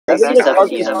That's we start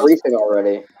this PM. briefing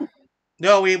already.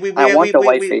 No,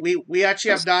 we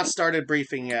actually have not started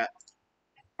briefing yet.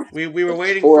 We were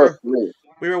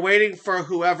waiting for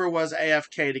whoever was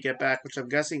AFK to get back, which I'm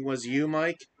guessing was you,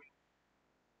 Mike.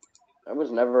 I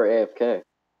was never AFK.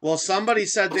 Well, somebody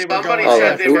said they were going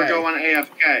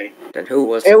AFK. Then who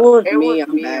was it? that? Was me.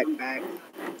 I'm back.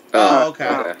 Oh,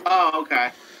 okay.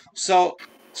 So,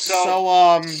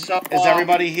 is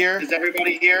everybody here?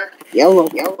 Yellow.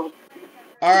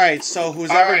 All right. So,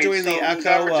 who's ever doing the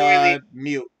echo,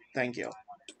 mute. Thank you.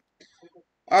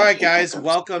 All right, guys.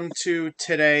 Welcome to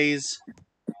today's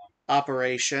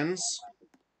operations.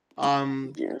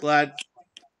 Glad.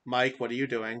 Mike, what are you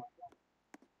doing?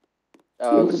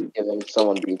 I was giving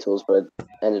someone B-tools, but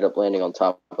ended up landing on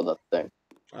top of the thing.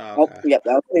 Oh, okay. Yep.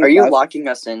 Are you locking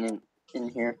us in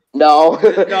here? No.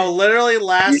 No, literally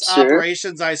last sure?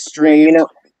 operations I streamed, Yeah,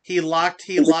 he locked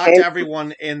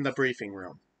everyone in the briefing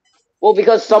room. Well,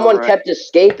 because someone kept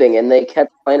escaping and they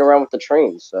kept playing around with the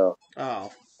trains, so.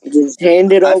 Oh. Just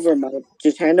hand it over, Mike.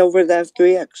 Just hand over the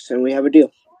F3X and we have a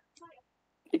deal.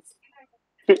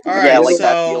 All right, like so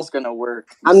that deal's gonna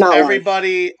work. I'm not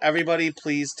everybody,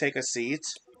 please take a seat.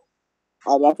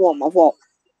 Oh, my fault.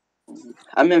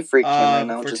 I'm in free camp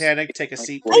right now. Britannic, take a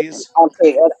seat, please.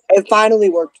 Okay, it finally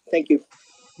worked. Thank you.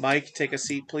 Mike, take a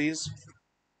seat, please.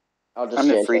 I'm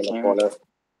in free camp. All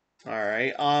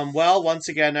right. Well, once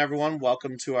again, everyone,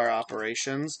 welcome to our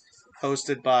operations,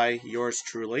 hosted by yours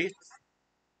truly.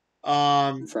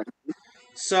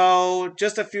 So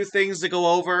just a few things to go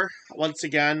over. Once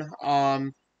again,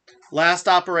 last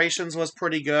operations was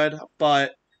pretty good,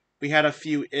 but we had a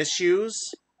few issues.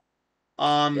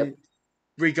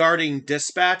 Regarding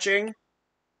dispatching.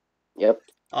 Yep.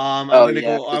 I'm gonna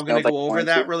go over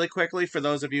that really quickly for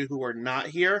those of you who are not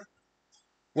here.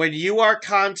 When you are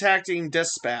contacting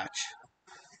dispatch,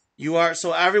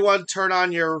 so everyone turn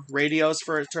on your radios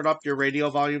turn up your radio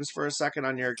volumes for a second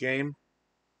on your game.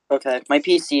 Okay, my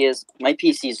PC's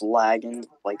lagging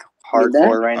like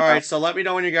hardcore right now. All right, so let me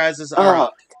know when you guys are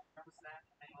up.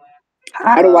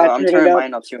 How do I I'm turning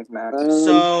mine up too, Max.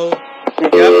 So,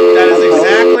 yep, that is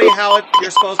exactly how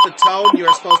you're supposed to tone.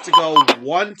 You're supposed to go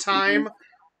one time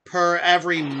per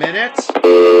every minute.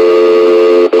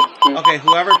 Okay,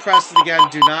 whoever pressed it again,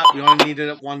 we only need it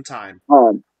at one time.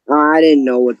 I didn't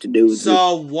know what to do.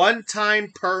 So, one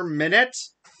time per minute.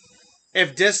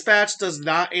 If dispatch does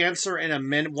not answer in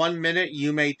 1 minute,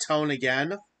 you may tone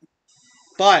again.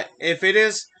 But if it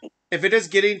is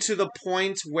getting to the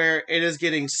point where it is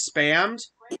getting spammed,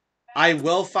 I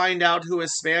will find out who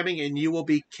is spamming, and you will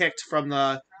be kicked from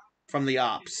the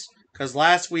ops. Because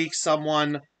last week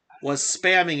someone was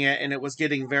spamming it, and it was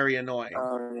getting very annoying.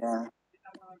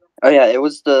 Oh yeah, it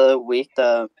was the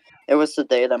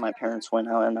day that my parents went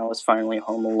out, and I was finally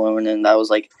home alone, and I was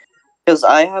like, because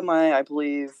I had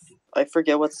I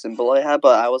forget what symbol I had,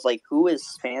 but I was like, who is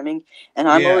spamming? And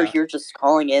I'm over here just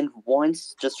calling in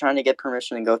once, just trying to get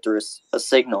permission to go through a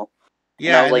signal.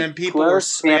 Yeah, and then people were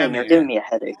spamming. You're giving me a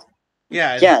headache.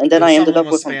 Yeah, and then I ended up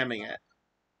with spamming it.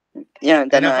 Yeah,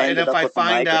 and then if I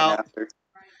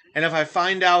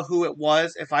find out who it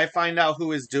was, if I find out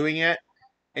who is doing it,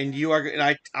 and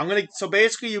so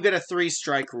basically you get a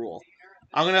 3-strike rule.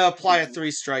 I'm gonna apply a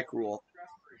 3-strike rule.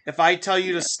 If I tell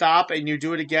you to stop and you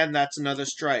do it again, that's another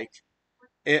strike.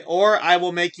 Or I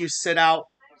will make you sit out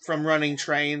from running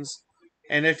trains,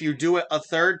 and if you do it a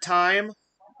third time,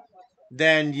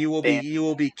 then you will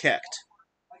be kicked.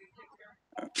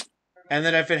 And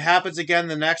then if it happens again,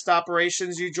 the next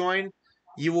operations you join,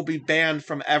 you will be banned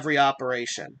from every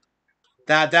operation.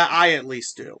 That I at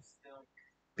least do,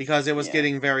 because it was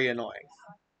getting very annoying.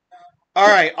 All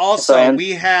right. Also,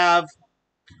 we have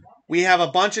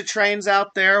a bunch of trains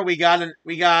out there.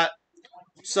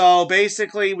 So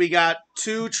basically, we got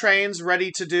 2 trains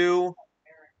ready to do.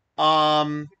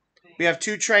 We have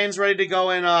 2 trains ready to go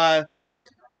in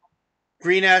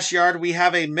Green Ash Yard. We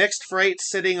have a mixed freight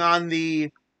sitting on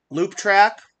the loop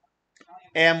track,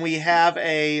 and we have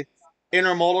a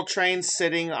intermodal train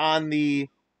sitting on the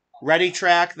ready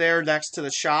track there next to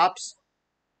the shops.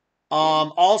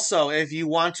 Also, if you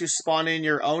want to spawn in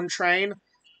your own train,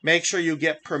 make sure you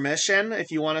get permission if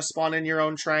you want to spawn in your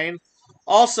own train.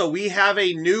 Also, we have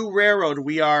a new railroad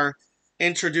we are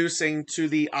introducing to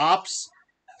the ops,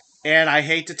 and I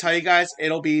hate to tell you guys,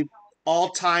 it'll be all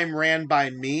time ran by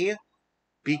me,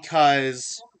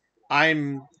 because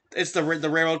the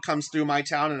railroad comes through my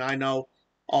town, and I know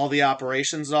all the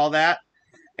operations and all that.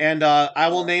 And I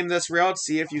will name this railroad,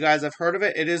 see if you guys have heard of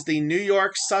it. It is the New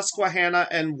York, Susquehanna,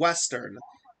 and Western.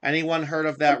 Anyone heard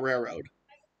of that railroad?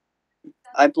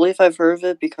 I believe I've heard of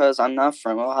it because I'm not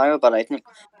from Ohio, but I think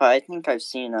I've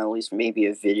seen at least maybe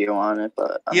a video on it.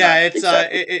 But I'm Yeah, not it's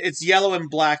exactly. it's yellow and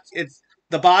black. It's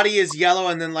the body is yellow,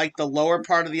 and then like the lower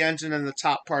part of the engine and the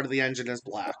top part of the engine is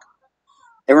black.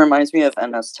 It reminds me of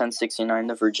NS 1069,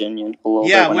 the Virginian, a little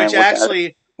bit when I look at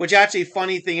it. Which actually,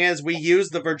 funny thing is, we use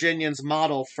the Virginian's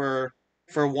model for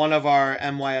one of our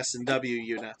MYS and W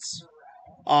units.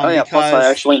 Oh yeah, plus I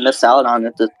actually missed out on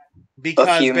it a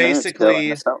few minutes ago. I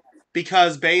missed out.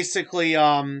 Because basically,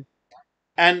 and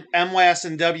MYS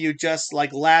and W just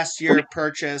like last year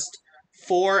purchased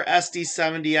 4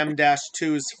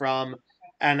 SD70M-2s from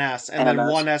NS and then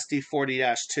 1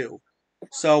 SD40-2.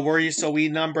 So we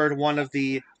numbered one of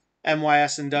the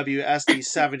MYS and W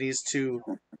SD70s to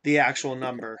the actual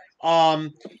number.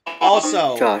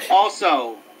 Also, Josh.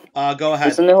 Go ahead.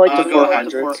 Isn't it like the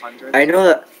 400? I know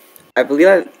that. I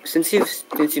believe since you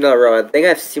know around, I think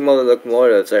I've seen one of the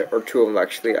locomotives, or two of them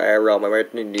actually, IRL. I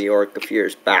went to New York a few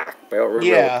years back. I don't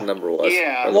remember what the number was.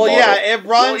 It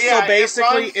runs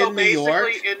in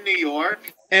New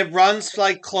York. It runs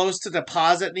like close to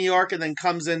Deposit, New York, and then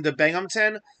comes into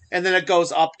Binghamton, and then it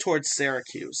goes up towards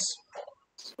Syracuse.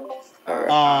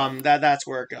 Right. That's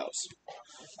where it goes.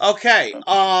 Okay.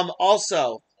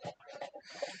 Also,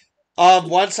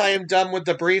 once I am done with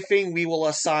the briefing, we will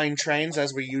assign trains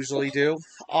as we usually do.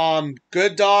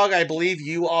 Good Dog, I believe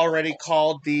you already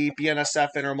called the BNSF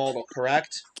intermodal, correct?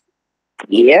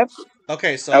 Yep.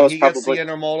 Okay, so he gets the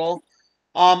intermodal.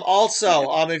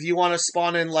 If you want to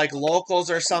spawn in like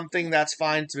locals or something, that's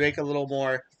fine to make it a little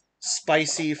more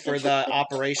spicy for the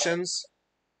operations.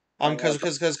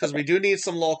 Because we do need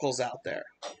some locals out there.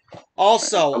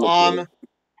 Also,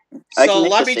 so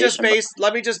let me just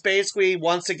basically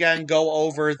once again go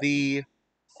over the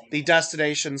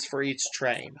destinations for each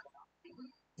train.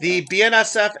 The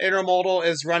BNSF intermodal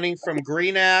is running from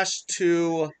Green Ash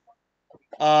to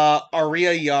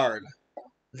Aria Yard.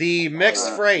 The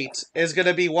mixed freight is going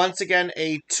to be once again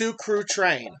a 2-crew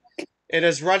train. It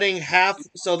is running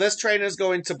so this train is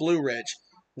going to Blue Ridge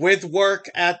with work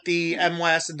at the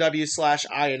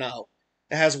MYS&W/INO.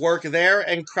 It has work there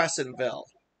and Crescentville.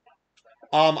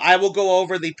 I will go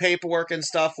over the paperwork and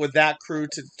stuff with that crew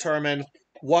to determine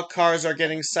what cars are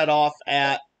getting set off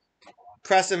at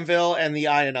Crescentville and the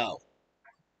INO.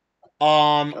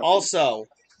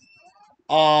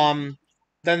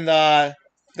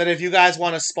 Then if you guys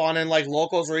want to spawn in like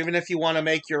locals, or even if you want to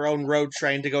make your own road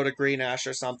train to go to Green Ash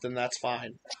or something, that's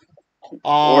fine.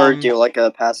 Or do like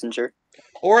a passenger.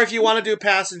 Or if you want to do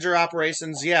passenger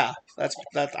operations, yeah, that's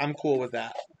I'm cool with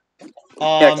that.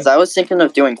 Yeah, because I was thinking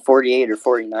of doing 48 or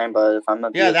 49, but if I'm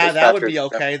gonna be a dispatcher, that would be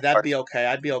okay. That'd be okay.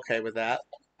 I'd be okay with that.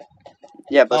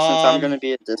 Yeah, but since I'm gonna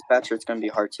be a dispatcher, it's gonna be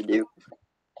hard to do.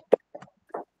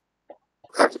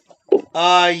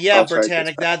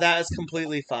 Britannic, that is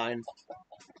completely fine.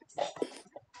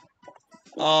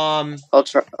 I'll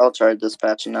try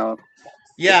dispatching now.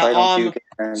 Yeah,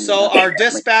 so our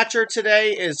dispatcher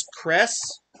today is Chris.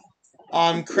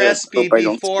 Chris,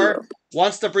 before,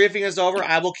 once the briefing is over,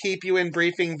 I will keep you in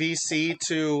briefing VC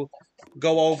to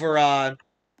go over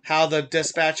how the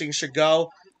dispatching should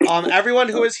go. Everyone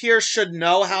who is here should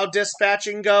know how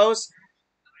dispatching goes.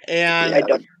 And I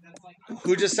don't.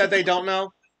 Who just said they don't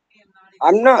know?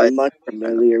 I'm not much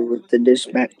familiar with the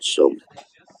dispatch, so.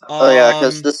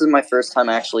 Because this is my first time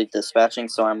actually dispatching,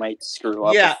 so I might screw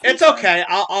up. Yeah, it's okay.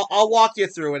 I'll walk you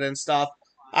through it and stuff.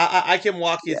 I can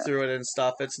walk you through it and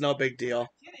stuff. It's no big deal.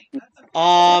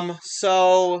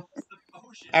 So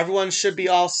everyone should be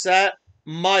all set.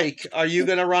 Mike, are you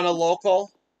gonna run a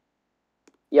local?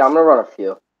 Yeah, I'm gonna run a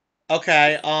few.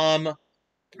 Okay.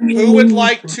 Who would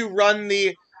like to run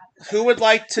the? Who would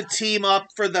like to team up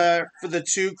for the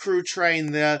 2-crew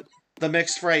train, the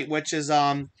mixed freight, which is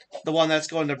the one that's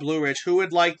going to Blue Ridge? Who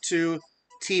would like to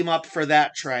team up for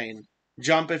that train?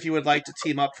 Jump if you would like to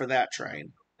team up for that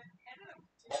train.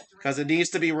 Because it needs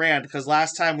to be ran, because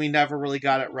last time we never really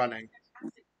got it running.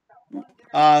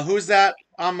 Who's that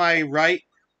on my right?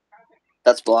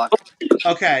 That's Block.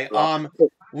 Okay,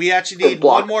 we actually need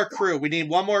one more crew. We need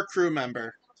one more crew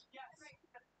member.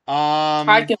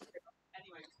 I can.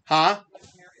 Huh?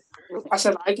 I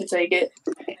said I can take it.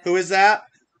 Who is that?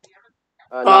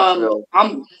 Knoxville.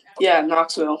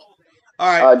 Knoxville. All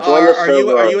right.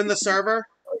 Are you in the server?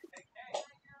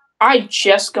 I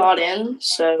just got in,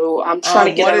 so I'm trying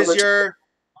to get over.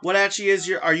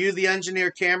 Are you the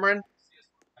engineer, Cameron?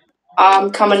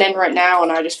 I'm coming in right now,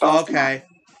 and I just fell. Okay.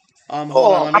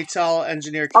 Hold on. Let me tell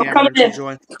engineer Cameron to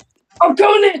join. I'm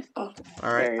coming in. All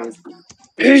right.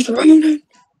 He's running.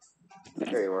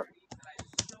 There you were.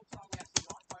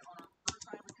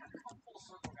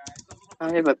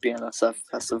 I have a BNSF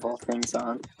festival things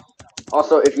on.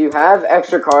 Also, if you have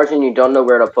extra cars and you don't know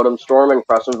where to put them, store them in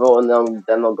Crescentville, and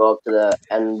then they'll go up to the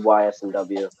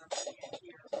NYSNW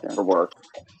for work.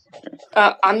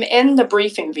 I'm in the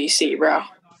briefing VC, bro.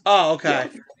 Oh, okay.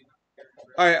 Yeah.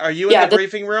 Alright, are you in the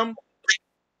briefing room?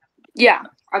 Yeah.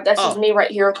 This is me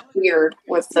right here with the beard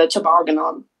with the toboggan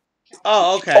on.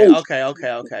 Oh, okay,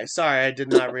 okay. Sorry, I did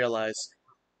not realize.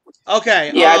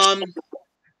 Okay,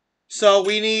 so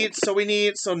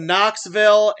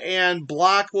Knoxville and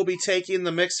Block will be taking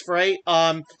the mixed freight.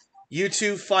 You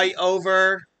two fight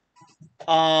over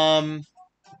who's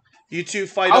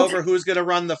gonna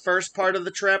run the first part of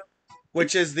the trip,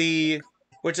 which is the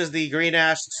Green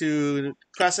Ash to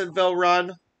Crescentville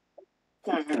run.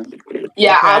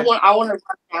 Yeah, okay. I want to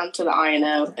run down to the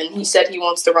INO, and he said he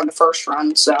wants to run the first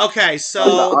run. So okay,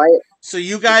 so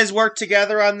you guys work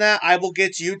together on that. I will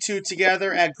get you two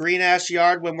together at Green Ash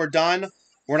Yard when we're done.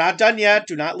 We're not done yet.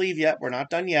 Do not leave yet. We're not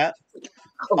done yet.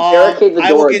 Barricade the door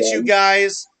I will get again. you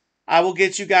guys. I will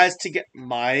get you guys to get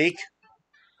Mike.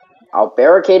 I'll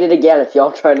barricade it again if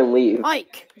y'all try to leave.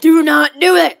 Mike, do not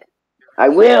do it. I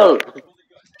will.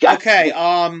 Okay.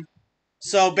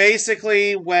 So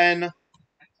basically, when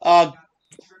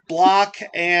Block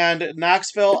and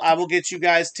Knoxville, I will get you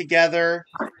guys together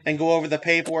and go over the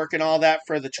paperwork and all that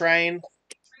for the train.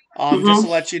 Just to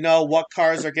let you know what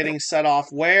cars are getting set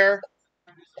off where.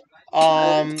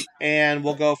 And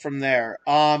we'll go from there.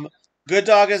 Good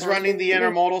Dog is running the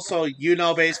intermodal, so you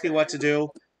know basically what to do.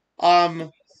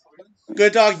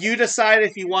 Good Dog, you decide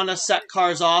if you want to set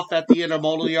cars off at the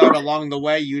intermodal yard along the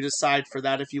way. You decide for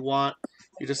that if you want.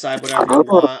 You decide whatever you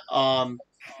want.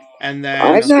 And then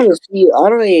I gotta see. I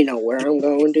don't even know where I'm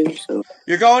going to. So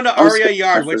you're going to Aria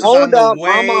Yard, which is on the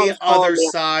way other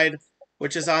side,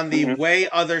 which is on the way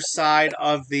other side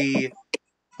of the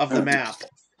map.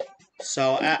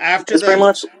 So after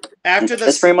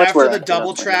the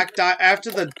double track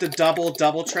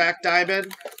double track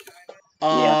diamond.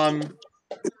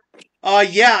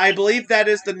 Yeah, I believe that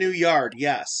is the new yard.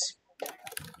 Yes.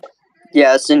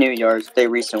 Yeah, it's the new yard. They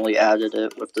recently added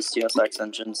it with the CSX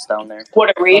engines down there.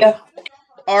 What Aria?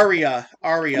 Aria,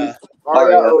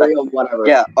 whatever.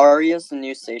 Yeah, Aria is the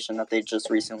new station that they just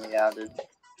recently added.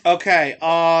 Okay.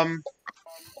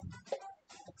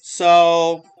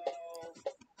 So,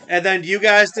 and then you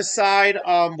guys decide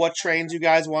what trains you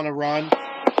guys want to run.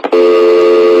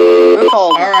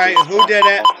 All right, who did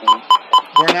it?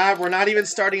 We're not even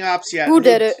starting ops yet. Who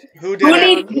did it? Who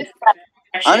did it?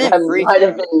 That might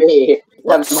have been me.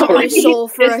 What sorry soul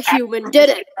for a human did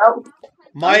it?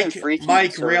 Mike,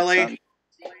 really?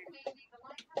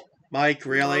 Mike,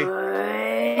 really?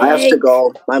 I have to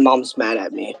go. My mom's mad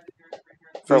at me.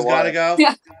 Who's gotta go?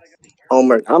 Yeah.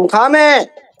 Homer, I'm coming.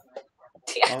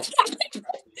 Oh.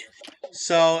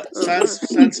 So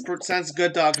since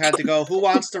Good Dog had to go, who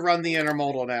wants to run the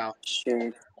intermodal now? Sure.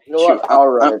 You know what? I'll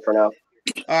run it for now.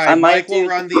 All right, Mike will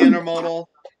run the intermodal.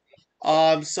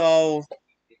 So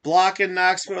Block and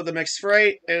Knoxville the mixed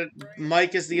freight.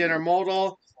 Mike is the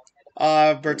intermodal.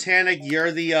 Britannic,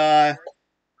 you're that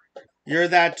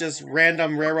just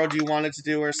random railroad you wanted to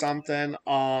do or something.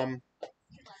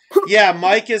 Yeah,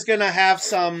 Mike is gonna have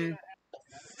some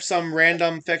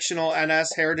random fictional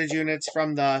NS heritage units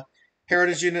from the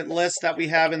heritage unit list that we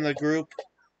have in the group.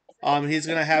 He's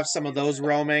gonna have some of those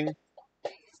roaming.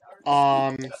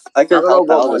 I can help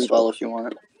out as well if you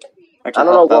want. I don't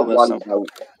know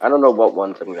what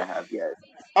ones I'm gonna have yet.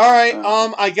 All right.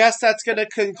 I guess that's gonna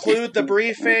conclude the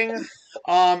briefing.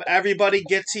 Everybody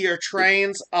get to your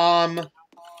trains.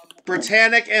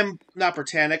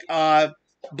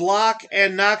 Block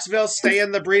and Knoxville, stay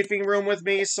in the briefing room with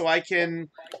me so I can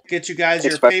get you guys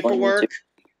your paperwork.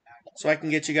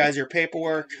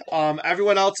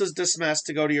 Everyone else is dismissed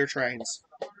to go to your trains.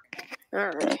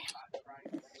 Alright.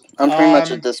 I'm pretty much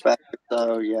a dispatcher,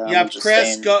 so yeah. Yep,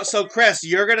 Chris, go. So Chris,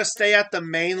 you're gonna stay at the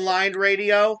mainline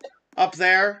radio up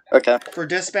there. Okay. For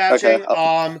dispatching.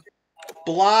 Okay.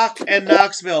 Block and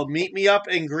Knoxville, meet me up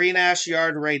in Green Ash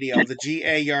Yard Radio, the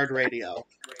GA Yard Radio.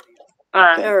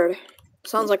 Alright.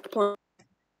 Sounds like the plan.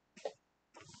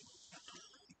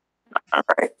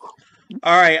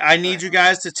 Alright, I need you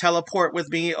guys to teleport with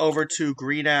me over to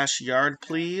Green Ash Yard,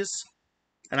 please.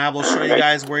 And I will show you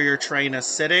guys where your train is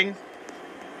sitting.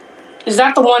 Is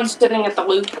that the one sitting at the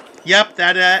loop? Yep,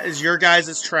 that is your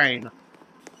guys' train.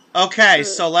 Okay,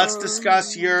 so let's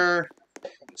discuss your...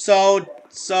 So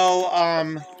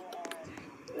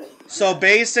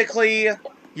basically,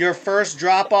 your first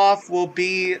drop-off will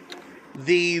be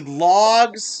the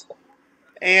logs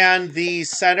and the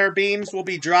center beams will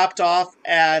be dropped off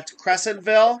at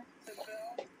Crescentville.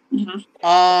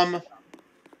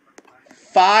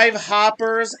 5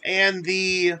 hoppers and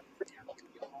the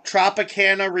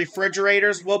Tropicana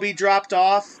refrigerators will be dropped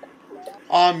off.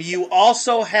 You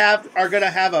also are going to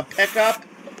have a pickup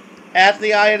at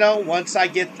the INO. Once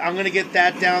I'm going to get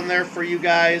that down there for you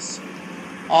guys.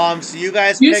 So you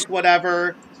guys pick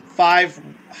whatever 5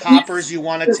 hoppers you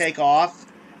want to take off.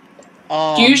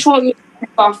 Do you just want me to pick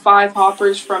off 5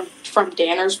 hoppers from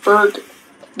Dannersburg?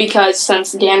 Because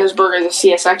since Dannersburg is a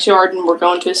CSX yard and we're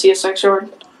going to a CSX yard?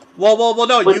 Well,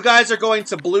 no. You guys are going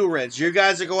to Blue Ridge. You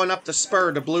guys are going up the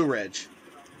spur to Blue Ridge.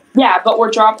 Yeah, but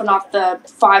we're dropping off the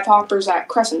 5 hoppers at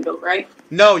Crescentville, right?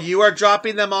 No, you are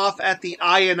dropping them off at the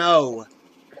INO.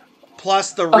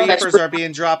 Plus the reefers are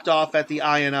being dropped off at the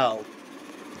INO.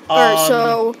 Alright,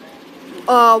 so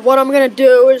what I'm gonna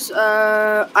do is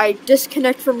I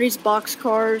disconnect from these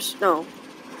boxcars. No.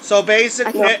 So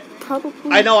basically,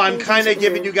 I know I'm kind of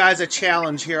giving here. you guys a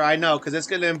challenge here. I know, because it's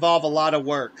going to involve a lot of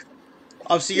work.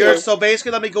 So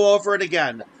basically, let me go over it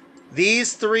again.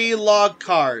 These 3 log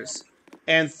cars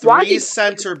and 3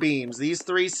 center beams. These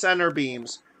 3 center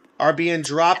beams are being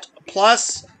dropped.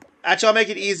 Plus, actually, I'll make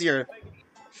it easier.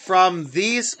 From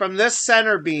this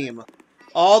center beam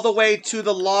all the way to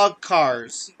the log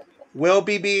cars will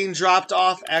be being dropped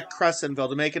off at Crescentville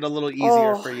to make it a little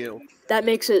easier for you. That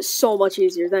makes it so much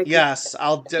easier. Thank you. Yes,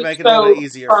 I'll make it a little bit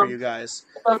easier for you guys.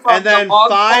 And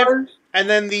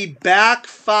then the back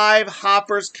 5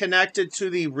 hoppers connected to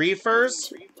the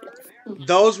reefers,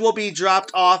 those will be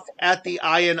dropped off at the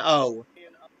INO.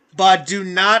 But do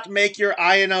not make your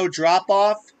INO drop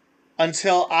off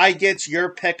until I get your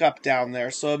pickup down there.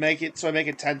 So make it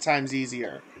 10 times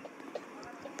easier.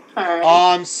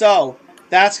 Alright. So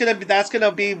that's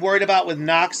gonna be worried about with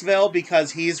Knoxville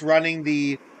because he's running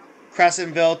the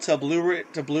Crescentville to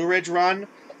Blue Ridge run,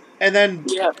 and then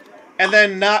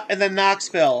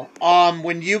Knoxville.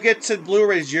 When you get to Blue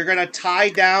Ridge, you're gonna tie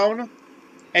down,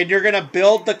 and you're gonna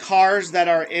build the cars that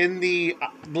are in the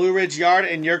Blue Ridge yard,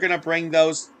 and you're gonna bring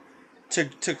those to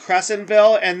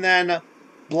Crescentville, and then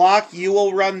Block, you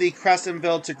will run the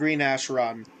Crescentville to Green Ash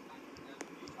run.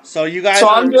 So you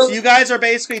guys are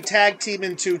basically tag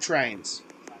teaming 2 trains.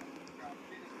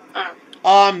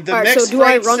 The mixed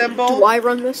freight symbol. Do I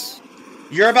run this?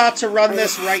 You're about to run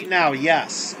this right now,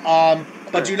 yes.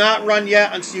 But do not run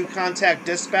yet until you contact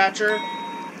dispatcher.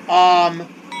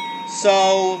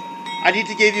 So I need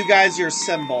to give you guys your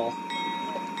symbol.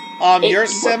 Your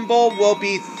symbol will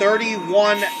be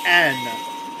 31N.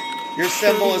 Your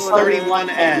symbol is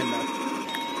 31N.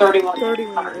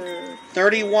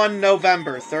 31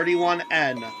 November,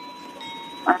 31N.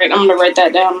 Alright, I'm gonna write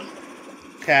that down.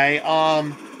 Okay,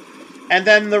 and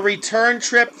then the return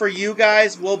trip for you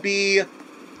guys will be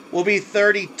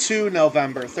 32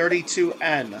 November,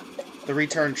 32N, the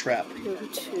return trip.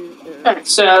 Alright,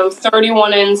 so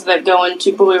 31 N's that go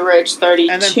into Blue Ridge,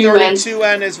 32 And then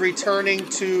 32N is returning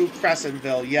to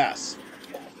Crescentville, yes.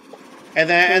 And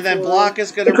then Block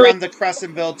is going to run the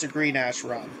Crescentville to Green Ash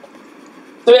run.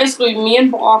 So basically, me and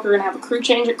Block are going to have a crew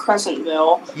change at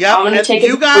Crescentville. Yep, I'm going to take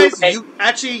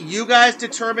you guys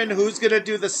determine who's going to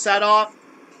do the set off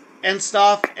and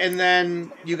stuff, and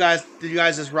then you guys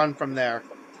just run from there.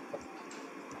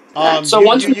 So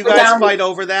once you guys fight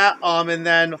over that, and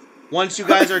then once you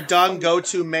guys are done, go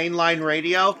to mainline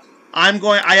radio.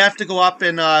 I have to go up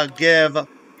and give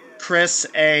Chris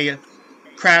a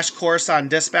crash course on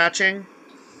dispatching.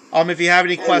 If you have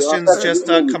any questions, just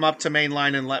come up to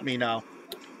mainline and let me know.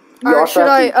 When should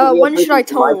I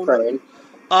tone?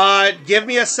 Give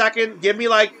me a second. Give me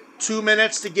like 2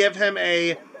 minutes to give him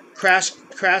a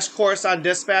crash course on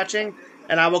dispatching,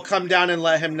 and I will come down and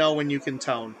let him know when you can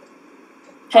tone.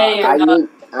 Hey, I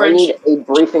need a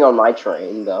briefing on my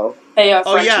train, though. Hey,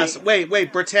 oh yes, wait,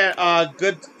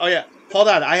 good. Oh yeah, hold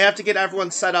on. I have to get everyone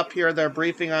set up here. They're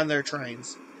briefing on their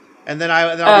trains, and then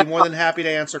I'll be more than happy to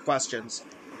answer questions.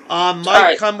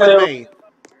 Mike, come with me.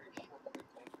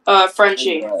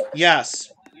 Frenchie.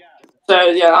 Yes. So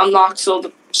yeah, I'm Knoxville,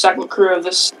 the second crew of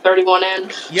this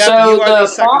 31N. Yep, so you are the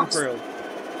second crew.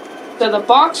 So the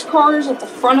box cars at the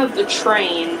front of the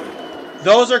train.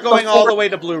 Those are going all the way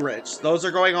to Blue Ridge.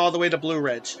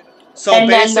 So and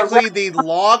basically, the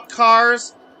log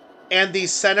cars and the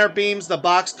center beams, the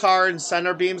box car and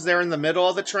center beams, they're in the middle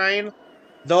of the train.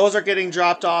 Those are getting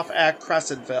dropped off at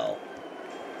Crescentville.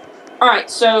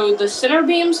 Alright, so the center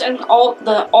beams and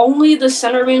only the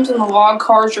center beams and the log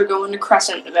cars are going to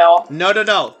Crescentville.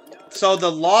 No. So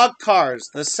the log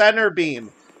cars, the center beam,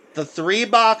 the 3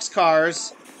 box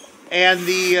cars, and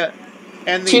the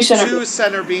two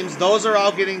center beams, those are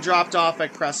all getting dropped off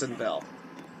at Crescentville.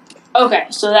 Okay,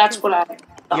 so that's what I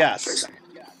thought. Yes.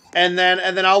 And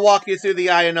then I'll walk you through the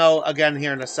INO again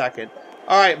here in a second.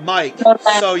 Alright, Mike,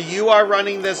 so you are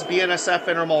running this BNSF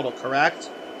intermodal,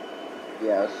 correct?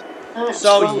 Yes.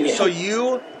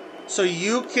 So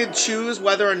you can choose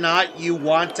whether or not you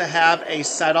want to have a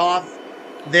set-off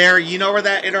there. You know where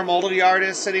that intermodal yard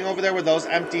is sitting over there where those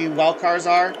empty well cars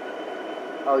are?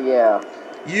 Oh, yeah.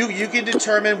 You can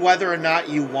determine whether or not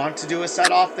you want to do a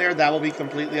set-off there. That will be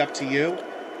completely up to you.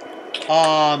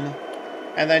 And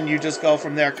then you just go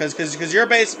from there. Because you're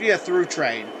basically a through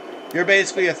train. You're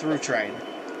basically a through train.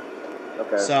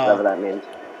 Okay, So, whatever that means.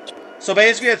 So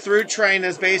basically a through train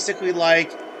is basically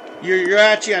like you're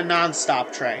actually a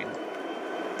non-stop train.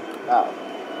 Oh.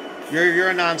 You're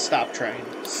a non-stop train.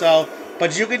 So,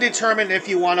 but you can determine if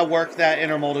you want to work that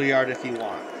intermodal yard if you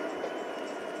want.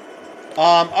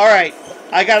 Alright.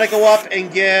 I gotta go up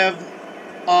and give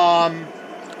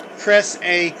Chris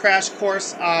a crash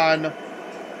course on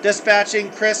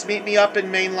dispatching. Chris, meet me up in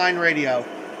mainline radio.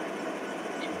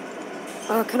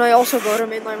 Can I also go to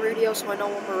mainline radio so I know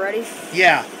when we're ready?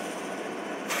 Yeah.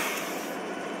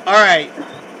 Alright.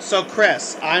 So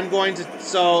Chris, I'm going to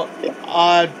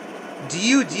do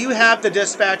you have the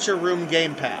dispatcher room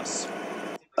game pass?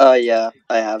 Yeah,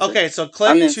 I have Okay, it. so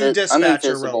click to dispatcher I'm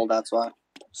invisible, room. that's why.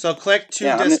 So click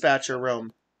to dispatcher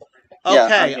room. Yeah,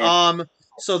 Okay,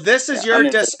 so this is your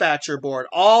dispatcher board.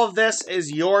 All of this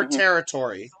is your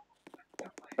territory.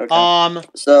 Okay.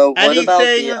 So what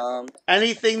anything, about the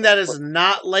anything that is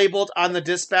not labeled on the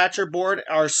dispatcher board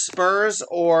are spurs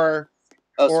or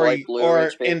like Blue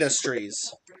Ridge,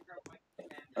 industries.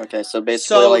 Okay, so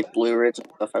basically like Blue Ridge and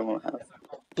stuff I won't have.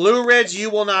 Blue Ridge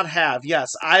you will not have.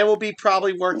 Yes, I will be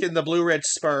probably working the Blue Ridge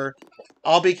spur.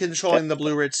 I'll be controlling the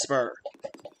Blue Ridge spur.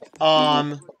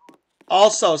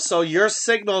 Also, so your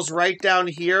signals right down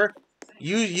here,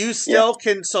 you still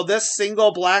can. So this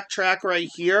single black track right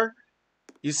here,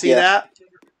 you see that?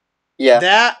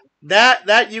 Yeah.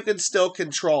 That you can still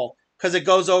control because it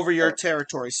goes over your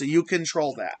territory, so you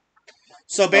control that.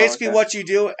 So basically, what you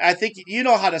do, I think you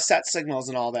know how to set signals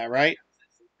and all that, right?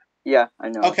 Yeah, I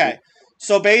know. Okay,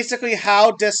 so basically,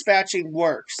 how dispatching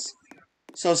works.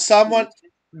 So someone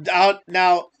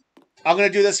now, I'm going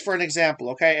to do this for an example.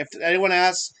 Okay, if anyone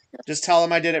asks, just tell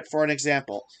them I did it for an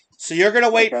example. So you're going to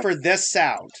wait for this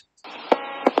sound.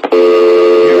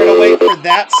 You're going to wait for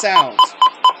that sound.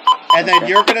 And then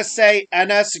you're going to say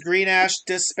NS Green Ash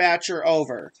Dispatcher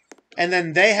over. And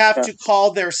then they have to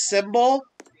call their symbol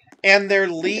and their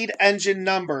lead engine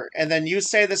number. And then you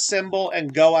say the symbol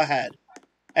and go ahead.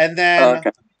 And then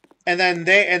and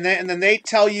then they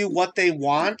tell you what they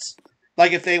want.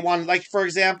 Like if they want, like for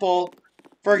example,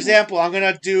 I'm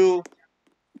going to do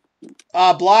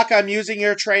Block, I'm using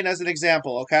your train as an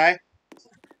example, okay?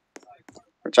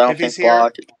 Which I don't think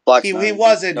he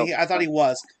wasn't. I thought he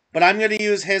was. But I'm going to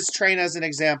use his train as an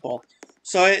example.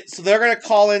 So they're going to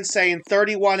call in saying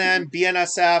 31N,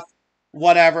 BNSF,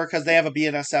 whatever, because they have a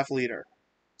BNSF leader.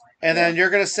 And then you're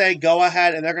going to say, go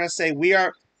ahead, and they're going to say, we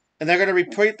are, and they're going to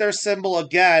repeat their symbol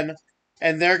again,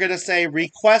 and they're going to say,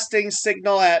 requesting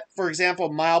signal at, for example,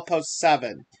 milepost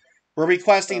 7. We're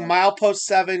requesting milepost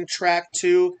 7, track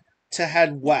 2, to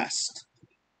head west.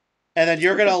 And then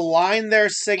you're going to line their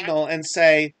signal and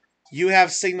say, you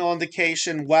have signal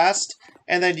indication west,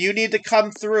 and then you need to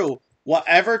come through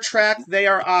whatever track they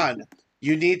are on.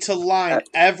 You need to line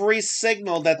every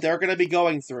signal that they're going to be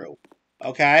going through.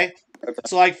 Okay?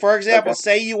 So, like, for example,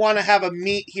 say you want to have a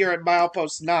meet here at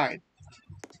milepost 9.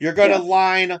 You're going to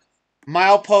line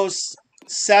milepost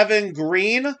 7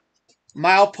 green,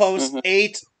 milepost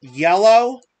 8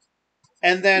 yellow,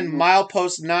 and then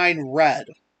milepost 9 red.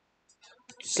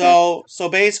 So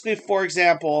basically, for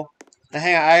example,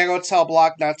 hang on, I gotta go tell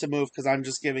Block not to move because I'm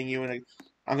just giving you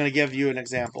I'm gonna give you an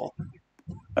example.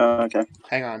 Okay.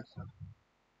 Hang on.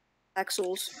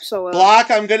 Axles. So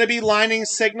Block, I'm gonna be lining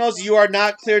signals. You are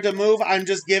not clear to move. I'm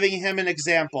just giving him an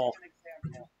example.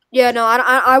 Yeah, no,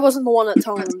 I wasn't the one that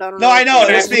told him. No, I know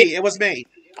it was me. It was me.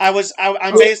 I'm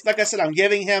based, like I said, I'm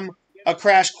giving him a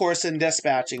crash course in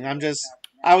dispatching.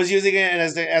 I was using it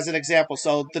as an example.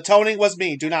 So the toning was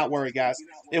me. Do not worry, guys.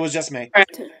 It was just me. All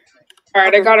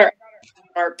right, I got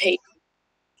our page.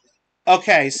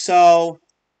 Okay, so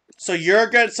you're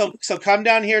good. So come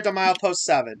down here to milepost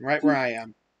 7, right where I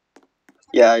am.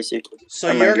 Yeah, I see.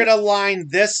 So you're gonna line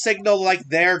this signal like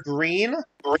they're green.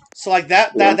 So like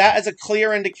that is a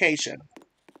clear indication.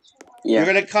 Yeah. You're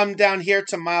gonna come down here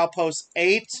to milepost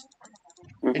 8,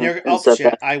 and you're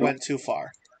shit, I went too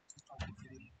far.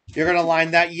 You're going to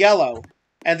line that yellow.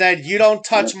 And then you don't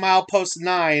touch milepost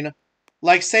 9.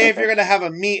 Like, say if you're going to have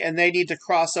a meet and they need to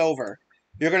cross over.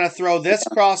 You're going to throw this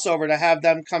crossover to have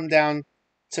them come down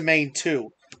to main 2.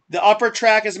 The upper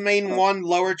track is main 1,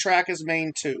 lower track is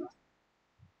main 2.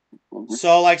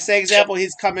 So, like, say example,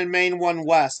 he's coming main 1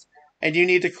 west, and you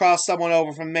need to cross someone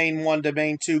over from main 1 to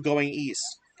main 2 going east.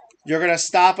 You're going to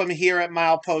stop him here at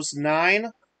milepost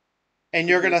 9, and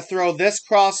you're going to throw this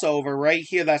crossover right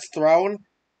here that's thrown,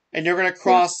 and you're going to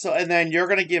cross, and then you're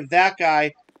going to give that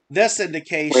guy this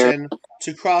indication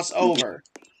to cross over.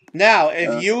 Now,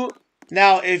 if you're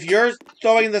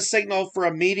throwing the signal for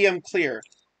a medium clear,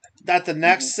 that the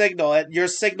next signal, your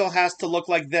signal has to look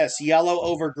like this, yellow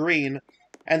over green,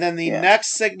 and then the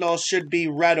next signal should be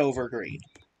red over green.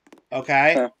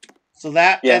 Okay? So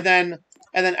that, and then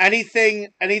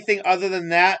anything other than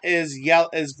that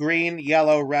is green,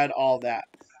 yellow, red, all that.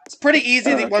 It's pretty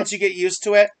easy once you get used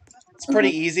to it. It's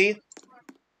pretty easy.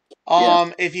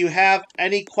 If you have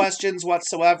any questions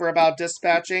whatsoever about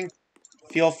dispatching,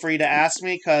 feel free to ask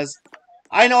me, because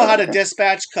I know how to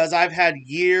dispatch because I've had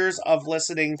years of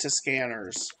listening to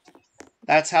scanners.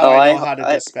 That's how I know how to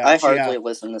dispatch. I hardly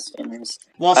listen to scanners.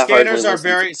 Well,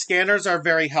 scanners are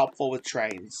very helpful with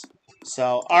trains.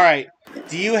 So, all right.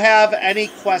 Do you have any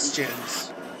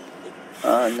questions?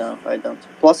 No, I don't.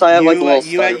 Plus, I have like a little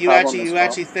stutter problem as well.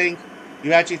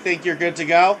 You actually think you're good to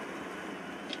go?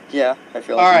 Yeah, I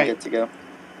feel like I'm good to go.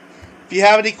 If you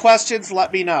have any questions,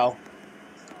 let me know.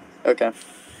 Okay.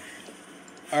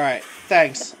 All right.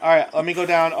 Thanks. All right. Let me go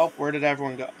down. Oh, where did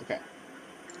everyone go? Okay.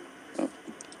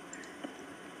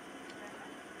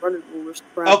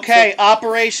 Okay.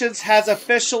 Operations has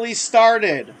officially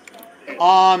started.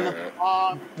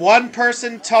 One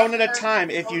person tone at a time.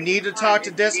 If you need to talk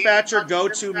to dispatcher, go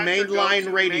to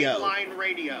mainline radio.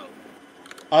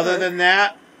 Other than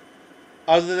that,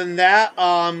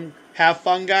 have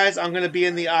fun, guys. I'm gonna be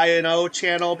in the INO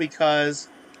channel because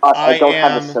I don't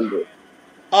have a symbol.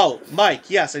 Oh, Mike,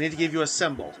 yes, I need to give you a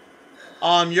symbol.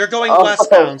 You're going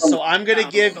westbound, so I'm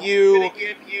gonna give you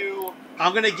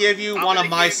one of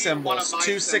my symbols.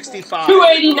 265.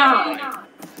 289.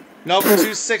 Nope,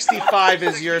 265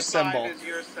 is your symbol.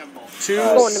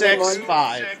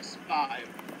 265.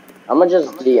 I'm gonna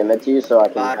just DM it to you so I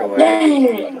can.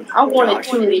 Dang, I wanted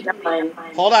 289.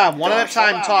 Hold on, one at a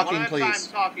time talking,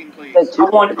 please. I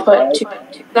want to put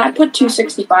can I put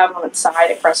 265 on its side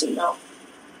at Crescentville?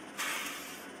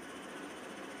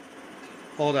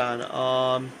 Hold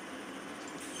on.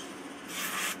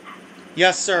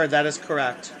 Yes, sir. That is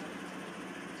correct.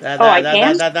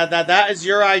 That is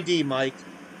your ID, Mike.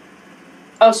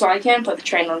 Oh, so I can put the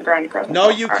train on the ground at Crescentville. No,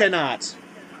 you cannot.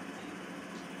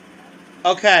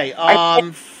 Okay.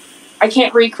 I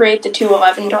can't recreate the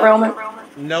 211 derailment.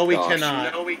 No, we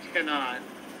cannot.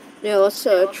 Yeah, let's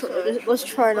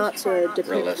try not to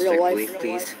depict real life,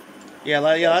 please. Yeah,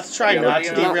 let's try not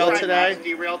to derail today.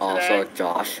 Also,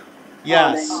 Josh.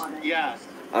 Yes.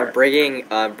 I'm bringing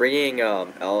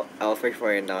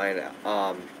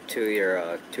L349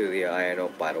 to the INO,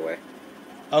 by the way.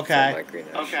 Okay.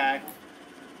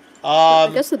 I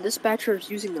guess the dispatcher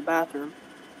is using the bathroom.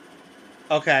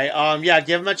 Okay. Yeah,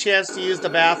 give him a chance to use the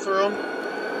bathroom,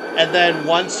 and then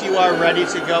once you are ready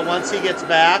to go, once he gets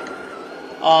back,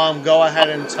 go ahead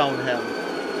and tone him.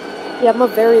 Yeah, I'm a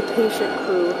very patient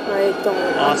crew. I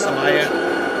don't. Awesome.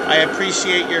 I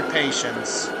appreciate your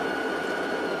patience.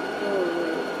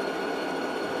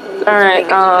 Alright,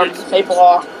 hey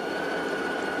Block.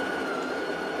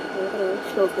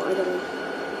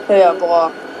 Hey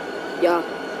Block. Yeah.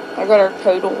 I got our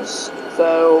totals,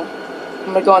 so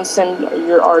I'm gonna go and send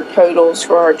our totals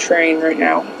for our train right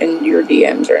now in your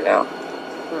DMs right now.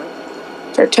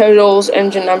 So our totals,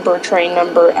 engine number, train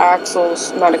number,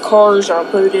 axles, amount of cars are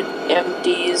included,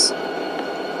 MDs.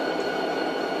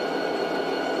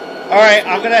 Alright,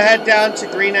 I'm gonna head down to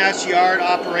Green Ash Yard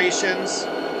operations.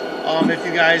 If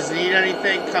you guys need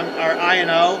anything, or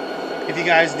INO. If you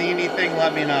guys need anything,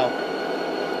 let me know.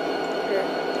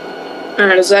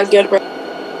 Alright, is that good, bro?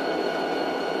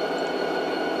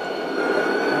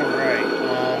 Alright,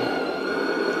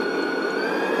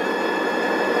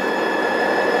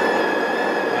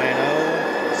 INO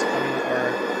is coming,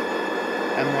 or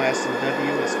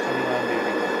MYSW is coming on duty.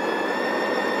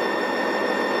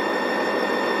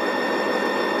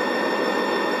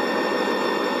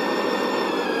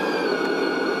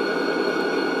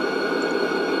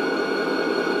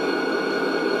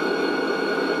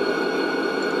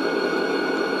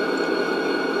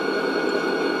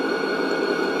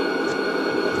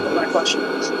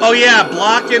 Oh yeah,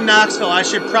 Block in Knoxville. I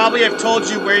should probably have told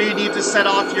you where you need to set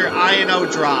off your INO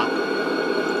drop.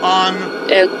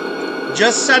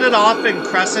 Just set it off in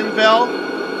Crescentville.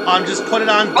 Just put it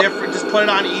on just put it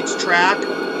on each track,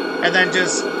 and then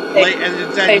just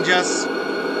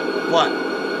what?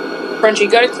 Frenchie,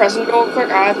 go to Crescentville real quick.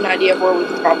 I have an idea of where we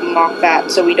can drop them off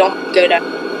at, so we don't go down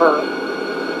further.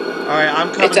 Alright,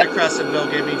 I'm coming to Crescentville.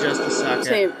 Give me just a second.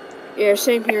 Same. Yeah,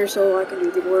 same here, so I can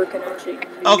do the work and actually...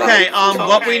 Okay,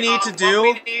 what we need to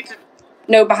do...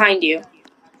 No, behind you.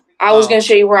 I was going to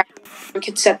show you where I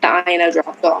could set the INO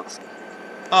drop off.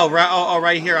 Oh,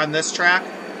 right here on this track?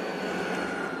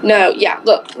 No, yeah,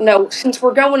 look. No, since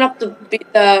we're going up the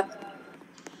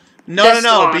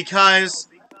No, because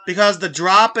the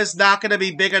drop is not going to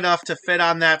be big enough to fit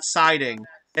on that siding.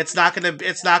 It's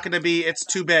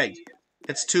too big.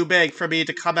 It's too big for me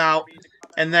to come out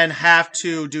and then have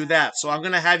to do that. So I'm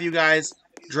going to have you guys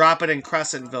drop it in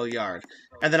Crescentville Yard.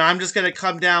 And then I'm just going to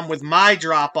come down with my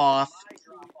drop-off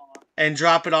and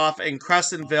drop it off in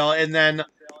Crescentville. And then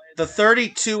the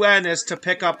 32N is to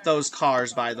pick up those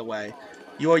cars, by the way.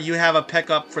 You have a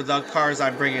pickup for the cars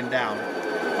I'm bringing down.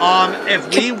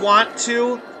 If we want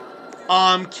to,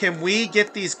 can we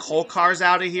get these coal cars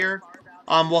out of here?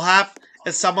 We'll have,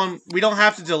 we don't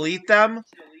have to delete them.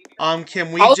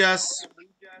 Can we just...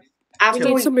 We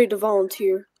need somebody to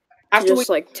volunteer. After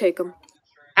just, take them.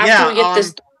 After we get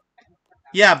this...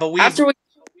 Yeah, but we... After we...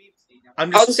 I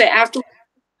was going to say, after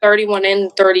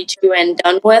 31N, 32N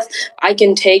done with, I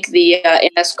can take the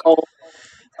NS coal.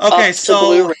 Okay,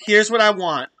 so here's what I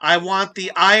want. I want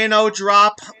the INO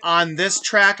drop on this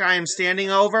track I am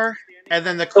standing over, and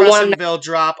then the Crescentville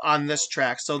drop on this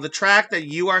track. So the track that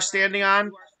you are standing on,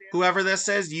 whoever this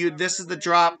is, this is the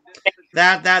drop.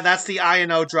 That's the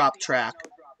INO drop track.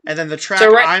 And then the track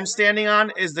I'm standing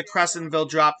on is the Crescentville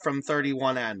drop from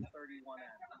 31N.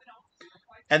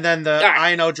 And then the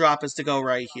INO drop is to go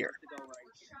right here.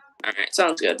 Alright,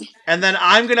 sounds good. And then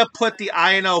I'm going to put the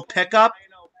INO pickup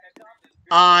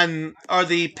or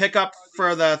the pickup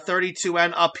for the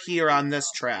 32N up here on this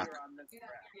track.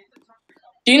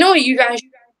 Do you know what you guys...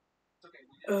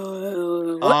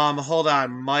 Hold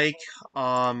on, Mike.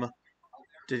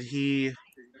 Did he...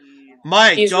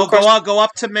 Mike, go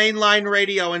up to mainline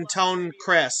radio and tone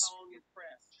Chris.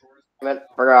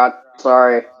 Forgot.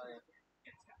 Sorry.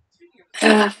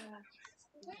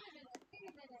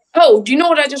 Oh, do you know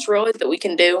what I just realized that we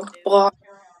can do? Well,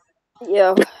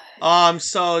 yeah.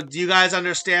 So do you guys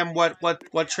understand what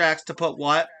tracks to put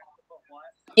what?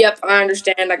 Yep, I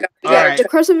understand. I got right. The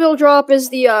Crescentville drop is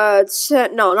the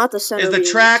no, not the center. Is the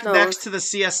track next to the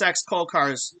CSX coal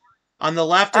cars. On the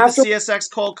left of the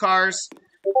CSX coal cars,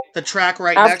 the track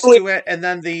right next to it, and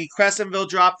then the Crescentville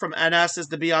drop from NS is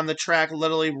to be on the track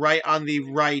literally right on the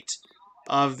right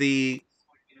of the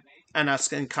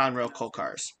NS and Conrail coal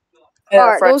cars.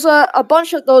 Alright, those a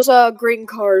bunch of those green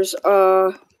cars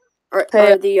are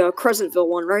the Crescentville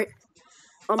one, right?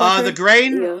 The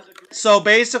grain. Yeah. So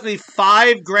basically,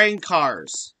 5 grain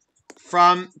cars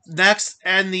from next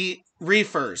and the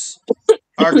reefers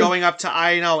are going up to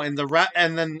INO, and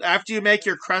and then after you make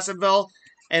your Crescentville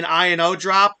and INO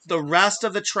drop, the rest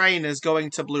of the train is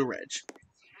going to Blue Ridge.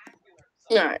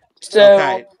 Alright.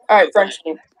 So, alright,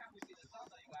 Frenchie.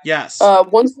 Yes.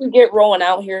 Once we get rolling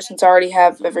out here, since I already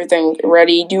have everything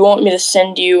ready, do you want me to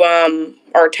send you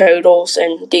our totals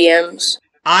and DMs?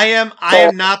 I am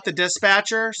not the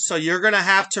dispatcher, so you're gonna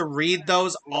have to read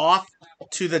those off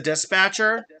to the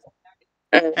dispatcher.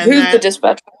 Who's the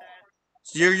dispatcher?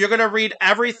 You're gonna read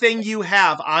everything you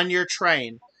have on your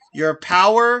train. Your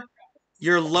power,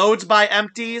 your loads by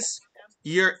empties,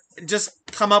 just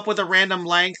come up with a random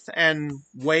length and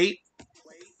wait.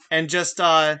 And just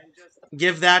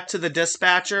give that to the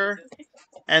dispatcher,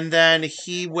 and then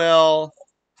he will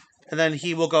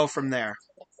go from there.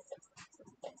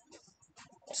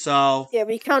 So yeah,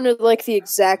 we counted the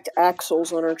exact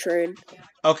axles on our train.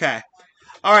 Okay.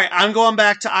 Alright, I'm going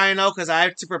back to INO because I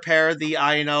have to prepare the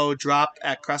INO drop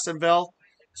at Crescentville.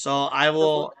 So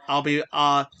I'll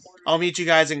meet you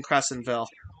guys in Crescentville.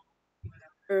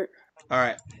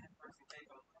 Alright.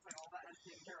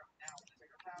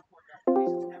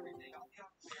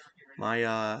 My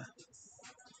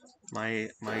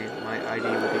ID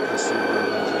will be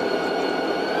customer.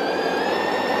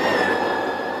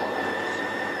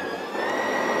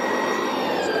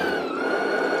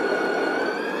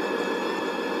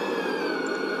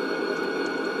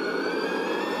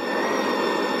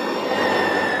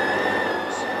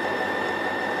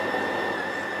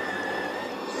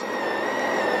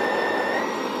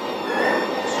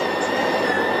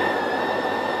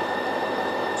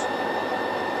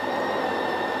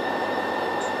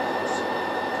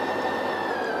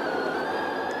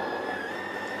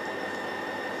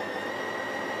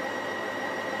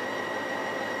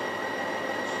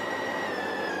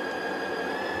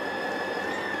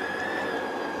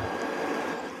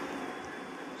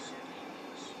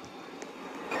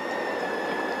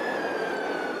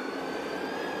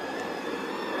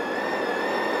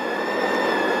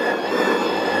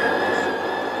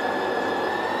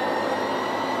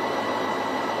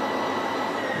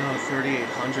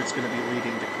 600's going to be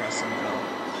leading to Crescentville.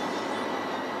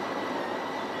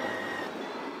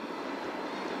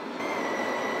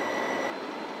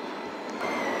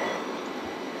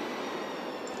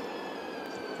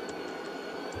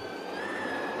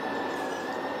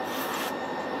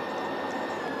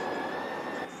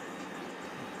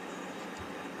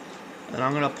 And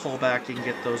I'm gonna pull back and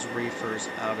get those reefers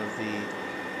out of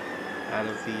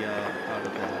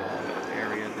that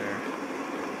area there.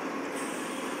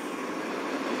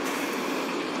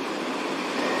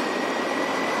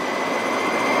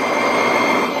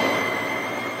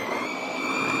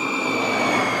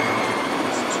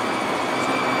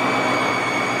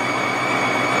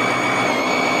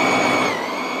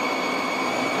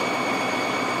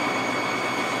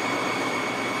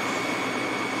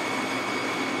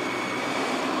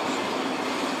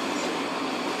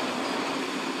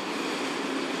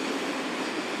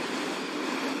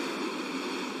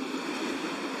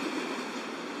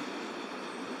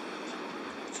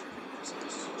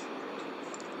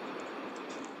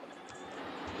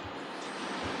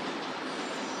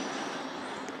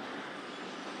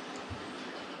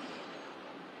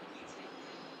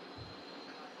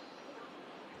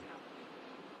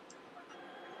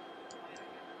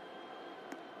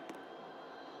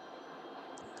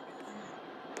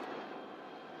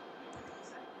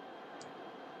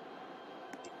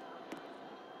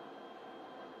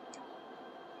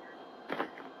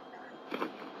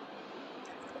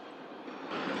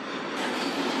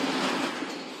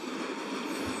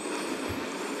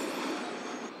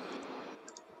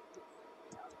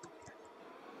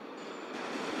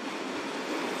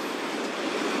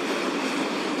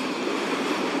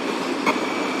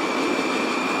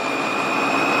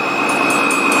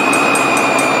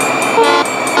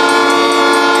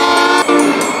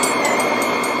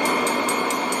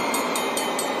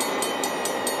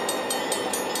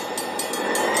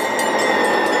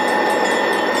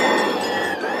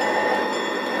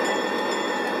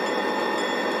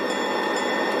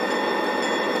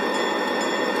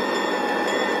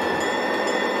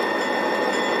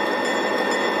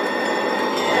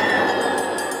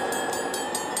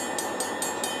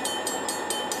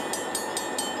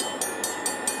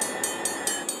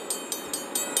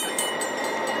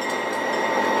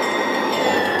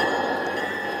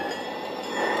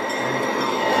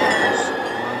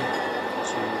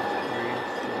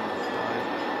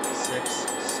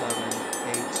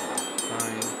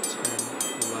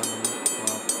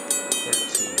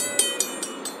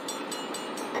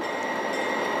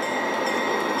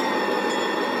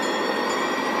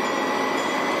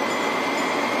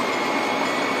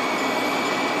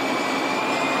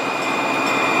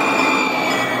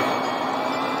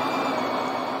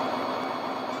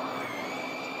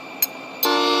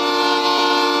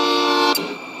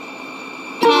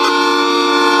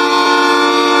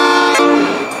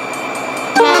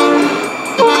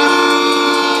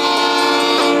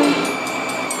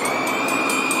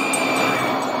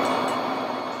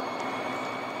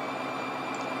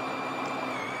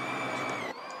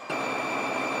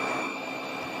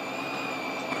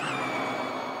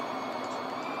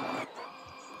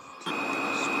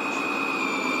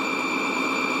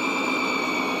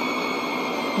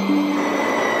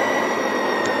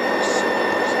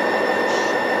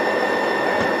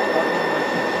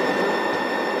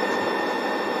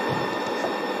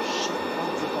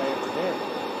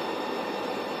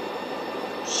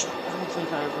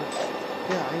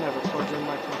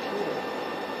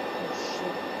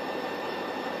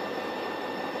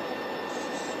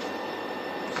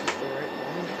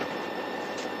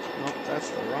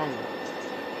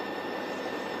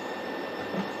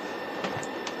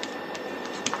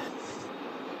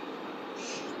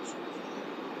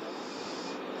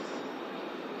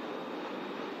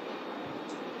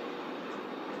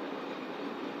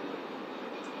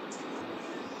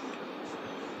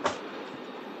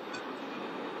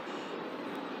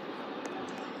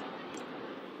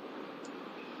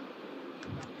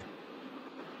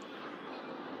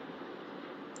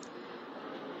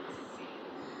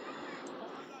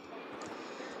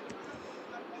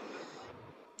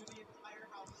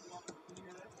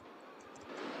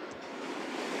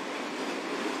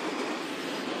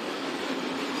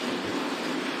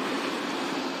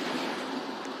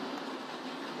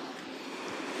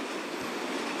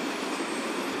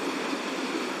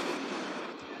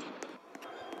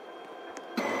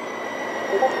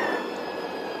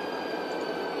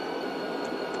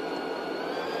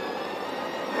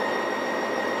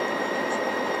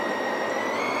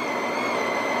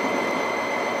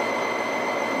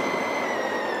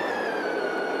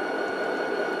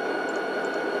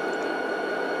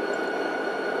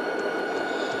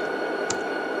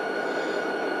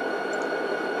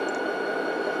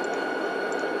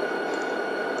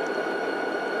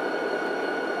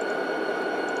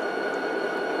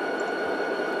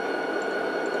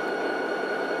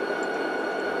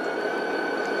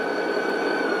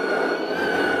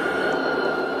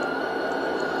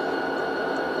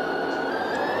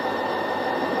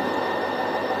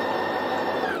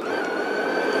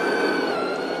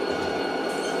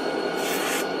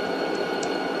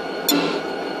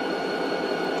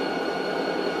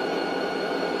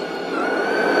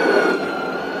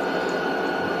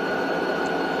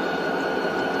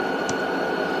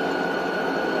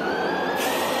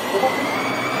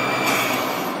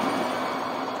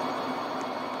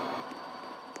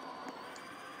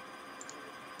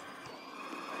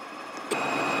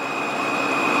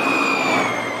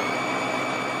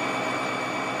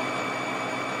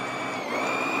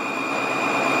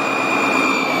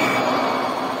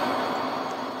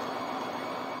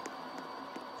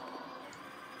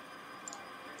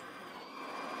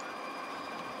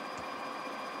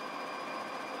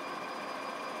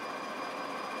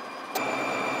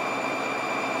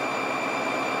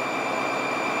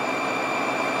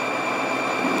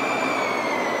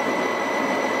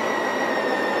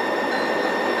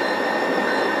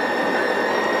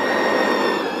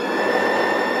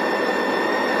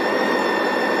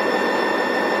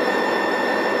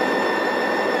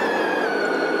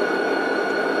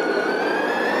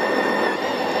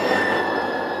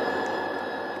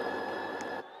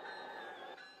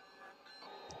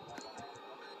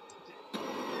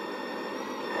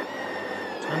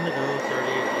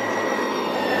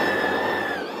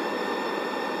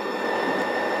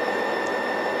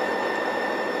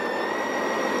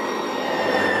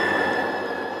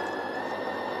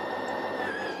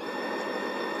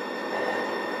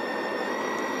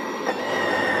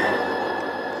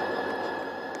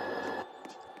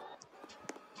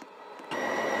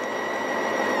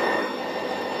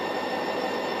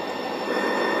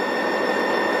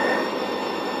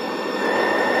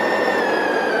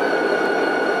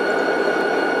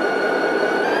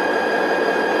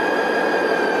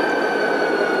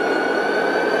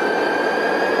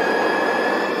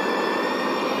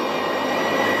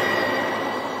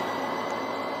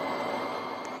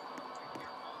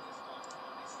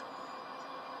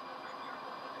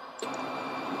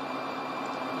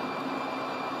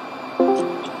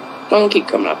 Don't keep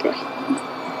coming up here.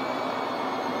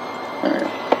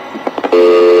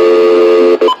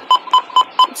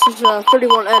 This is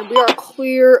 31N. We are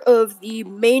clear of the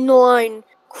mainline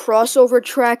crossover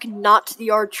track, not the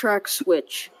art track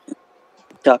switch.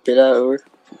 Copy that, over.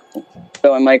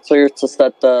 So am I clear to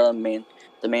set the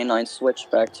mainline switch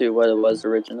back to what it was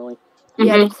originally?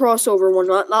 Yeah, the crossover one,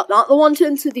 not the one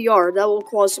into the yard. That will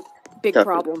cause big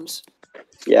problems.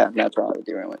 Yeah, that's what I would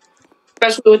do anyway.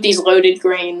 Especially with these loaded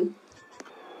grain.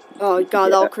 Oh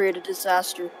god, that'll create a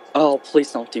disaster. Oh,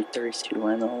 please don't do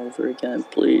 32N all over again,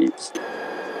 please.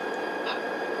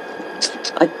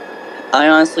 I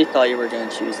honestly thought you were going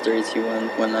to choose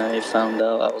 32N when I found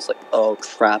out. I was like, oh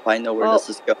crap, I know where this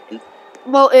is going.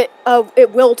 Well, it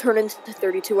will turn into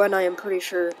 32N, I am pretty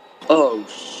sure. Oh,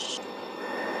 shit.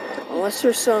 Unless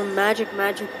there's some magic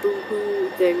boo-hoo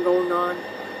thing going on.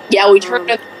 Yeah, we turn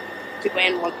it to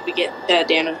 32N once we get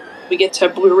Dana. We get to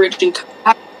Blue Ridge and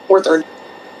or 30.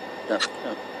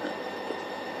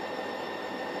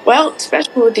 Well,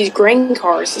 especially with these grain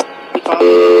cars.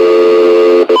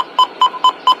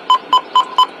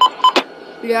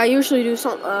 Yeah, I usually do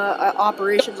some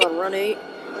operations on Run 8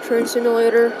 Train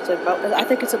Simulator. It's I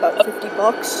think it's about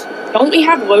 $50. Don't we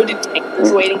have loaded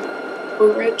tankers waiting for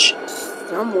Blue Ridge?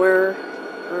 Somewhere.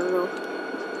 I don't know.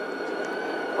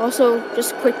 Also,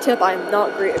 just a quick tip, I am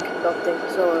not great at conducting,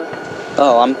 so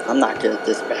Oh, I'm not good at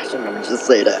dispatching, I'm gonna just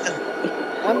say that.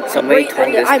 Somebody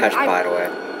told dispatch, by the way.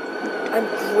 I'm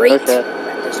great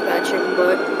at dispatching,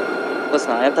 but...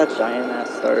 Listen, I have that giant-ass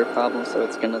starter problem, so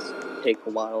it's gonna take a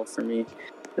while for me.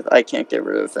 Because I can't get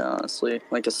rid of it, honestly.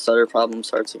 Like, a stutter problem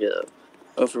starts to get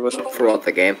over with. Throughout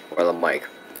the game, or the mic?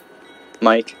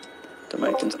 Mic. The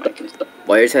mic and stuff.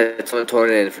 Well, you said someone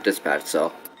told it in for dispatch,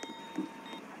 so...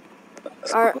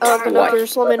 Alright,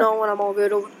 conductors, let me know when I'm all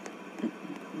good.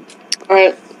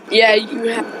 Alright, yeah, you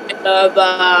have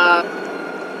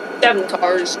 7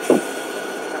 cars.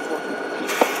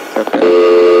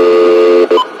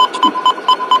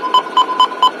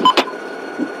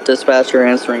 Dispatcher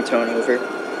answering tone, over.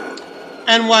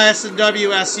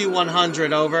 NYSW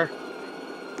SU-100, over.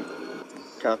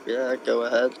 Copy that, go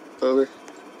ahead, over.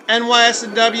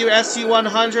 NYSW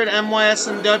SU-100,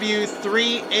 NYSW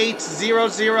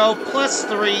 3800 plus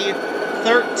 3,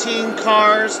 13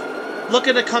 cars.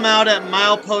 Looking to come out at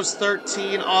milepost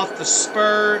 13 off the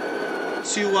spur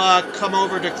to come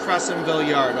over to Crescentville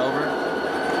Yard, over.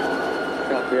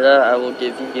 Copy that, I will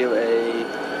give you a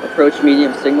approach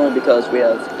medium signal because we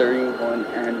have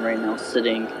 31N right now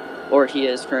sitting, or he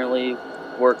is currently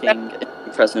working in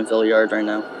Crescentville Yard right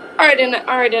now. Alright, and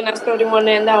that's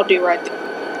 31N, that'll do right there.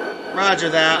 Roger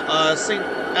that.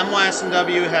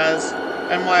 NYSW has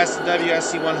NYSW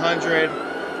SC100,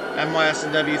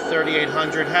 NYSW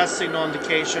 3800 has signal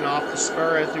indication off the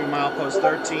spur through milepost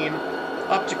 13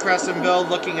 up to Crescentville,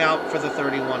 looking out for the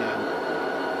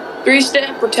 31N.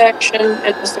 3-step protection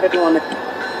and this 31N.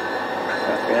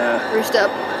 Yeah. 3-step.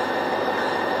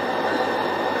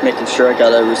 Making sure I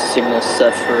got a signal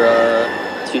set for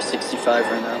 265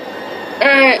 right now.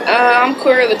 Alright, I'm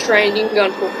clear of the train. You can go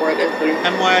and pull for it there, please.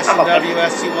 NYSW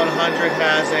SC100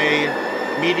 has a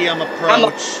medium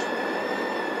approach.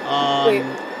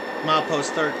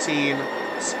 Milepost 13,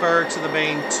 spur to the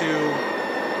main 2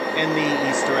 in the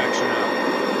east direction out.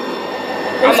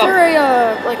 Is there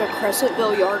a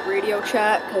Crescentville Yard radio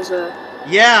chat? Cause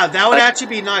yeah, that would actually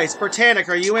be nice. Britannic,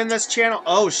 are you in this channel?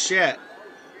 Oh shit.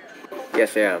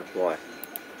 Yes, I am. Why?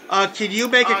 Can you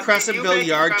make a Crescentville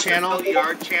Yard channel?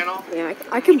 Yeah,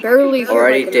 I can barely hear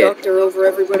my conductor over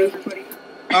everybody.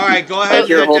 Alright, go ahead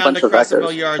and head down to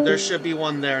Crescentville Yard. There should be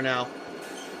one there now.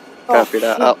 Copy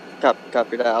that.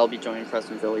 Copy that. I'll be joining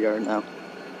Crescentville Yard now.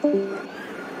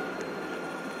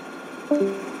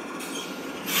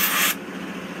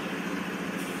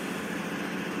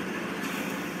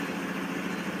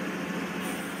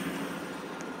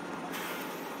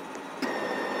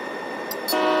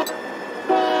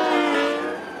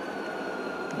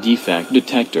 Defect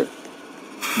detector.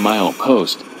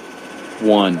 Milepost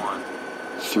 1,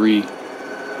 3.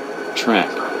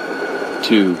 Track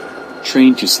 2.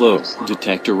 Train to slow.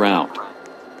 Detector route.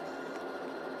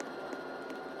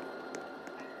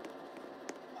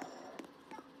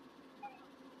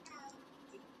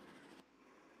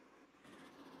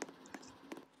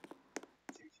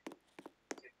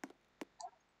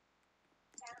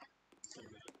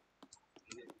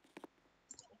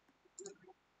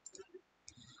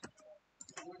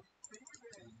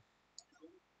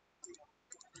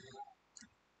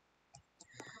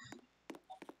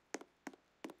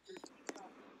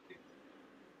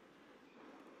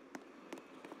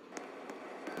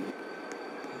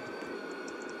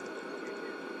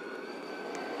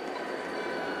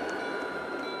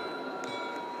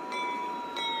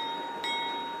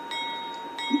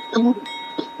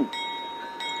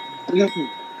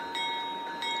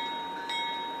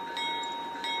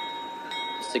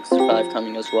 $65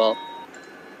 coming as well.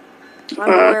 I'm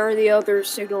aware of the other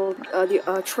signal.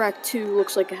 The track 2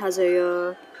 looks like it has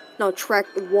a no, track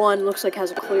 1 looks like it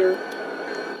has a clear.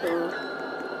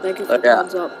 Thank you for the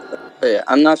heads up. Yeah,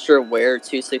 I'm not sure where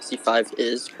 265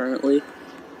 is currently.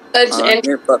 It's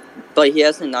but he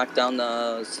hasn't knocked down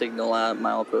the signal at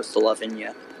milepost 11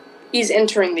 yet. He's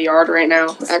entering the yard right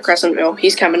now at Crescentville.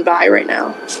 He's coming by right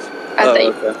now.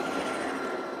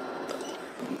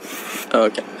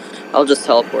 Okay. I'll just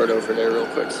teleport over there real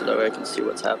quick so that way I can see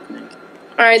what's happening.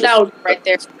 Alright, that was right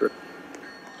there.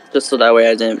 Just so that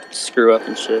way I didn't screw up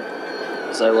and shit.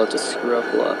 Because I love to screw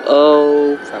up a lot.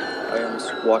 Oh, crap. I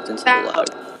almost walked into the lag.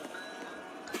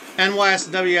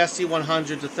 NYSWSC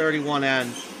 100 to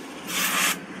 31N.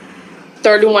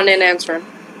 31N answering.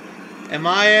 Am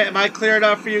I cleared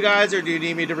up for you guys, or do you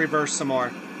need me to reverse some more?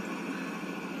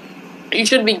 You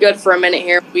should be good for a minute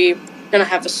here. We're gonna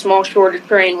have a small shorter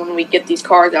train when we get these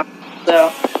cars out.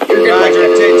 So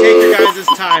Roger, take your guys'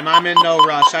 time. I'm in no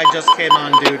rush. I just came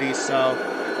on duty, so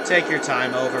take your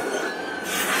time. Over.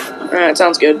 Alright,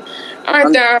 sounds good.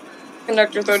 Alright there,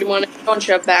 Conductor 31. Going to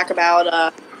shove back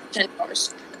about 10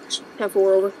 cars. 10-4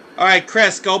 over. Alright,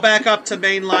 Chris, go back up to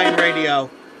mainline radio.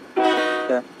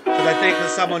 Yeah. Because I think that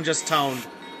someone just toned.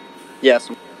 Yes.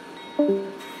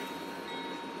 Alright.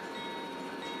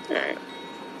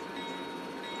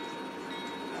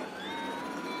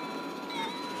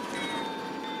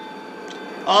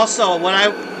 Also, what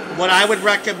I would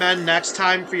recommend next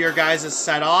time for your guys'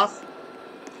 set-off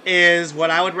is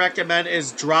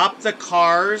drop the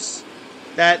cars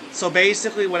so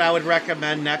basically what I would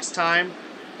recommend next time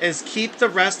is keep the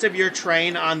rest of your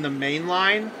train on the main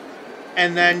line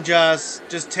and then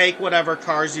just take whatever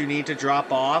cars you need to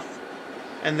drop off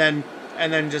and then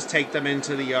just take them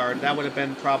into the yard. That would have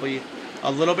been probably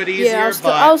a little bit easier,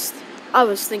 I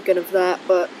was thinking of that,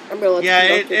 but I'm gonna let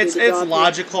it's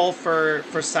logical for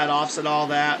set-offs and all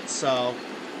that, so.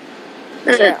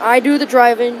 Yeah, I do the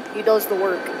driving, he does the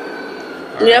work.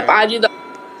 All yep, right. I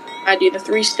do the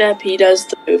 3-step, he does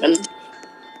the moving.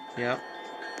 Yep.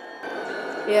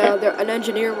 Yeah, an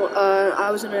engineer,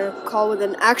 I was in a call with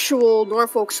an actual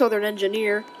Norfolk Southern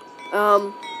engineer,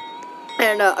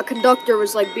 and a conductor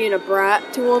was like being a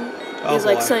brat to him. He's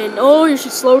like saying, "Oh, you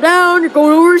should slow down, you're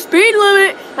going over the speed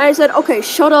limit." And I said, "Okay,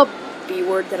 shut up, B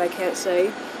word that I can't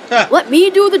say. Let me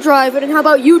do the driving, and how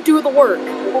about you do the work?"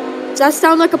 Does that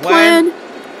sound like a plan?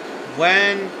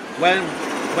 When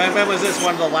was this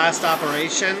one of the last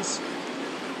operations?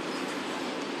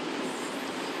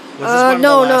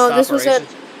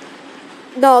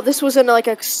 This wasn't like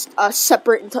a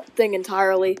separate thing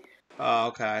entirely. Oh,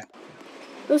 okay.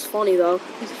 It was funny though.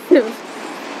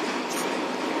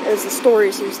 As the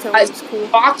stories he was telling was cool.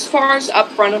 Boxcars up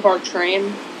front of our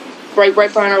train, right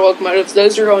behind our locomotives,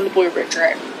 those are going to Blue Ridge,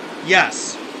 right?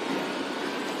 Yes.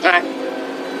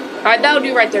 Alright, that'll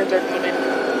do right there, 31 in.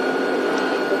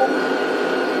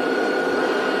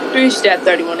 3-step,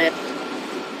 31 in.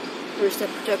 3-step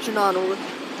protection on over.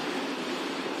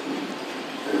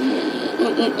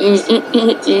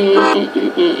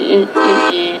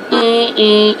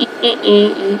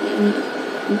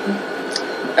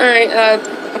 Alright,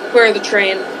 clear the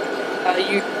train.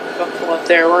 You go pull up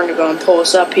there. We're gonna go and pull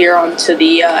us up here onto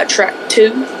the track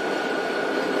 2.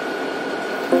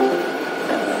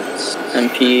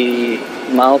 MP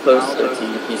milepost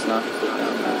 13. He's not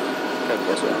down there.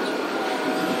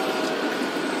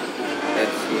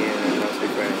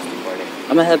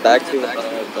 I'm gonna head back to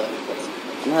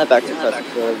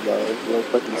Crescentville real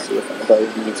quick and see if anybody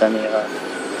needs any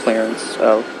clearance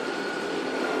out.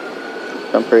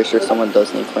 I'm pretty sure someone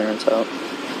does need clearance out.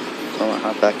 So I'm gonna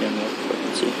hop back in real quick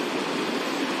and see.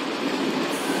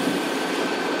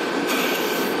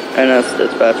 NS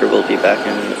dispatcher will be back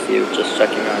in a few, just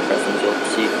checking on Crescentville to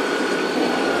see.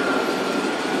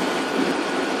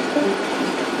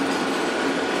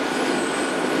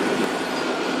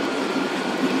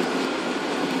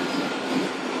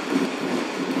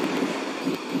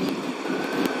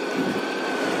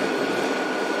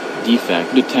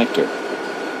 Defect detector.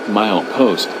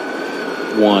 Milepost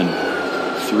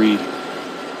 1-3.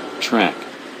 Track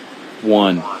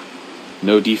 1.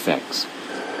 No defects.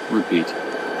 Repeat.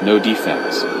 No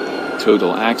defects.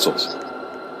 Total axles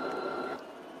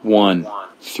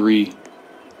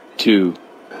 1-3-2.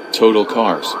 Total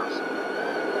cars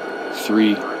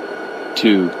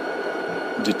 3-2.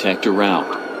 Detector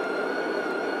route.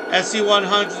 SC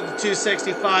 100 to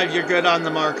 265. You're good on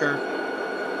the marker.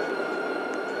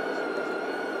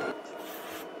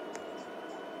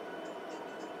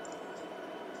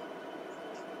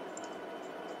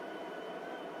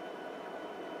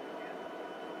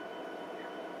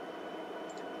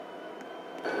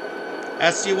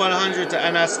 SU-100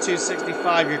 to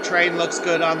NS-265. Your train looks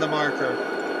good on the marker.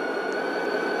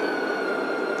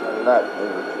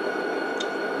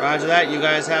 Roger that. You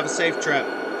guys have a safe trip.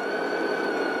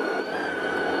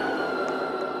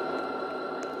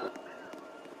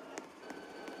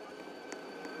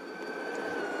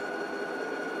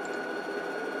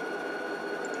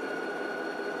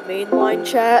 Mainline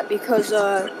chat, because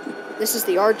this is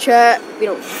the yard chat. We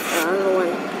don't. I don't know why.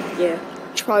 Yeah, you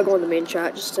should probably go in the main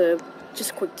chat. Just a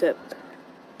quick tip.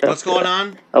 What's going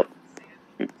on? Oh.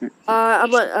 I'm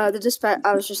the dispatch.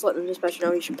 I was just letting the dispatcher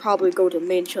know you should probably go to the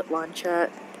main line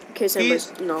chat in case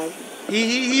anybody's, you know.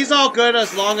 He's all good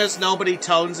as long as nobody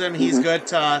tones him. He's good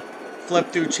to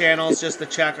flip through channels just to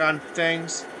check on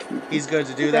things. He's good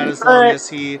to do that as long as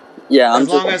he. Yeah, as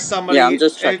long as somebody. Yeah, I'm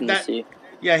just checking to see.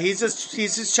 Yeah, he's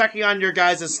just checking on your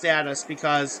guys' status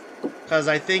because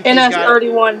I think and he's that's got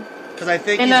 31. Because I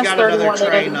think he's got another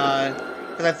train.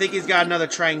 Because I think he's got another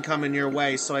train coming your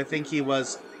way. So I think he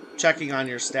was checking on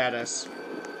your status.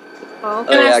 Oh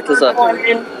yeah, because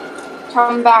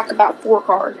come back about 4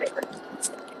 cars.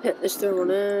 Is there one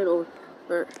in or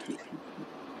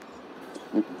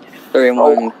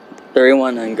 31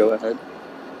 and go ahead.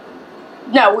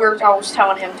 No, I was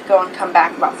telling him to go and come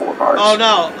back about 4 cars. Oh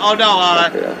no!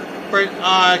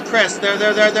 Chris,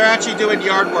 they're actually doing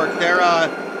yard work. They're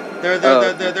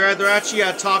actually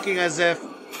talking as if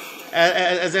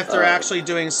they're actually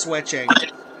doing switching.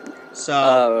 So.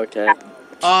 Oh, okay.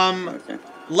 Okay.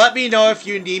 Let me know if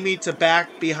you need me to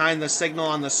back behind the signal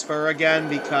on the spur again,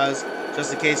 because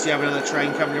just in case you have another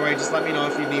train coming your way, just let me know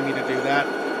if you need me to do that,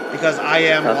 because I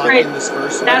am locking the spur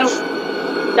switch.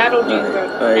 That'll do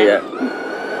good. Yeah.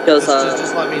 Because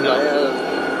just let me know.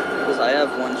 Because I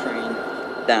have one train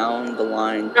down the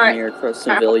line near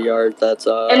Crescentville Yard that has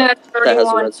a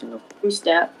red signal.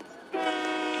 Step.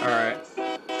 All right.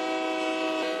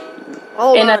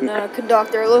 Hold on,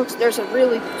 conductor. Looks there's a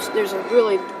really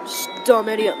dumb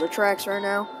idiot on the tracks right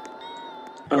now.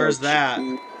 Where's that?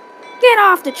 Get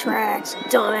off the tracks,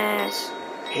 dumbass.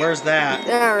 Where's that?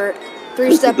 Alright.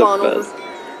 3 step on over.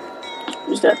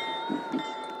 3 step.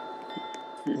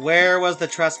 Where was the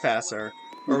trespasser?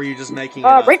 Or were you just making it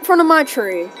up? Right in front of my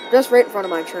train. Just right in front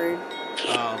of my train.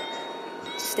 Oh.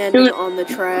 Standing on the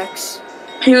tracks.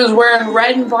 He was wearing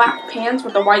red and black pants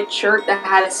with a white shirt that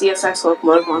had a CSX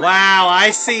locomotive on it. Wow, I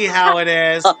see how it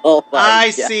is. I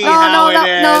see No, how it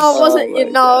is. No, it wasn't.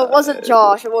 It wasn't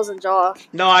Josh. It wasn't Josh.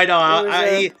 No, I know.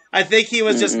 I think he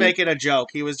was just making a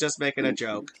joke. He was just making a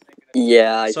joke.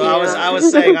 Yeah. So I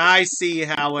was saying, I see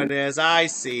how it is. I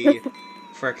see.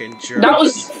 Frickin' jerks. That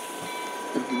was.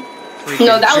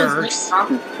 Jerks.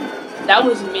 That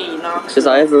was me, Knox. Because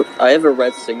I have a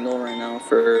red signal right now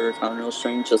for Conrail's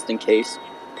train, just in case.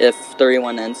 If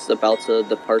 31N's about to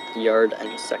depart the yard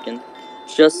any second.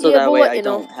 Just so that way I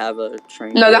don't have a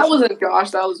train. No, that wasn't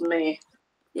Josh, that was me.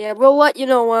 Yeah, we'll let you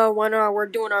know when we're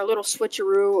doing our little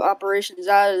switcheroo operations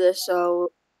out of this,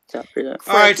 so...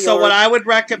 Alright, so what I would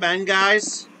recommend,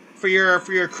 guys, for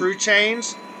your crew change,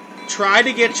 try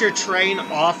to get your train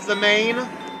off the main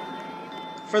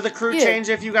for the crew change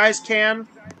if you guys can.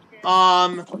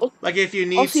 Like if you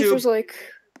need to...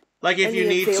 Like if you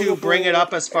need to bring it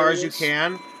up as far as you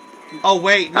can. Oh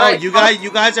wait, no, you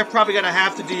guys are probably gonna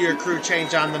have to do your crew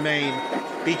change on the main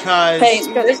because I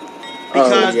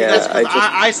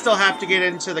still have to get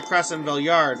into the Crescentville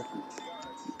Yard.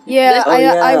 Yeah,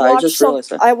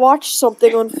 I watched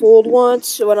something unfold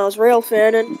once when I was rail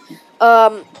fanning.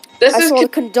 I saw the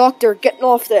conductor getting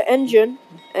off the engine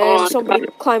and somebody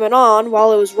climbing on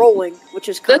while it was rolling, which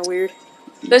is kind of weird.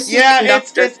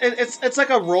 It's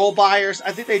like a roll by, or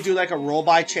I think they do like a roll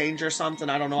by change or something.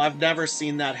 I don't know. I've never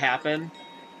seen that happen,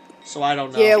 so I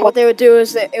don't know. Yeah, what they would do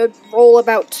is it would roll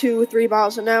about 2-3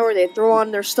 miles an hour. They'd throw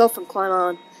on their stuff and climb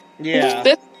on. Yeah.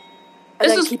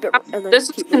 This is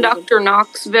Conductor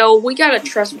Knoxville. We got a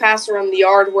trespasser in the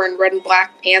yard wearing red and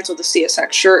black pants with a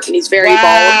CSX shirt, and he's very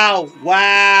bald.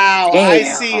 Wow! I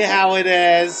see how it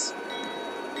is.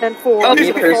 And for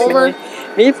me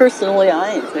personally,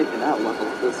 I ain't taking that level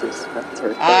of disrespect.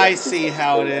 I see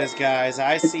how it is, guys.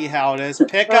 I see how it is.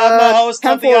 Pick on the host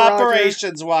of the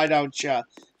operations, why don't you?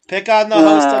 Pick on the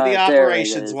host of the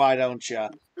operations, why don't you?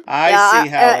 I see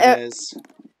how it is.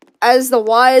 As the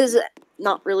wise,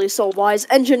 not really so wise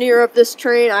engineer of this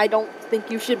train, I don't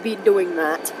think you should be doing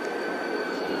that.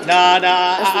 Nah,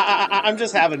 I'm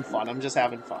just having fun. I'm just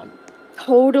having fun.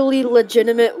 Totally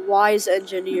legitimate wise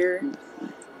engineer.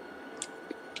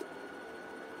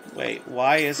 Wait,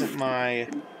 why isn't my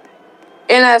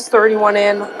NS31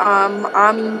 in? I'm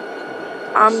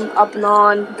up and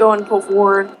on, going pull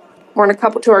forward. We're gonna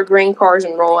couple to our green cars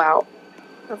and roll out.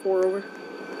 Forward.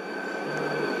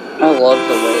 I love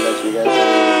the way that you guys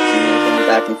are communicating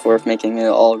back and forth, making it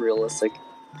all realistic.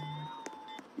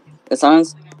 It's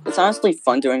honestly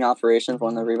fun doing operations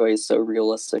when everybody's so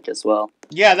realistic as well.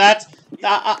 Yeah, that's...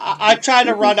 I try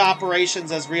to run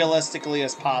operations as realistically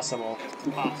as possible.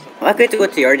 Am I going to go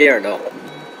to the yard or no?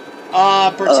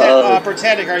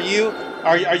 Pretending, are you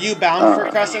bound for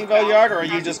Crescentville Yard, or are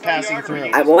you just passing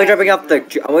through? I'm only dropping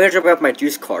off my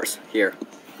juice cars here.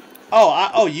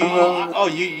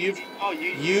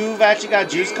 You've actually got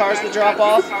juice cars to drop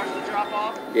off?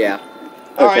 Yeah.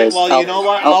 Alright, well, you know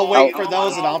what? I'll wait for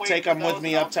those and I'll take them with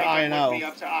me up to I&O.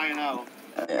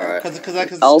 Because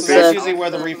that's usually where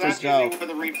the reefers go.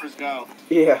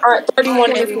 Yeah. Alright,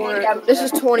 31 This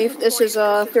is 20. This is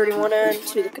 31 and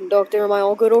to the conductor. Am I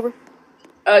all good over?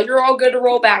 You're all good to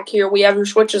roll back here. We have your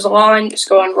switches aligned. Just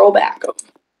go and roll back.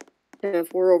 Yeah,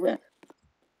 if we're over.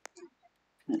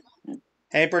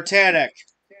 Hey, Britannic.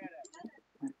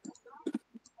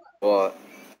 What?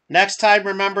 Next time,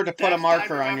 remember to put a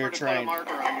marker on your train.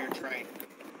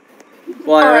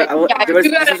 Well, this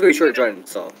is really short journey,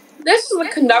 so. This is the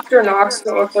conductor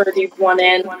Knoxville 31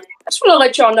 in. I just want to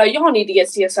let y'all know, y'all need to get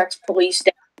CSX police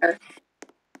down there.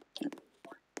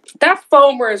 That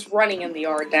foamer is running in the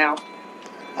yard now.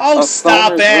 Oh,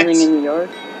 stop it! Running in the yard?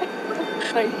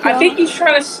 I think he's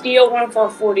trying to steal one of our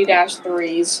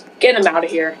 40-3s. Get him out of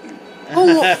here.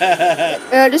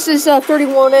 This is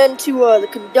 31 in to the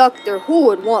conductor. Who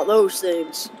would want those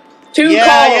things?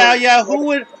 Yeah. Who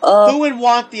would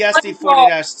want the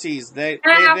SD40-Ts? They're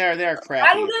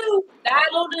crappy.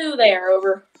 That'll do there,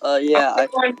 over.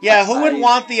 Who would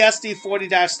want the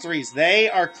SD40-3s? They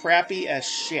are crappy as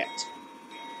shit.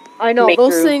 I know,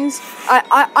 those things,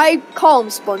 I call them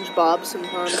SpongeBob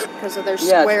sometimes because of their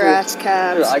square-ass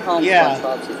cabs. True, I call them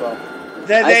SpongeBobs as well.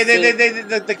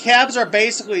 The cabs are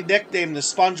basically nicknamed the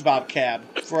SpongeBob cab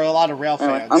for a lot of rail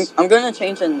fans. I'm gonna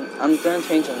change a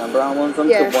number on one of them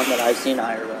to one that I've seen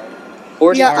IRL.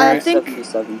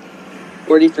 4377.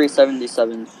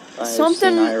 4377.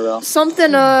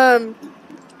 Something.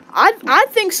 I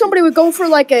think somebody would go for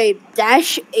like a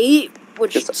 -8.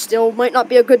 Which still might not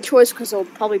be a good choice because it'll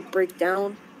probably break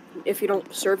down if you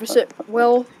don't service it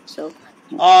well. So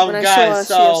when I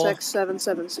saw CSX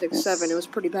 7767, it was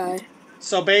pretty bad.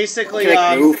 So basically,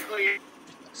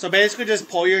 just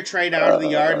pull your train out of the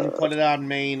yard and put it on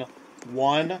main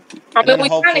 1, and then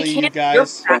hopefully you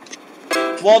guys.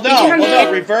 Well, no,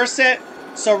 reverse it.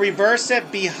 So reverse it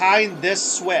behind this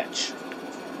switch.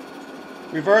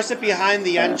 Reverse it behind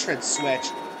the entrance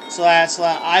switch, so that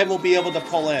I will be able to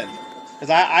pull in.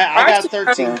 Because I got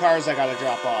 13 cars I gotta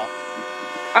drop off.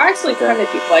 I actually kind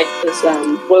of do like this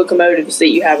locomotives that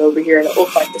you have over here that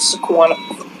look like the Sequana.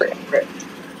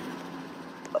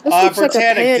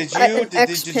 Britannic,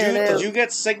 did you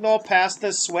get signal past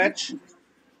this switch?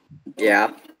 Yeah.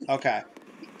 Okay.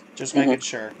 Just making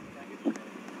sure.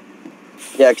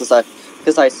 Yeah, because I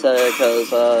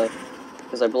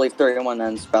believe 31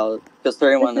 ends about because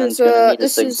 31 ends gonna need a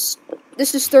signal.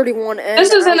 This is 31 N.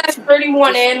 This isn't a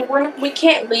 31 N. We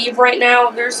can't leave right now.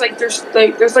 There's like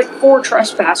 4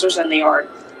 trespassers in the yard.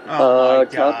 Oh my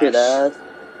copy that.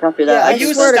 Yeah,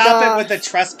 you stop it with the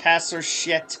trespasser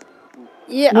shit.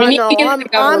 Yeah, I know.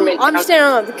 I'm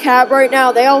standing on the cab right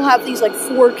now. They all have these like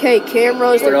 4K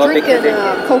cameras. They're drinking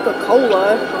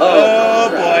Coca-Cola. Oh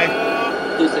boy.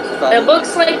 It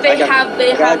looks like they have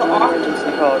It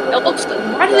looks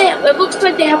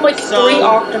like they have like 3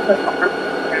 octopus arms.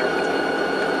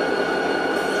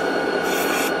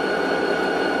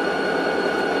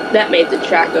 That made the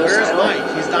chat go silent. Where's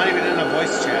Mike? He's not even in a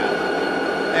voice chat.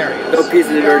 There he is. No, he's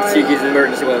in emergency. He's in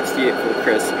emergency when I'm seeing it from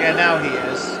Chris. Yeah, now he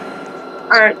is.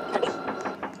 Alright.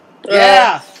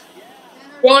 Yeah!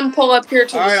 Go and pull up here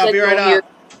to the signal. I'll be right up.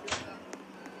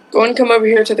 Go and come over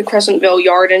here to the Crescentville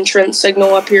Yard entrance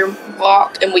signal up here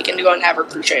blocked, and we can go and have our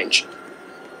crew change.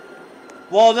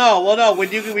 Well, no. When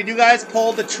you guys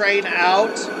pull the train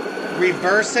out,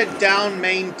 reverse it down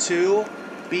main 2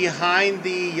 behind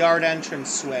the yard entrance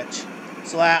switch,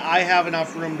 so that I have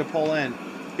enough room to pull in.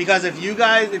 Because if you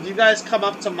guys come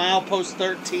up to milepost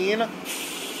 13,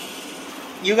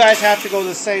 you guys have to go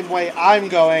the same way I'm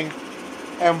going,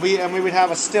 and we would have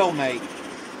a stalemate.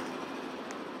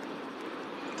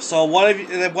 So one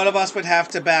of us would have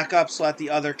to back up so that the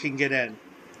other can get in.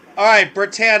 All right,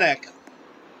 Britannic.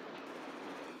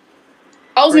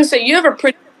 I was gonna say you have a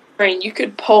pretty train. You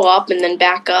could pull up and then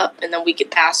back up, and then we could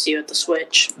pass you at the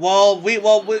switch. Well,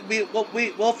 we'll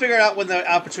figure it out when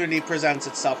the opportunity presents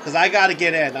itself. Because I got to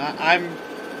get in.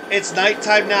 It's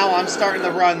nighttime now. I'm starting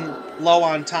to run low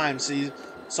on time.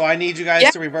 So I need you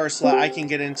guys to reverse so that I can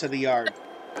get into the yard.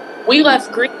 We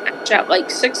left Greenwich at like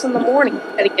 6 in the morning.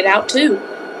 Had to get out too.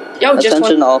 Yo,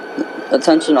 attention all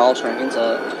trains.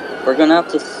 We're gonna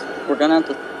have to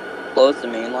close the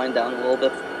main line down a little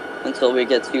bit until we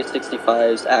get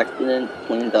 265's accident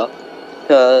cleaned up,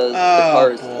 because the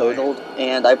car is totaled,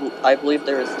 and I believe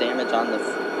there is damage on the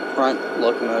front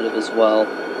locomotive as well.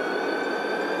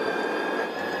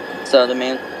 So the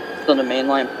main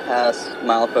line past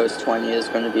milepost 20 is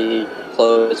going to be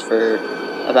closed for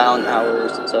about an hour or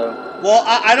so. Well,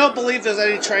 I don't believe there's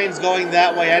any trains going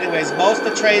that way anyways. Most of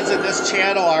the trains in this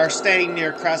channel are staying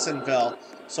near Crescentville.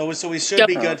 So we should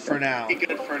be good for now.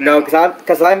 No,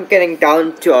 because I'm getting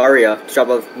down to Aria to drop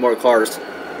off more cars.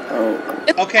 Oh.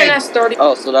 Okay. NS30.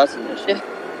 Oh, so that's an issue.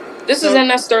 This is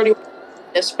NS31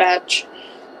 dispatch.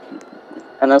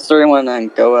 NS31, then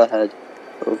go ahead.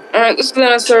 Alright, this is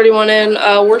NS31 in.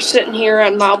 We're sitting here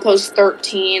at milepost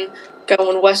 13,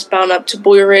 going westbound up to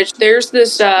Boyer Ridge. There's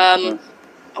this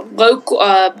local.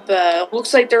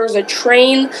 Looks like there was a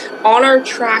train on our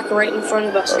track right in front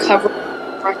of us, covering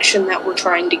the direction that we're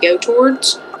trying to go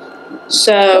towards.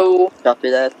 So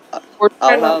copy that.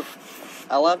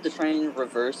 I'll have the train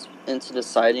reverse into the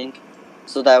siding,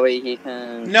 so that way he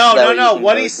can. No.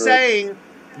 What he's saying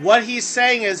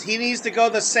is he needs to go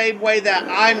the same way that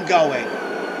I'm going.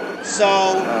 So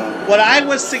what I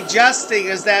was suggesting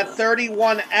is that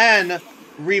 31N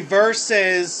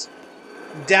reverses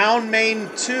down Main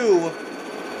 2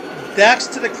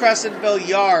 next to the Crescentville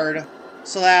Yard,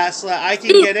 so that I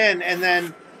can get in, and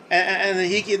then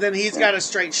he's got a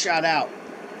straight shot out.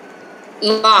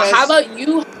 How about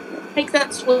you take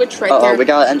that switch right there? Oh, we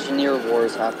got engineer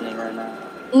wars happening right now.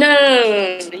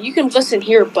 No. You can listen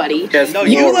here, buddy. No,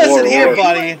 you listen here,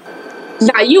 buddy.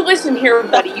 Nah, you listen here,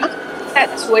 buddy. You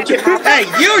that switch. Hey,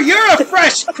 you're a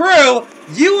fresh crew.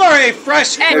 You are a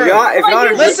fresh crew.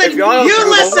 Listen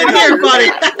here,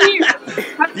 buddy.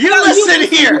 You listen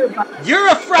here. You're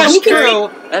a fresh crew.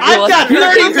 I've got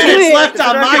 30 minutes left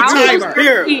on my timer.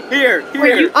 Here.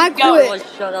 I quit.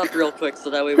 Shut up real quick so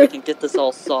that way we can get this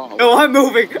all solved. No, I'm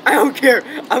moving. I don't care.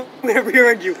 I'm gonna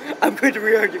rear-end you. I'm going to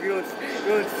rear-end you if you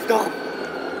don't stop.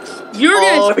 You're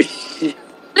gonna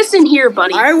listen here,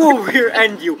 buddy. I will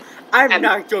rear-end you. I'm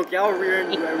not joking. I'll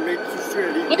rear-end you and make you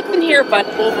sure. Listen here, buddy.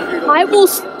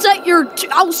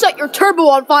 I'll set your turbo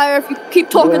on fire if you keep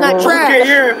talking that trash. Okay,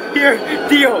 here,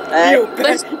 deal, bet.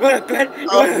 You wanna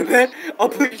bet? I'll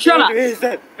put you on his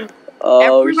head.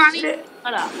 Everybody, shit.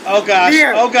 Shut up. Oh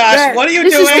gosh, what are you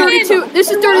this doing? This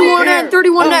is 31N,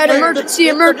 31N,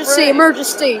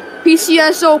 emergency.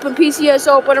 PCS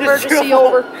open, emergency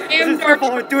over. This is your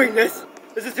fault for doing this.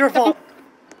 This is your fault.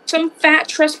 Some fat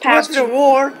trespass.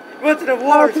 What's the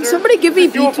war? Can somebody give me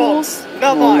B-tools?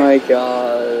 Not Oh mine. my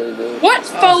god. What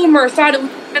foamer thought it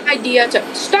was a good idea to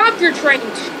stop your train?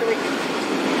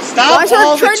 Stop Why is all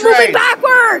our the train moving trains.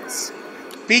 backwards?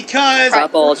 Because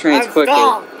Stop all trains quickly.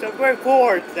 Stopped. I'm going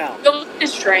forward now. Kill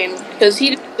this train because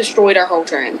he destroyed our whole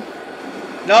train.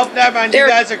 nope, never mind. You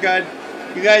guys are good.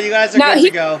 You guys are good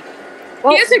to go.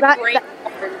 Well, He has a great.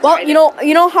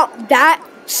 you know how that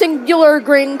singular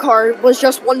grain car was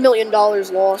just $1 million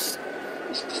lost.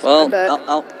 Well, We're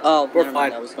never fine.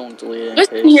 mind, I was going to delete it.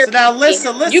 Listen here. So now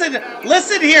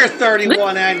listen here,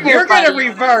 31N. You're gonna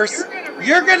reverse.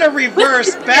 You're gonna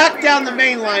reverse back down the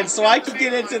main line so I can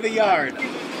get into the yard.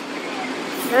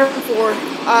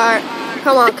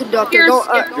 Come on, conductor.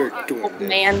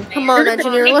 Man. Come on,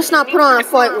 engineer. Let's not put on a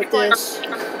fight with this.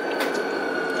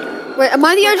 Wait, am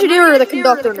I the engineer or the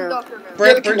conductor now?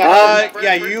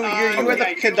 Yeah, you are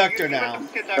the conductor now.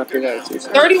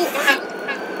 31.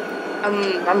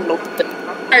 I'm looking.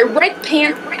 Alright, red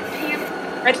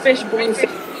fish, blue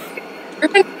fish. You're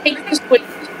gonna take this with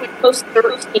post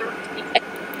 13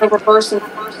 and reverse and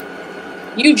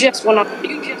you just went up.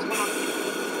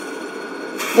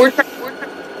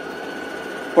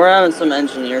 We're having some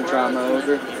engineer drama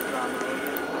over.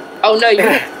 Oh no, you're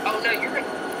good.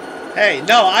 Hey,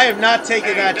 no, I am not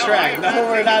taking that track. No,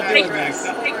 we're not doing this.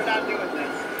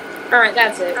 Alright,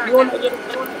 that's it. You want to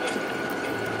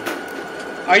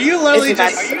Are you literally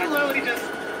just?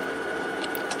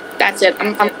 That's it.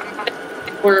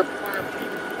 We're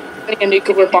putting a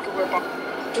nuclear bomb.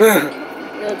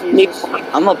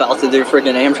 I'm about to do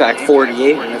freaking Amtrak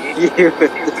 48 in a few.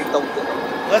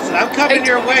 Listen, I'm coming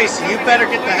your way, so you better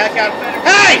get the heck out.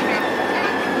 Hey!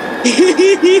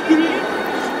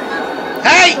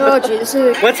 Hey! Oh, jeez.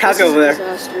 What's happening over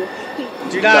there?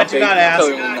 Do not ask.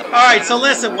 Alright, so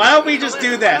listen, why don't we just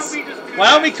do this?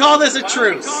 Why don't we call this a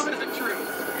truce?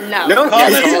 No. Call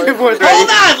this hold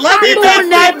on! Let me make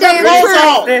my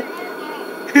proposal!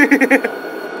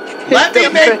 Let me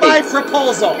make my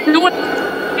proposal!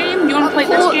 You want to play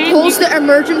this game? Pulls the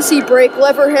emergency brake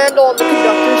lever handle on the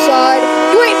conductor's side.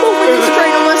 You ain't moving this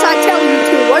train unless I tell you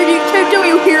to. Do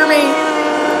you hear me?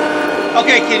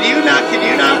 Okay, can you not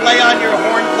lay on your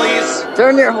horn, please?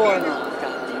 Turn your horn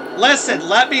on. Listen,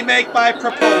 let me make my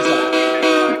proposal.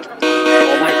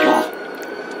 Oh my god.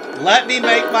 Let me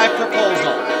make my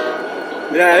proposal.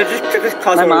 Yeah, just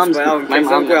cause my mom's out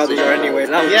there anyway.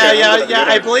 Yeah.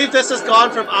 I believe this has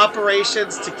gone from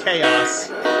operations to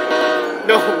chaos.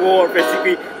 No war,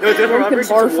 basically. No, different operations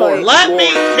to war.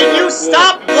 Can you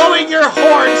stop blowing your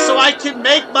horn so I can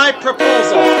make my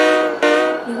proposal?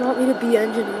 You want me to be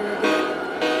engineer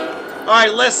again?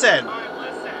 Alright, listen.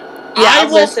 Yeah,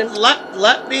 listen.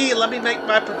 Let me make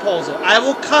my proposal. I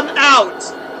will come out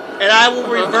and I will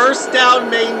reverse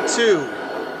down main 2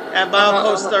 at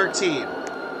milepost 13.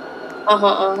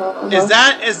 Is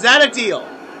that a deal?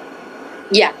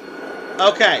 Yeah.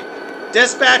 Okay.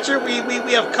 Dispatcher, we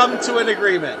have come to an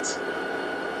agreement.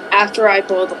 After I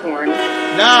blow the horn.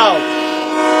 No.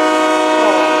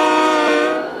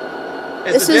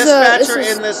 Is the dispatcher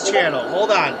in this channel?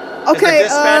 Hold on. Okay, is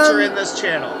the dispatcher in this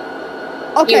channel?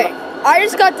 Okay, I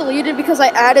just got deleted because I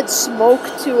added smoke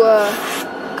to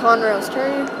Conrail's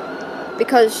train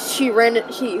because he ran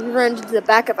into the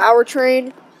back of our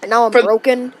train, and now I'm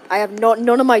broken. I have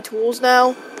none of my tools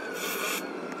now.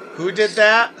 Who did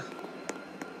that?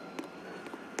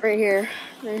 Right here.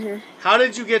 How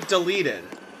did you get deleted?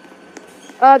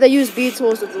 They used B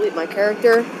tools to delete my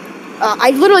character.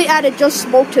 I literally added just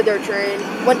smoke to their train.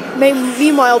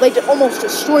 Meanwhile, they almost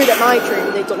destroyed my train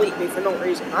and they delete me for no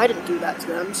reason. I didn't do that to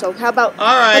them, so how about...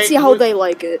 let's see how they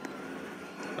like it.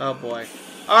 Oh boy.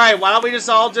 Alright, why don't we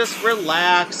all just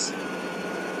relax?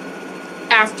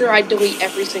 After I delete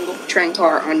every single train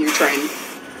car on your train.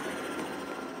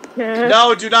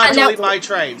 No, do not delete my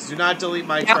trains. Do not delete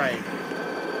my train.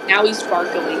 Now he's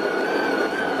sparkling.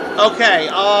 Okay,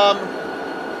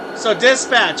 so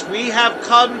dispatch, we have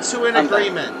come to an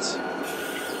agreement.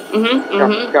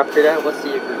 After that, what's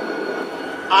the agreement?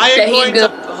 I am going to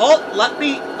let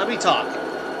me talk.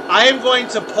 I am going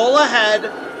to pull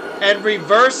ahead and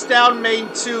reverse down main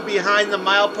 2 behind the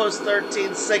milepost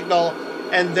 13 signal,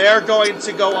 and they're going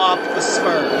to go up the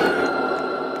spur.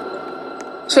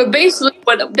 So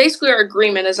basically our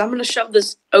agreement is I'm going to shove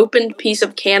this opened piece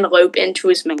of cantaloupe into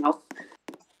his mouth.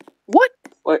 What?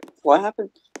 What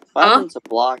happened? What happened to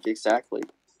block exactly?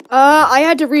 I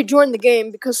had to rejoin the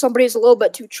game because somebody's a little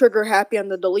bit too trigger happy on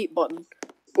the delete button.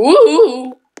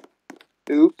 Ooh.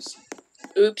 Oops.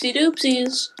 Oopsie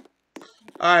doopsies.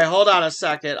 Alright, hold on a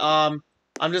second. I'm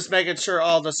just making sure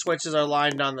all the switches are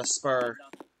lined on the spur.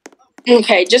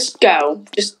 Okay, just go.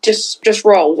 Just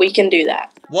roll. We can do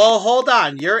that. Well, hold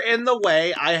on. You're in the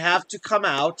way. I have to come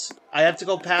out. I have to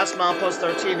go past milepost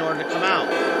 13 in order to come out.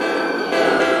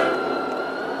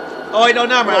 Oh, wait, no,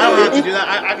 never mind. I don't have to do that.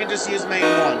 I can just use main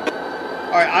 1.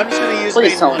 Alright, I'm just going to use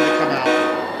main 1 to come out.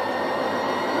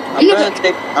 I'm gonna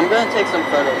take some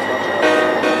photos. Watch out.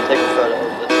 I'm gonna take a photo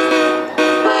of this.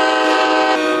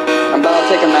 I'm about to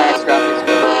take a max graphics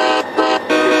photo.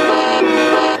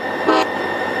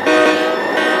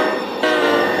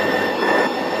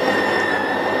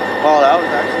 Oh, that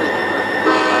was actually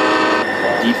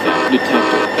defect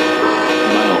detected.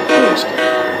 Milepost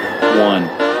 1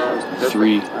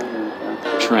 3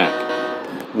 track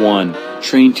 1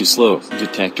 train too slow.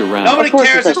 Detector route. Nobody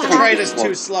cares if the train is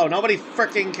too slow. Nobody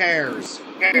freaking cares.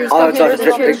 Oh,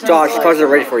 Josh, cars are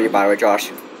ready for you, by the way, Josh.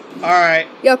 Alright.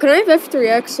 Yo, can I have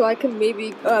F3X so I can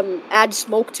maybe add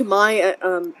smoke to my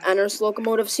Anar's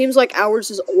locomotive? Seems like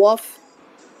ours is off.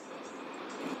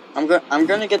 I'm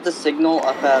gonna get the signal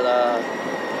up at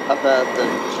the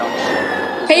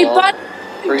junction. Hey, bud,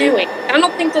 what are you doing? I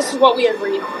don't think this is what we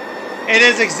agreed on. It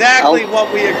is exactly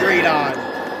what we agreed on.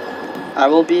 I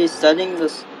will be setting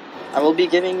this. I will be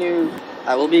giving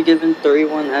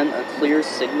 31N a clear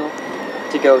signal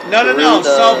to go. No.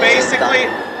 So basically,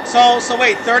 so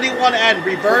wait, 31N,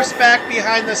 reverse back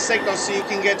behind the signal so you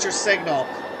can get your signal.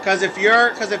 Because if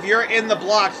you're in the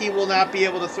block, he will not be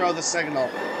able to throw the signal.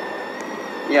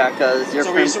 Yeah, because you're.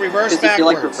 So reverse backwards. You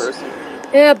like reversing.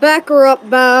 Yeah, back her up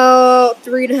about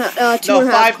 2.5 No,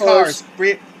 5 cars.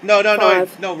 No.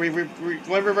 Five. No,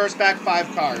 reverse back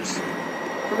 5 cars.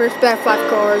 Reverse back 5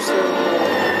 cars.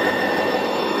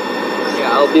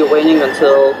 Yeah, I'll be waiting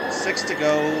until 6 to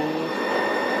go.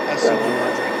 That's 100.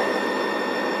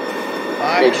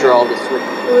 5. Make sure all the switches.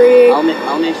 3. I'll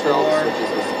make sure all the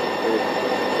switches are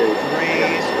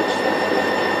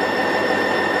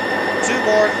 2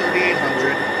 more,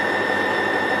 3,800.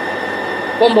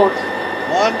 1 more.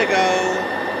 1 to go.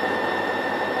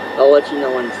 I'll let you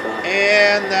know when it's done.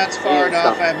 And that's far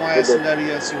enough. I have my SNW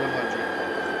SU 100.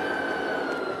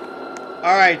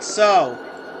 Alright, so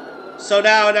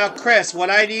now, Chris, what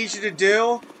I need you to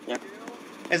do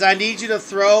is I need you to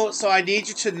throw, so I need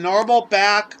you to normal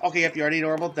back. Okay, if you already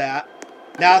normaled that.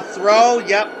 Now throw,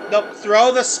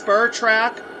 throw the spur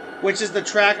track, which is the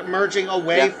track merging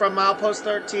away from milepost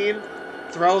 13.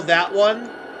 Throw that one.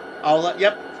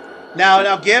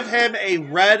 Now give him a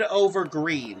red over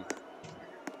green.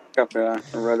 Copy that.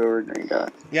 A red over green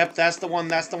dot. Yep, that's the one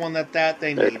that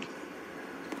they need.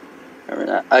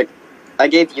 Remember that. I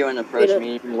gave you an approach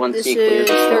meeting once This he cleared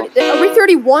is are we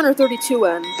 31 or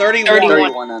 32N?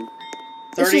 31N.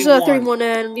 This is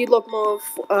 31N, lead locomotive,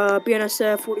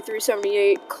 BNSF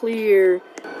 4378, clear.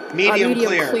 Medium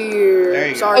clear. There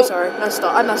you sorry, go.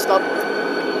 I messed up.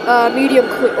 Medium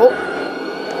clear. Oh,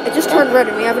 it just turned red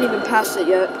and we haven't even passed it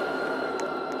yet.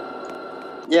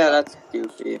 Yeah, that's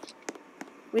goofy.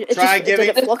 Try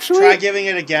giving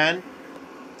it again.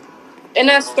 And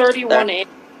that's 31A.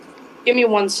 Give me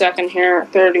 1 second here.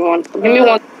 31. Give me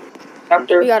one.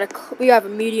 Doctor. We have a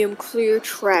medium clear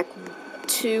track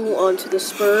 2 onto the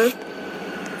spur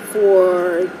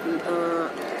for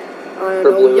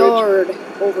yard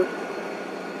over.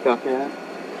 Copy that.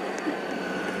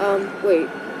 Wait.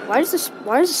 Why does the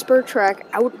spur track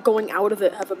going out of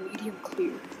it have a medium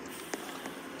clear?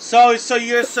 So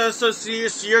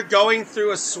you're going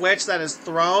through a switch that is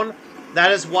thrown.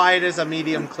 That is why it is a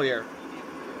medium clear.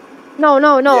 No.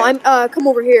 Yeah. I'm come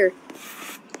over here.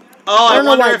 Oh, I don't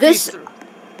know why this.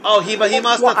 He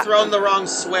must have thrown the wrong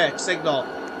switch signal.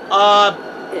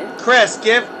 Chris,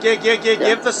 give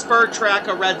the spur track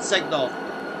a red signal.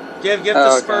 Give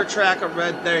the spur track a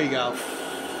red. There you go.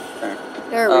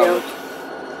 There we go.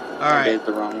 All right. I gave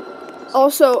the wrong.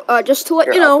 Also, just to let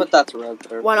you know, I'll put that to red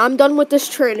there. When I'm done with this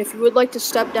train, if you would like to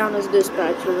step down as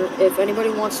dispatcher, if anybody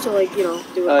wants to, do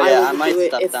it, I might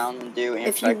step down and do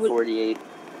Amtrak 48.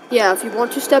 Yeah, if you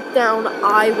want to step down,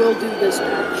 I will do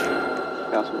dispatch.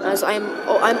 As I'm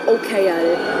okay at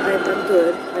it. I'm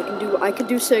good. I can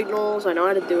do signals. I know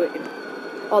how to do it.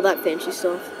 All that fancy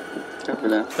stuff.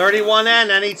 31N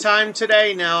anytime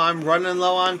today. Now I'm running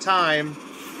low on time.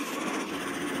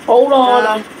 Hold on.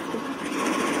 I'm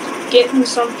getting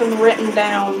something written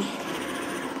down.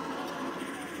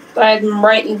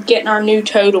 I'm getting our new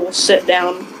totals. Sit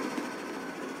down.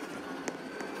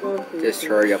 Just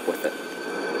hurry up with it.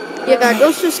 Yeah,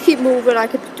 let's just keep moving. I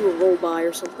could do a roll by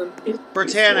or something.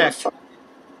 Britannic.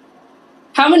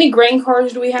 How many grain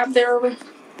cars do we have there?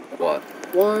 What?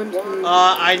 1, 2.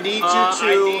 I need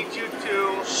you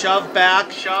to shove back,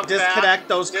 disconnect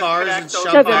those cars and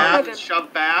shove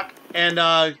back, and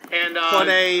put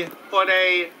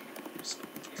a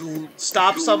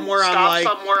stop somewhere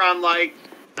on like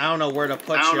I don't know where to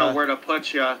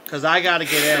put you. Cause I gotta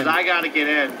get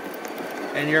in.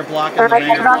 And you're blocking the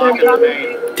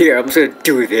main. Here, I'm just gonna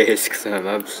do this because I'm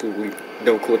absolutely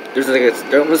no clue. There's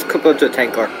they're almost cooked up to a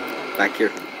tank car back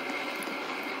here.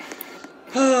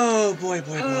 Oh boy.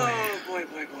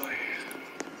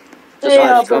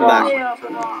 Just come back.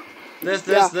 This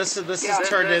is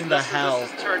turned into hell.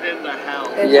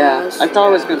 Yeah, I thought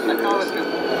it was gonna be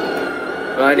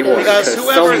Not anymore. Because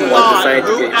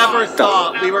whoever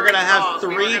thought we were gonna have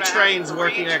 3 trains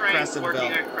working at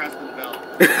Crescentville.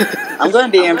 I'm going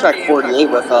to be Amtrak 48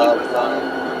 with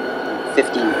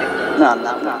 50.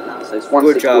 No. So it's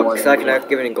Good job, because I can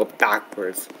activate it and go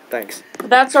backwards. Thanks.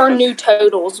 That's our new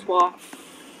totals, Bob.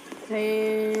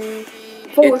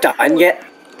 It's done yet?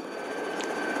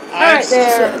 Alright,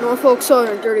 there. Norfolk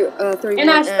Southern 31. And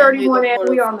that's 31, and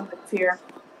we are on the move here.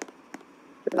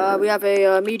 We have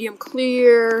a medium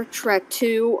clear, track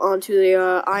 2 onto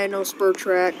the INO spur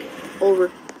track.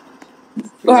 Over.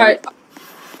 Alright.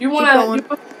 You want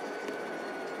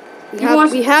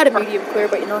we had a medium clear,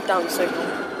 but you knocked down the signal.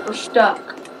 We're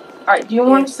stuck. Alright, do you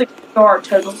want us to go our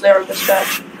totals there with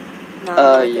dispatch?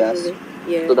 Yes.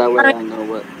 Yeah. So that way I know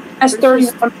what. That's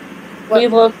 31. We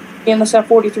look in the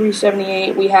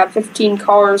 4378. We have 15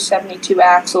 cars, 72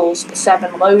 axles,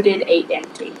 7 loaded, 8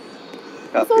 empty.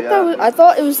 I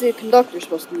thought it was the conductor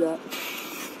supposed to do that.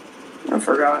 I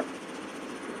forgot.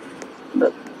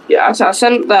 But yeah, so I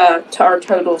sent our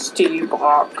totals to you,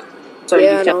 Brock. So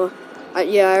yeah, you can. I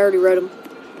already read them.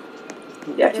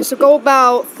 Yeah. So go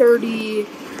about 30%.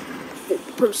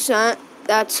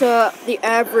 That's the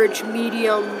average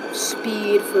medium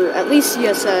speed for at least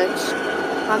CSX.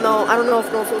 I don't know if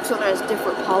Norfolk Southern has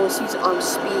different policies on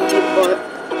speed, but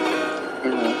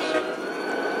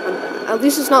at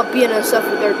least it's not BNSF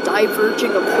with their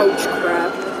diverging approach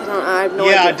crap. I have no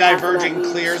idea. Yeah, diverging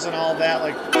clears and all that.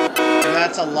 Like,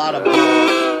 that's a lot of bull.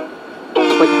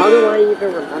 Like, how do I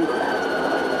even remember that?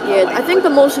 Yeah, I think the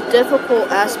most difficult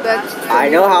aspect. I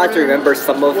know how to remember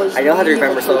some of. was I know how to leading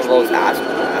remember a some of coach those meeting.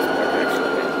 aspects.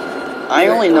 I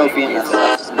only know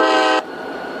BNSF symbols.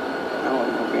 I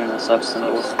only know BNSF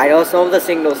symbols. I know some of the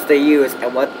signals they use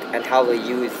and how they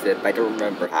use it, but I don't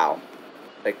remember how.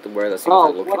 Like where the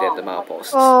signals are located at the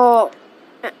mileposts. Oh,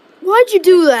 why'd you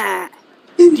do that?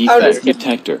 Defect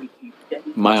detector.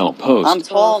 Milepost. I'm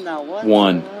tall now. What?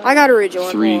 1. I gotta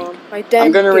rejoin. 3. Hold on. My dead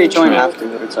I'm gonna rejoin Track.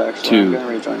 afterwards. Actually, 2. I'm gonna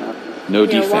rejoin afterwards. No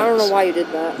Yeah, well, I don't know defects. why you did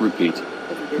that. Repeat.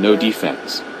 If you did No that.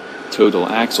 defects. Total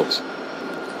axles.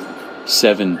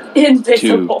 7.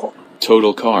 Invisible. 2.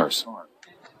 Total cars.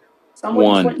 Someone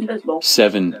just went 1. invisible.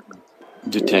 7.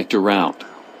 Detector route.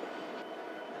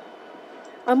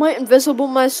 I might invisible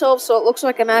myself so it looks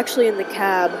like I'm actually in the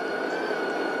cab.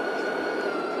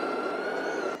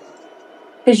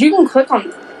 Because you can click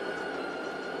on.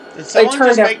 Did someone turned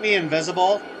just out- make me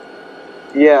invisible?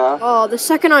 Yeah. Oh, the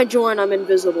second I join, I'm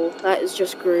invisible. That is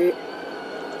just great.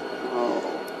 Oh.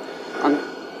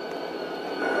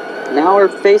 Now our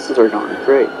faces are gone.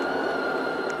 Great.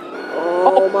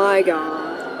 Oh my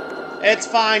god. It's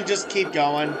fine, just keep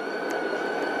going.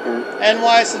 Hmm.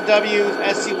 NYSW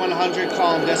SC100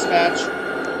 calling dispatch.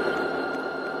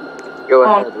 Go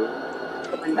ahead.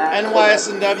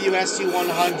 NYSW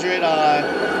SC100,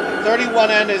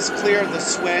 31N is clear of the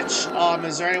switch.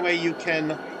 Is there any way you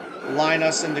can line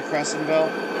us into Crescentville?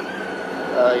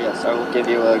 Yes, I will give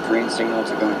you a green signal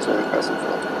to go into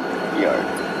Crescentville yard.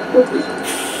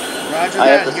 Roger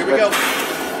that, here we go.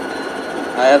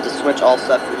 I have the switch all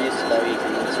set for you so that we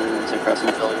can enter into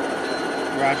Crescentville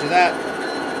yard. Roger that.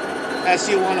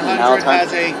 SU100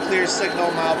 has a clear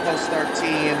signal, milepost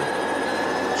 13,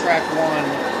 track 1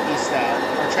 east out,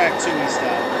 or track 2 east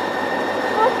out.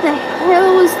 What the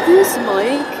hell is this,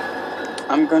 Mike?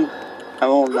 I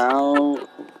will now...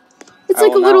 It's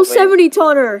like a little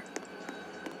 70-tonner.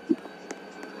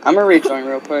 I'm gonna rejoin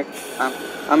real quick.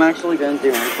 I'm actually gonna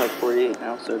do Amtrak 48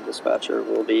 now, so dispatcher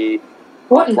will be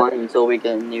offline until we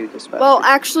get a new dispatcher. Well,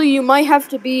 actually, you might have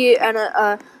to be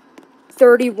a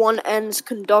 31N's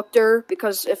conductor,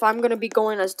 because if I'm gonna be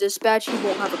going as dispatch, he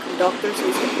won't have a conductor, so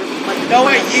he's gonna... No,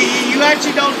 wait, you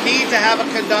actually don't need to have a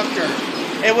conductor.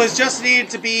 It was just needed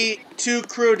to be 2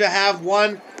 crew to have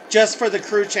 1 just for the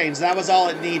crew change. That was all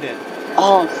it needed.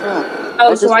 Oh, crap. Oh, I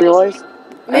just realized...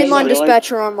 Mainline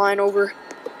dispatcher online, over.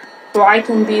 So I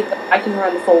can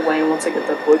run the full lane once I get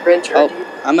the Blue Bridge. I'm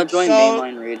gonna join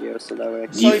mainline radio so that way I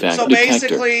can... So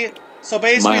basically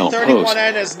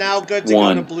 31N is now good to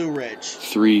go to Blue Ridge.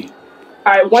 3.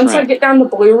 Alright, once I get down to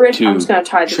Blue Ridge, 2. I'm just gonna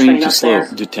tie the train up there.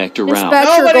 Detector route.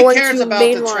 Nobody cares about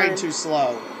the train too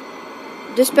slow.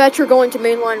 Dispatcher going to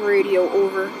mainline radio,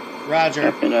 over.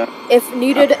 Roger. If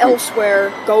needed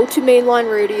elsewhere, go to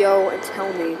mainline radio and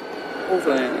tell me,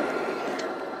 over.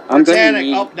 I'm Britannic.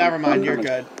 Oh, never mind. You're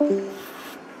good.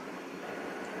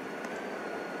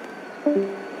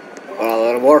 A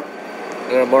little more.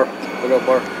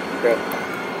 Good.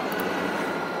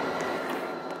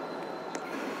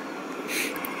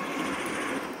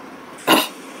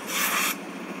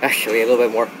 Actually, a little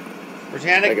bit more.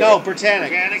 Britannic, no,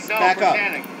 Britannic. Back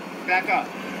up.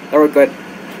 Oh, we're good.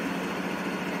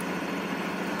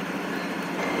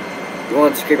 You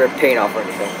won't scrape your paint off or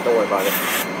anything. Don't worry about it.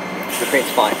 Your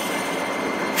paint's fine.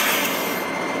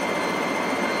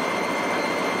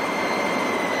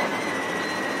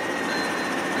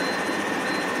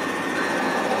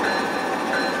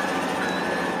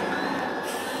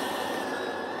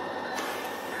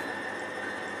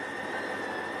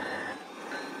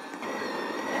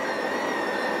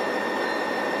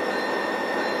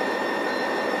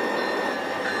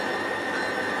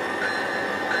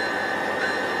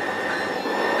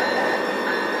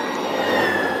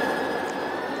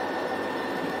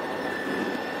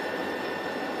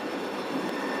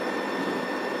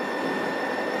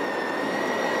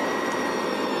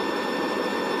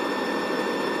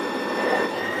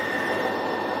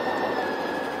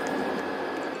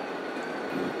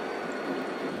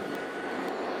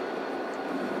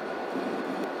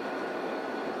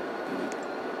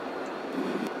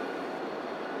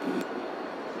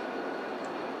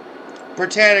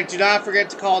 Britannic, do not forget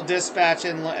to call dispatch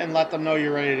and let them know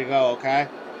you're ready to go, okay?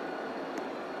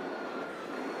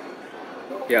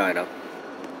 Yeah, I know.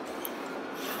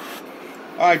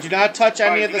 Alright, do not touch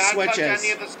any of the switches.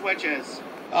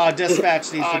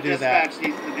 Dispatch needs to do that.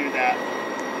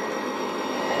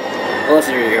 Unless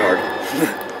you're in your yard.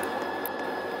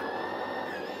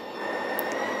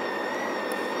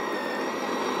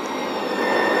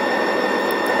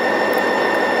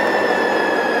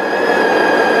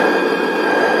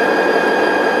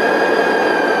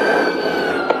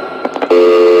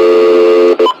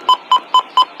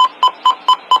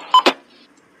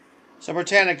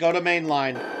 Britannic, go to main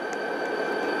line.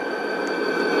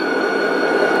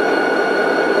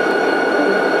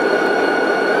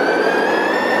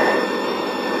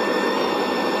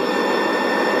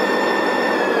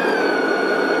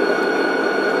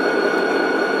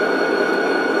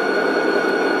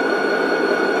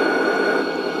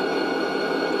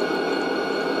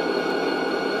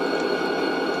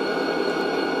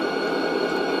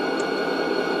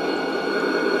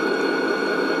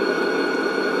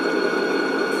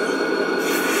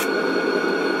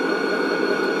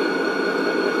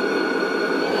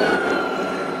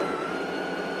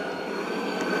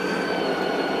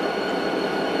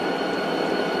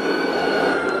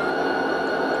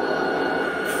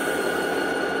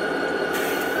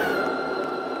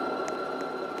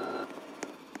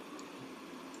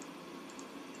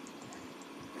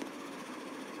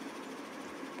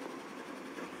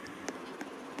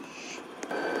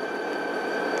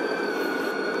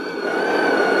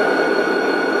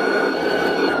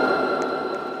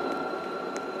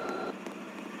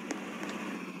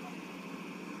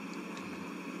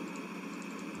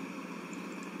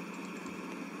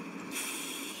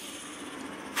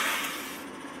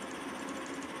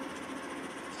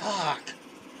 Fuck.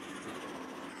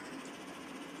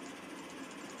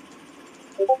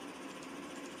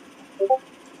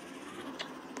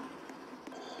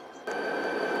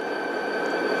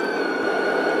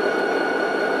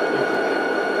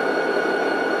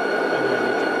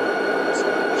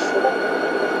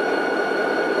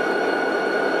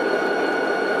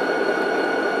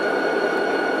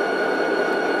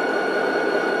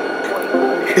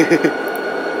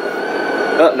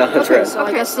 Oh, no, that's red. So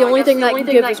I guess the only thing that you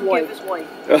give is white.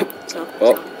 Oh. So,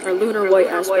 our lunar white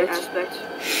aspect.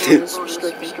 Is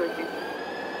restricting.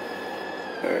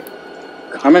 Alright.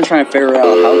 I've been trying to figure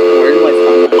out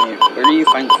where do you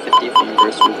find the 50th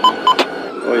anniversary thing?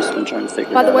 I've always been trying to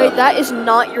figure that out. By the way, that is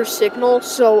not your signal,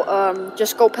 so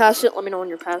just go past it. Let me know when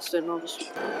you're past it, and I'll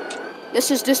just.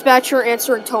 This is dispatcher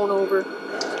answering tone over.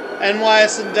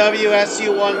 NYS&W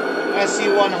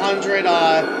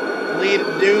SU100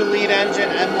 new lead engine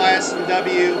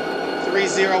NYS&W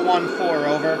 3014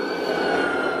 over.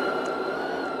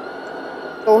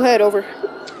 Go ahead, over.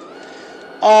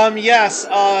 Yes,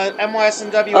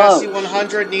 NYS&W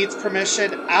SU100 needs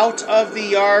permission out of the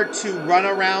yard to run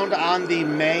around on the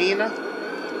main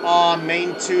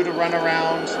 2 to run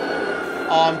around,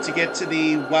 to get to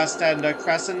the west end of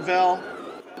Crescentville,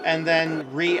 and then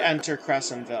re-enter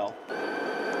Crescentville.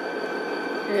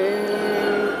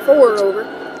 And forward, over.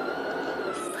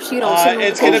 Proceed on signal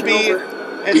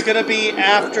it's gonna be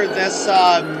after this,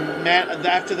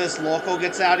 after this local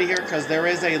gets out of here, because there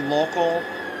is a local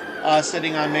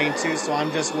sitting on main 2, so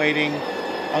I'm just waiting.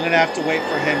 I'm gonna have to wait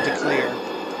for him to clear.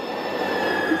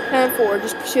 And forward,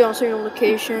 just proceed on signal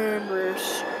location,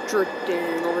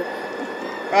 restricting, over.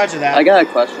 Roger that. I got a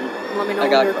question. Let me know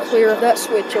when you're clear of that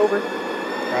switch, over.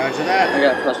 Roger that. I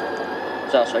got a question.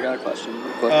 Josh, I got a question.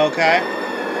 Real quick. Okay.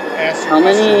 Ask your How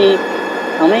question.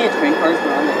 many train cars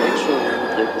were on the Lakeshore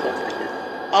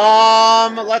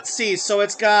Road? Let's see. So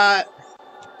it's got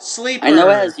Sleeper. I know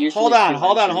it has usually Hold on.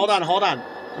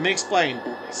 Let me explain.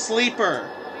 Sleeper,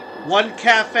 1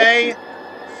 cafe,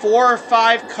 4 or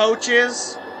 5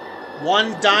 coaches,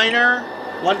 1 diner,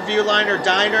 1 viewliner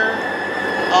diner,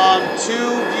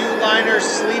 2 viewliner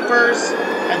sleepers,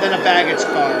 and then a baggage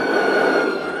car.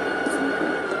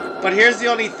 But here's the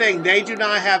only thing: they do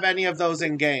not have any of those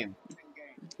in game.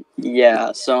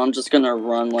 Yeah, so I'm just gonna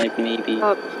run like maybe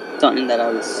something that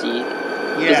I would see.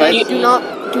 Yeah. Do not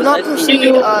proceed.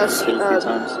 Do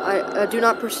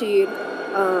not proceed.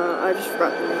 I just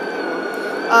forgot the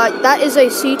name. That is a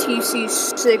CTC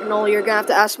signal. You're gonna have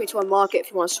to ask me to unlock it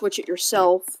if you want to switch it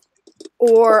yourself,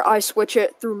 or I switch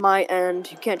it through my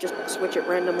end. You can't just switch it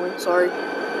randomly. Sorry.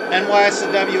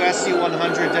 NYS&W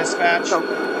SU100 dispatch. No.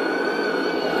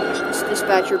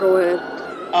 Dispatcher, go ahead.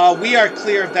 We are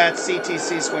clear of that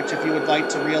CTC switch if you would like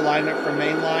to realign it from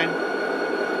mainline.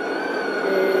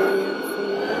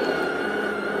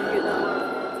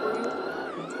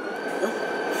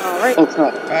 Alright. Okay.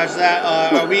 Roger that.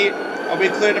 Are we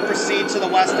clear to proceed to the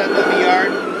west end of the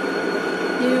yard?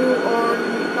 You are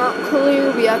not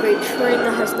clear. We have a train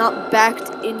that has not backed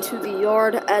into the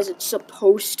yard as it's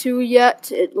supposed to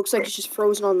yet. It looks like it's just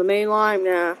frozen on the main line. I'm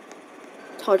gonna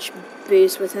touch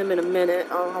base with him in a minute.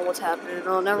 I don't know what's happening.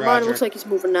 Oh, never mind. It looks like he's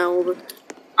moving now. Over.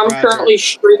 I'm currently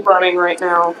street running right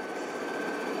now.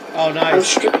 Oh,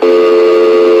 nice.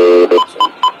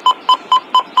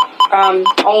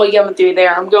 Only going through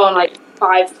there. I'm going like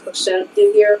 5%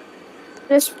 through here.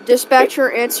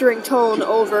 Dispatcher answering tone,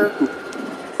 over.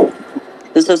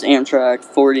 This is Amtrak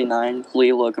 49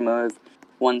 Lee locomotive.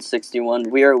 161.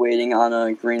 We are waiting on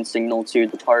a green signal to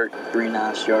depart Green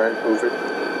Ash Yard. Over.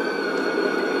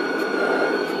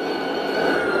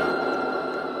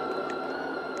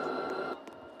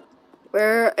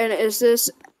 Where, and is this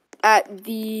at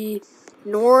the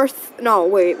north? No,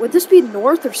 wait, would this be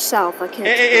north or south? I can't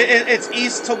tell. It's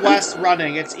east to west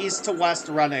running. It's east to west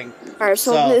running. Alright,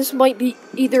 so this might be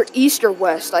either east or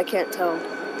west, I can't tell.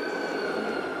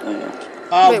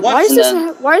 Wait, why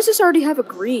does this already have a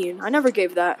green? I never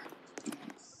gave that.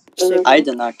 I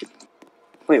did not.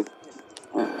 Wait.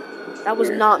 That was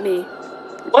not me.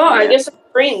 Well, I guess it's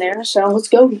green there, so let's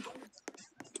go.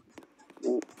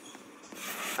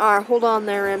 Alright, hold on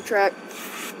there, Amtrak.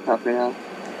 Copy now.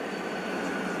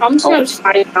 I'm just gonna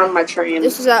slide down my train.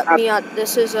 This is at me.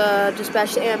 This is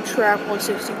dispatch to Amtrak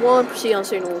 161. Proceed on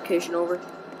signal location. Over.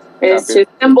 It's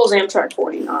symbols Amtrak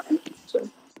 49. So.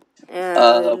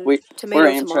 We're Amtrak.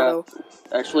 Tomato.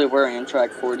 Actually, we're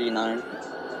Amtrak 49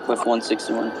 with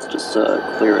 161. Just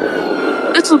clear it a little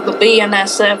bit. This is the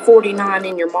BNSF 49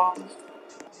 in your mom.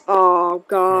 Oh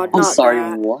God! I'm not sorry.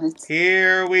 that. What?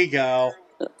 Here we go.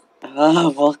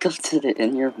 Welcome to the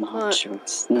In Your Mom show.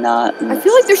 It's not. I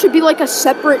feel like there should be like a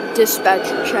separate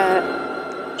dispatcher chat.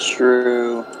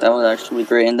 True. That would actually be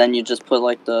great. And then you just put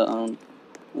like the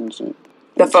The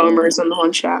foamers in the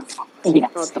one chat.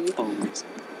 Yes, the foamers.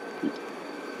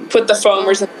 Put the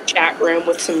foamers in the chat room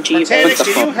with some G. Britannic,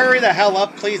 can you hurry the hell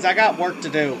up, please? I got work to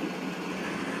do.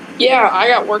 Yeah, I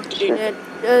got work to do.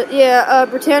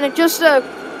 Britannic, just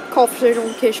call for signal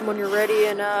location when you're ready,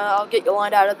 and I'll get you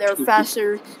lined out of there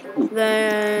faster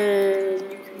than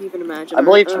you can even imagine. I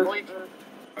believe.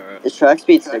 Is track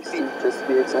speed 60? Just to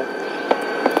be exact.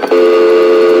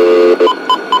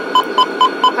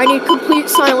 I need complete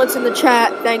silence in the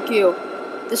chat. Thank you.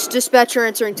 This dispatcher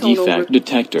answering tone over. Defect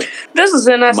detector. This is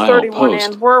NS31 Post.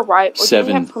 and we're right. We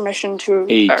 7, have permission to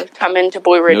 8, come into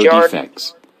Blue Ridge no Yard.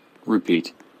 defects.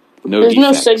 Repeat. No There's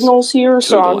defects. no signals here,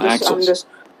 so Total I'm axles. just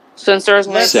since there's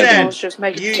no Listen, signals, just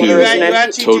make it you there isn't any.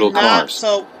 actually Total do not, cars.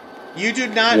 so you do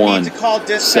not 1, need to call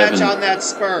dispatch 7, on that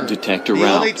spur. detector the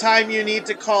route. only time you need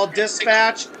to call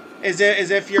dispatch is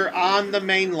if you're on the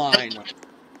main line.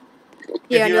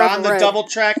 Yeah, if you're on the double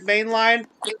track main line,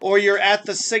 or you're at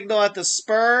the signal at the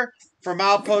spur from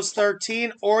outpost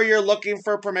 13, or you're looking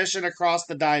for permission across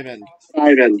the diamond.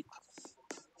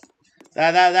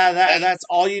 That's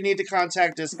all you need to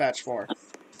contact dispatch for.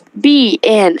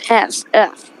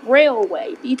 BNSF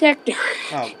Railway Detector.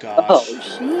 Oh gosh.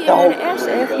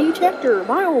 BNSF detector,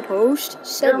 milepost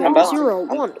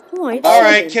 701.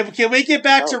 Alright, can we get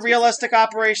back to realistic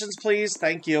operations, please?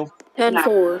 Thank you.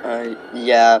 10-4.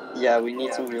 Yeah, we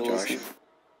need some realism.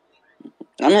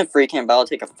 I'm in free camp, but I'll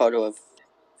take a photo of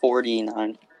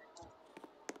 49.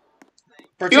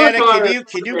 Britannic,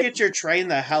 can you get your train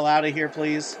the hell out of here,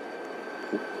 please?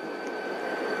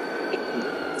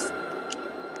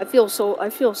 I feel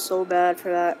so bad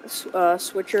for that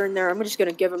switcher in there. I'm just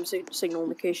gonna give him signal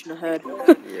indication ahead.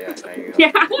 Yeah, there you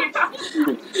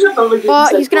go.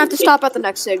 But he's gonna have to stop at the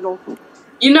next signal.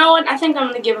 You know what? I think I'm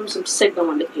gonna give him some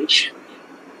signal indication.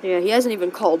 Yeah, he hasn't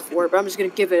even called for it, but I'm just gonna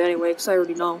give it anyway because I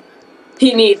already know.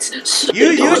 He needs.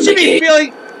 You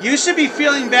should be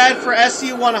feeling bad for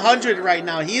SU-100 right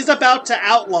now. He's about to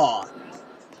outlaw.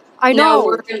 I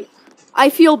know.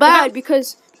 I feel bad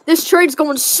because this train's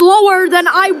going slower than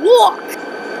I walk.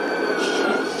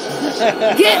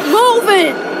 Get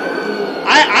moving!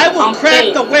 I will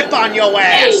crack the whip on your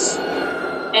ass.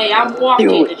 Hey, I'm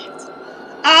walking.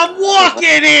 I'm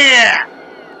walking here.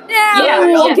 Yeah,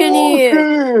 walking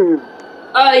here.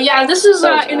 Yeah, this is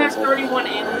NS31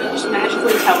 and we just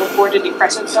magically teleported to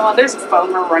Crescent Zone. There's a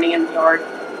foamer running in the yard.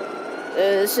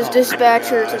 This is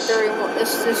dispatcher to 31.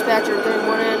 This is dispatcher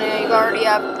 31, and you already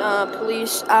have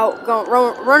police out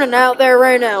running out there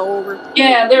right now. Over.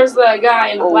 Yeah, there's the guy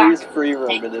in the black. Police free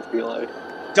roaming if you like.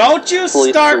 Don't you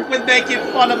start with making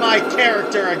fun of my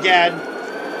character again.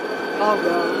 Oh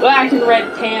god. Black and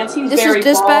red pants. He's this very is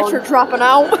dispatcher bald. dropping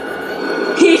out.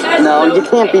 He has no, you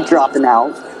can't be dropping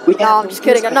out. No, I'm just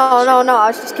kidding. No, I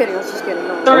was just kidding. No.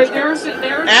 Sorry, there's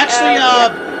actually,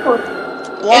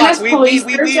 Block,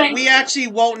 we actually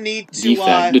won't need to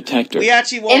defect detector. We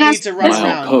actually won't need to run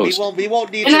around. We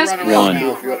won't need to run around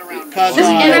now.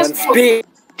 Because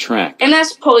track.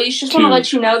 NS police just want to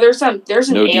let you know there's an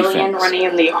alien running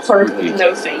in the yard with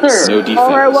no face. No defects.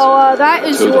 Alright, well, that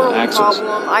is Total your axles.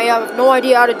 problem. I have no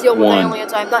idea how to deal with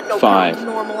aliens. I'm not no 5,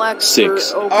 paranormal expert.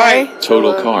 6. Okay? Alright.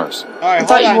 Total cars. Alright,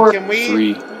 hold on. Can we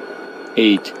 3,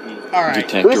 8. Alright.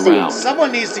 Detector route.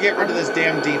 Someone needs to get rid of this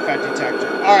damn defect detector.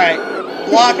 Alright.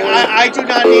 Block, I do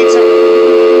not need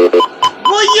to.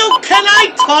 Can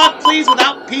I talk, please,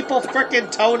 without people frickin'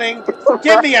 toning?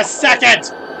 Give me a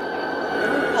second!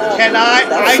 Can I?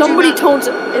 If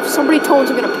somebody tones,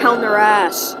 I'm gonna pound their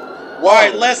ass.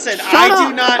 Alright, listen, I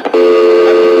do not...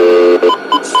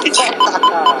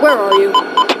 Where are you?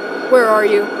 Where are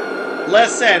you?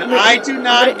 Listen, I do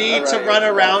not need to run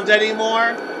around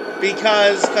anymore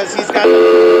because he's got...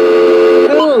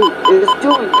 Who is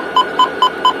doing it?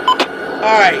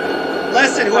 Alright,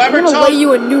 listen, whoever I'm gonna lay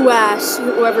you a new ass.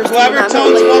 Whoever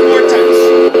tones one more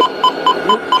time.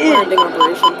 Landing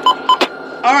operation.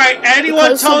 Alright,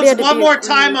 anyone tones one more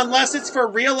time unless it's for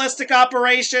realistic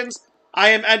operations, I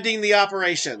am ending the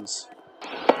operations.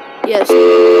 Yes.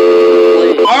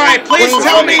 Alright, please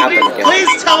tell me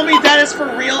that is for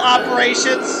real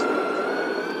operations.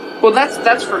 Well,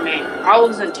 that's for me. I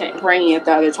wasn't bringing it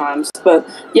the other times, but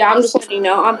yeah, I'm just letting you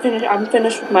know. I'm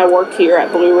finished with my work here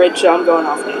at Blue Ridge, so I'm going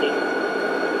off duty.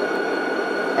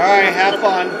 Alright, have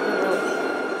fun.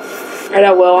 Alright,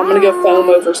 I will. I'm gonna go foam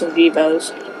over some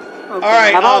Devos.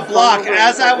 Alright, Block,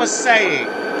 as I was saying,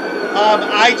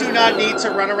 I do not need to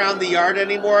run around the yard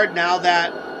anymore now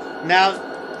that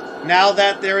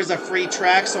there is a free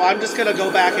track, so I'm just gonna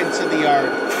go back into the yard.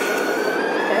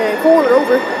 Forward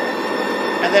over.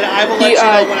 And then I will let you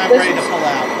know when I'm ready to pull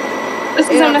out. This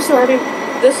is unnecessary.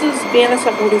 This is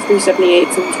BNSF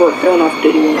 4378 since we're going off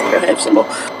duty when we're have symbol.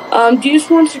 Do you just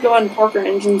want us to go and park our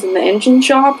engines in the engine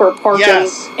shop or park them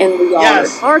in the yard?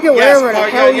 Yes. Park it wherever the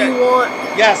hell you want.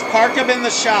 Yes, park them in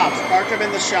the shops. Park them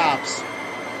in the shops.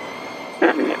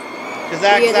 Because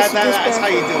that's how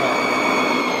you do it.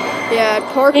 Yeah,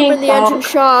 park them in the engine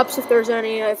shops if there's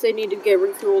any, if they need to get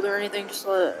refueled or anything. Just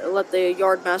let the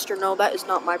yard master know that is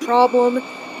not my problem.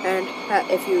 And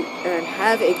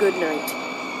have a good night.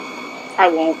 I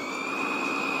won't.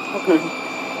 Okay.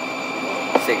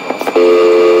 Signals.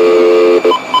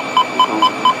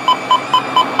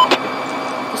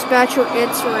 Dispatcher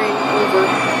answering over.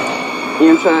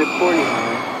 Amtrak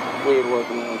 49, lead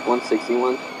locomotive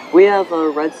 161. We have a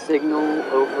red signal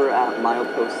over at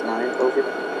milepost 9, over,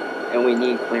 and we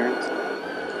need clearance.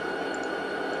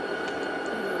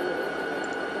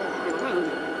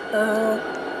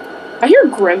 I hear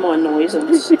gremlin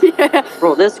noises. Yeah.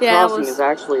 Bro, this crossing is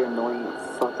actually annoying the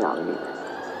fuck out of me.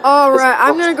 Alright,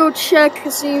 I'm gonna go check to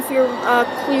see if you're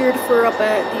cleared for up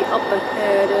at the up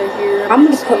ahead here. I'm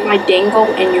gonna put my dangle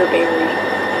in your berry.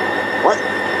 What?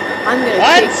 I'm gonna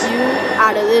take you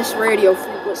out of this radio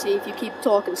frequency if you keep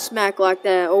talking smack like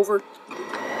that. Over.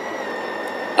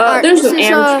 There's an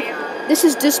am. This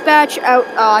is dispatch out.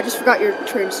 I just forgot your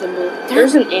train symbol.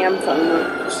 There's an am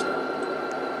phone.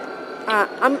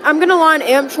 I'm gonna line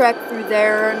Amtrak through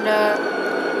there, and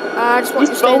I just want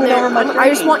you to stay in there. I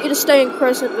just want you to stay in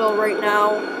Crescentville right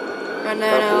now, and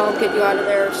then I'll get you out of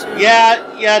there soon.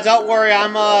 Yeah. Don't worry.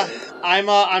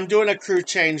 I'm doing a crew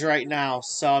change right now,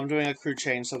 so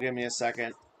give me a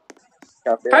second.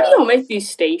 How do y'all make these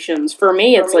stations? For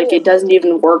me, it's like it doesn't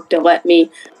even work to let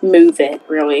me move it.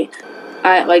 Really,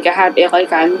 I moved it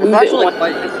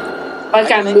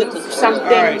something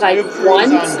like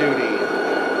once. On duty.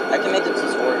 I can make a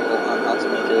tutorial on how to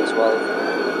make it as well.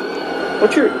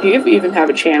 Do you even have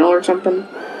a channel or something?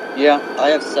 Yeah, I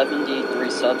have 73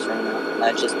 subs right now, and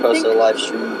I just posted a live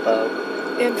stream about...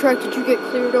 Amtrak, did you get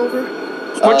cleared over?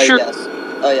 Yes.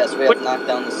 Oh yes, we have knocked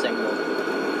down the signal.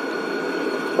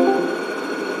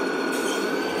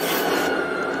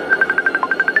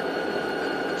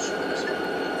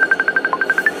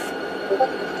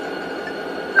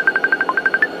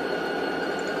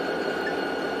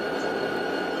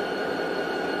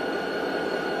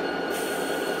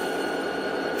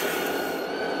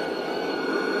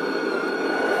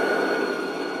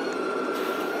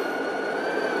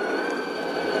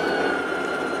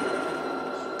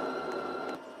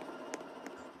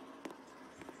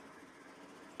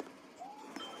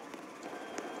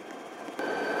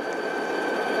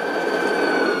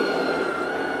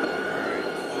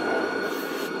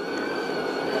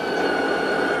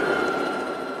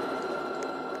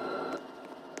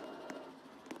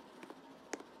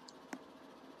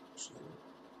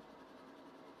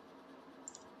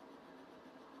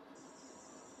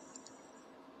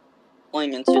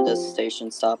 Pulling into this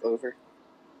station stop, over.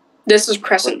 This is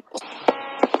Crescent.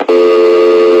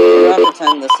 We're gonna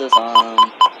pretend this is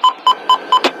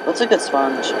what's a good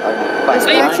spawn?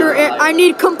 I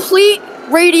need complete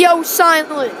radio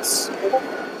silence.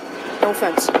 No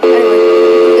offense. Anyway,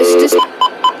 this is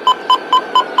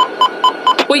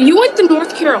Wait, you went to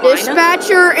North Carolina?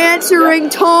 Dispatcher answering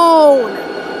tone.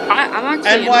 I'm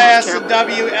actually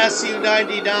NYSW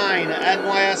SU-99,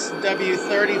 NYSW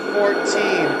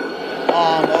 3014.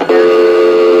 Over.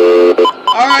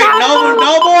 Alright,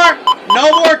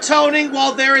 No more toning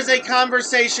while there is a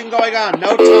conversation going on.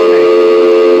 No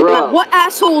toning. Bro. What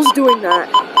asshole's doing that?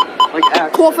 Like,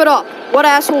 actually. Cough it up. What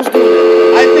asshole's doing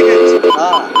that? I think it's...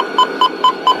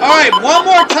 Alright, one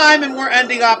more time and we're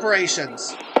ending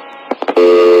operations.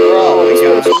 Oh my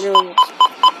gosh.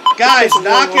 Guys,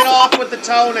 knock it off with the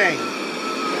toning.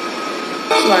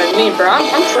 That's what I mean, bro. I'm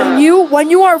trying. When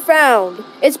you are found,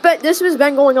 this has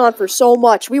been going on for so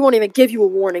much. We won't even give you a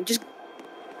warning. Just,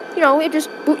 it just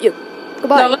boot you.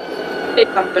 Goodbye. No, let's say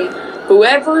something.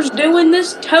 Whoever's doing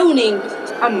this toning,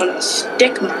 I'm gonna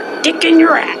stick my dick in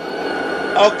your ass.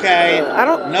 Okay. I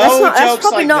don't. No that's jokes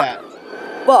probably like not, that.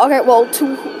 Well, okay. Well,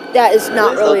 that is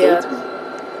not really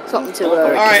something to.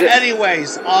 All right.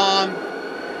 Anyways,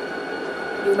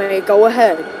 you may go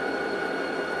ahead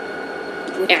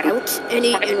without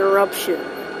any interruption.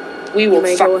 We will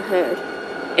go ahead,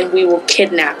 and we will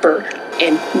kidnap her,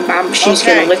 and she's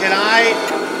gonna live. Can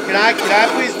I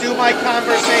please do my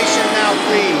conversation now,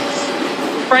 please?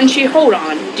 Frenchie, hold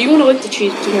on. Do you want to lick the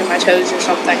cheese between my toes or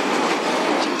something?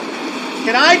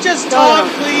 Can I just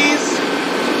talk, please?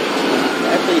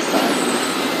 Please,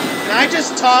 Can I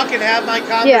just talk and have my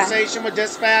conversation with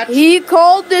dispatch? He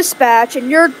called dispatch,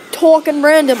 and you're talking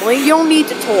randomly. You don't need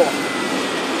to talk.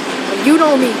 You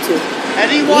don't need to.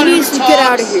 Anyone he needs to get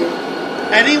out of here.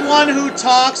 Anyone who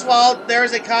talks while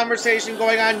there's a conversation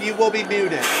going on, you will be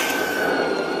muted.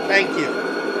 Thank you.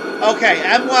 Okay,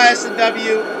 MYS and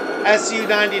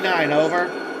WSU-99, over.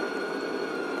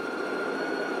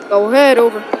 Go ahead,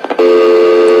 over.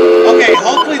 Okay,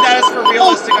 hopefully that is for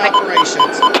realistic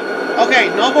operations. Okay,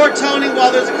 no more toning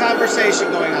while there's a conversation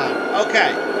going on.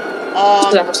 Okay.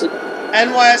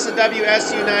 NYS and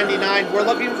WSU-99, we're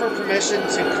looking for permission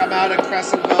to come out of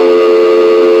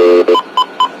Crescentville.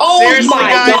 Oh, seriously,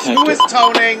 my guys, God. who is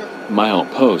toning? Mile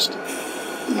post.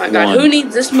 Oh my God, who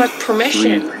needs this much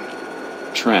permission? 3.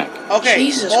 Track. Okay,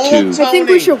 Jesus. 2. I think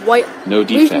we should No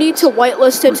defects. We need to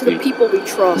whitelist it to the people we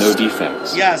trust. No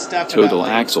defects. Yes, definitely. Total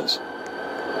axles.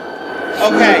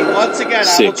 Okay, once again,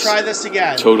 6. I will try this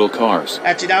again. Total cars.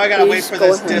 Actually, now I gotta wait for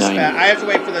this dispatch. 9. I have to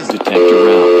wait for this. Detector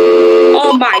route.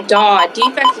 Oh my God,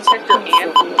 defect detector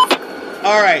and...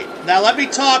 Alright, now let me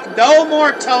talk. No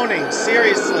more toning,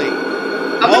 seriously.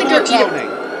 No more toning.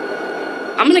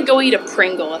 I'm gonna go eat a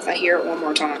Pringle if I hear it one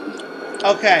more time.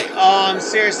 Okay,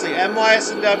 seriously,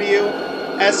 MYSW,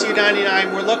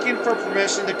 SU-99, we're looking for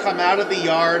permission to come out of the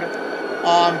yard,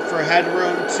 for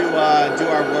headroom to, do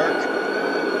our work.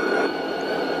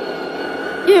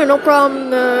 Yeah, no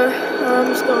problem. I'm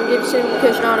just gonna get signal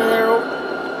notification out of there.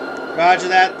 Roger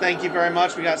that, thank you very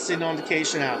much. We got signal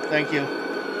notification out. Thank you.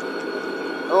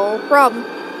 No problem.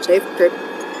 Safe trip.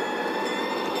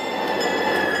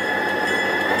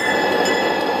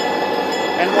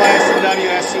 NYSW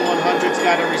SC-100's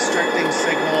got a restricting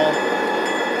signal.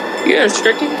 You're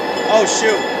restricting? Oh,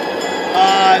 shoot.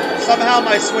 Somehow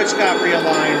my switch got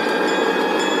realigned.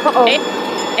 Uh-oh.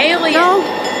 Alien! No.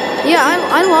 Yeah,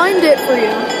 I lined it for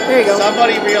you. There you go.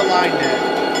 Somebody realigned it.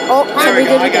 Oh, there we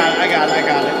go. I did got it.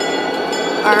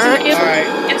 Alright.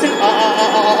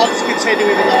 I'll just continue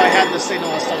even though I had the signal.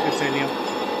 I'll still continue.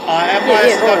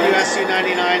 MYSW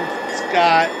SU-99's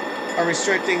got a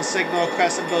restricting signal,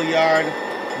 Crescentville Yard,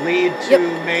 lead to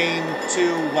main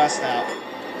 2 west out.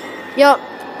 Yep.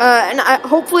 And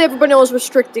hopefully everybody knows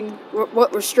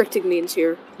what restricting means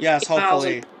here. Yes,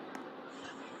 hopefully.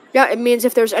 Yeah, it means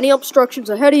if there's any obstructions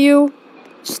ahead of you,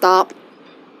 stop.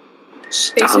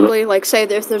 Basically, like say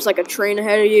if there's like a train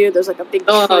ahead of you, there's like a big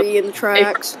tree in the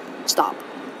tracks, stop.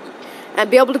 And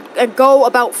be able to go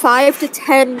about 5 to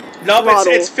 10 No,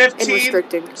 it's 15. In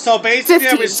restricting. So basically,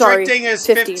 15, restricting is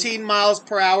 15 miles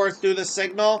per hour through the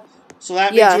signal. So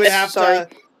that means you would have to.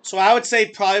 So I would say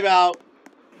probably about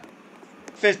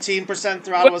 15%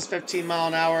 throttle was 15 mile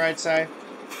an hour. I'd say.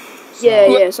 So.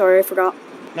 Yeah. Sorry, I forgot.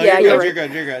 No, yeah, you're right.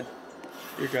 good. You're good.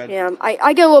 Yeah,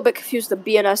 I get a little bit confused with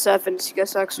the BNSF and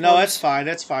CSX. No, it's fine.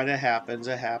 It's fine. It happens.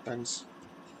 It happens.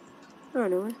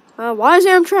 Anyway, why is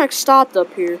Amtrak stopped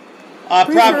up here? At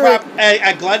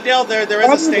Glendale, there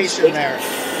is a station there.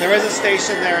 There is a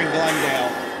station there in Glendale.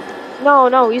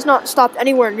 No, he's not stopped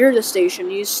anywhere near the station.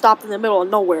 He's stopped in the middle of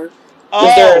nowhere.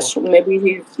 Oh,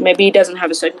 maybe he doesn't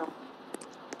have a signal.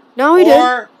 No, he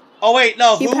did. Oh wait,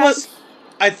 no. Who was?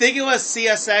 I think it was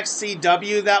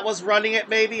CSXCW that was running it.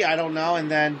 Maybe I don't know.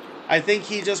 And then I think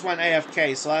he just went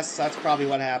AFK. So that's probably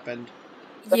what happened.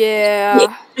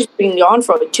 Yeah. He's been gone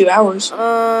for like 2 hours.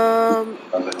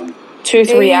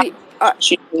 2-3 hours.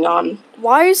 She's been gone.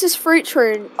 Why is this freight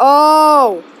train?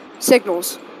 Oh,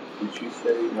 signals. Did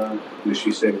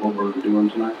she say what we're doing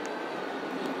tonight?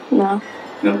 No.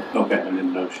 No, okay, I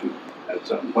didn't know she had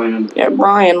something planned. Yeah,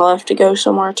 Brian left to go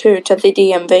somewhere too, to the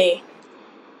DMV.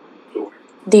 Sure.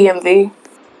 DMV.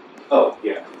 Oh,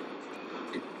 yeah.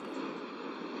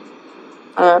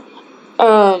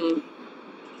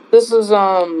 This is,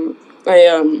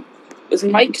 is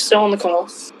Mike still on the call?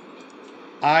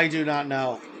 I do not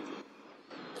know.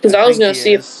 Because I was gonna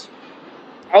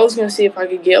see if I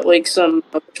could get like some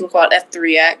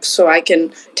F3X so I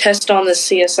can test on the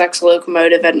CSX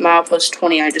locomotive at milepost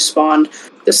 20 I just spawned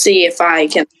to see if I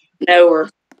can know or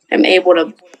am able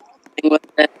to with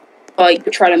it. Like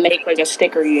try to make like a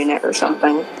sticker unit or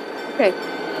something. Okay.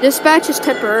 Dispatch is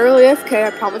temporarily AFK. I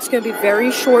promise it's gonna be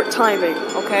very short timing,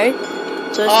 okay?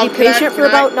 So just be patient for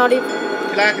about not even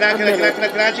Can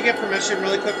I actually get permission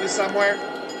really quickly somewhere?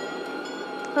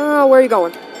 where are you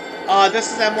going?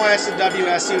 This is MYS and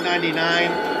WSU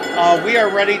 99. We are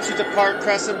ready to depart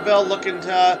Crescentville, looking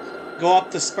to go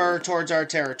up the spur towards our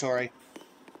territory.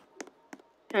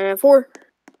 And 4.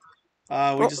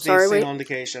 We just need a single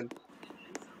indication.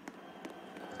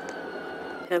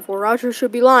 And 4 Roger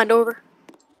should be lined over.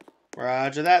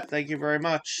 Roger that. Thank you very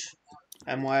much.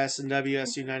 MYS and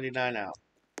WSU 99 out.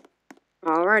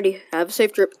 Alrighty. Have a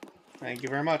safe trip. Thank you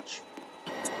very much.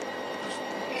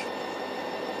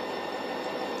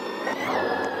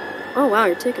 Oh wow,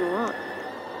 you're taking a lot.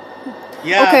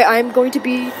 Yeah. Okay, I'm going to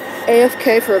be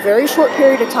AFK for a very short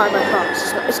period of time, I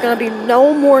promise. It's going to be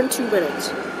no more than 2 minutes.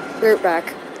 Be right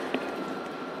back.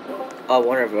 Oh,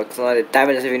 wonderful. The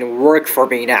diamond doesn't even work for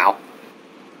me now.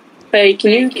 Hey,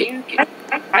 can you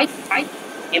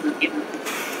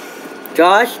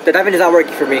Josh, the diamond is not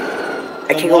working for me.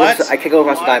 I can't go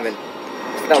across the diamond.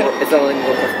 It's not letting me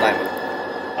go across the diamond.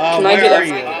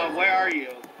 Where are you?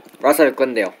 We're outside of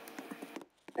Glendale.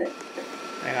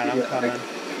 Hang on, I'm coming.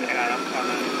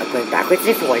 I'm going backwards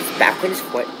and forwards, and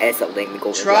it's not letting me go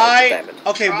across the diamond.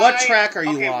 Okay, what track are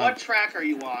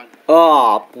you on?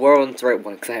 Oh, we're on the right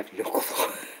one, because I have no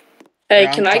clue. Hey,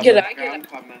 can I get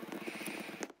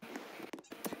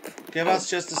Give us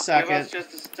just a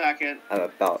second. I'm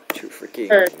about to freaking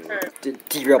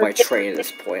derail my train at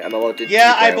this point. I'm about to.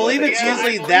 Yeah, I believe it's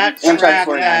usually that track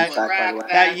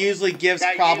that usually gives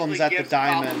problems at the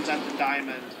diamond.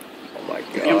 Oh my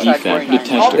god. Defect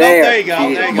detector. Oh, there you go.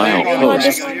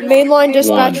 Mainline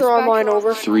dispatcher online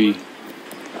over. 3.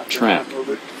 Track.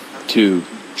 2.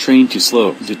 Train too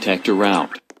slow. Detector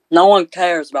route. No one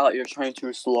cares about your train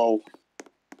too slow.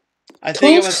 I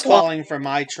think it was calling for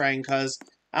my train, because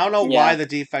I don't know why the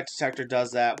defect detector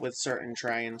does that with certain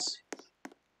trains.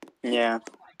 Yeah.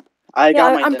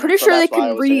 I'm pretty sure they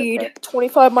can read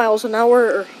 25 miles an hour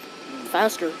or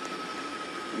faster.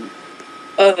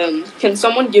 Can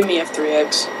someone give me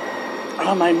F3X?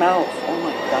 Oh, my mouth. Oh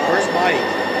my god. Where's Mike?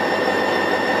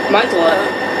 Mike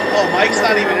left. Oh, Mike's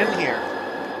not even in here.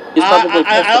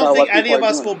 I don't think any of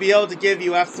us will be able to give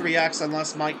you F3X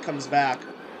unless Mike comes back.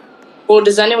 Well,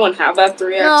 does anyone have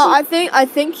F3X? No, I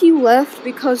think he left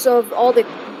because of all the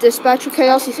dispatcher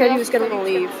chaos. He said he was going to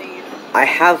leave. I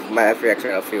have my F3X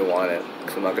right now if you want it,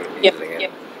 because I'm not going to be using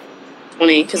it.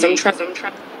 20, because I'm trying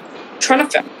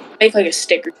to make like a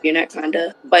sticker unit, kind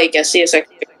of like a CSX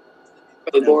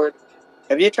board.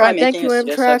 Have you tried making a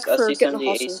CSX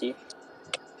SC70 AC?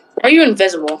 Why are you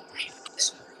invisible?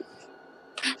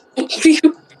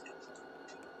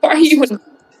 Why are you?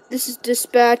 This is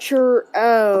dispatcher.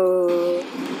 Oh.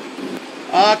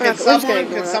 Can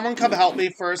someone come help me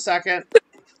for a second?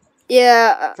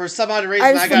 Yeah. For some odd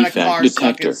reason, I got a car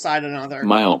stuck inside another.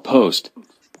 Milepost.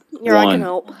 Here, 1. I can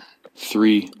help.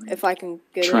 3. If I can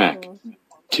get track. it.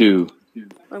 2.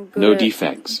 I'm good No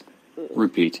defects.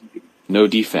 Repeat. No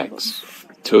defects.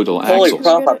 Total axles. Holy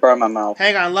crap, I burned my mouth.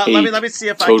 Hang on, let me see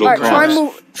if total I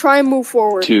can try and move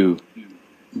forward. 2.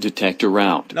 Detector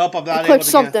route. Nope, I'm not able to click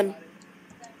something.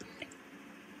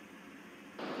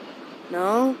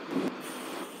 No.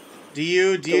 Do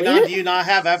you not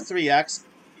have F3X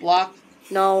blocked?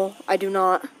 No, I do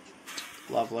not.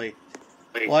 Lovely.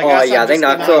 Well, I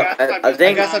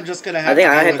guess I'm just gonna have to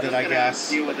deal with it, I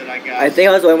guess. I think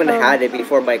I was the only one that had it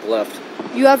before Mike left.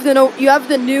 You have the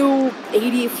new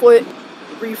 80-foot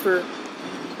reefer.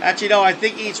 Actually, no, I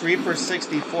think each reefer's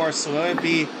 64, so it would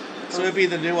be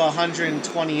the new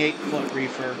 128-foot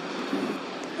reefer.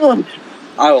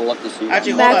 I will look to see.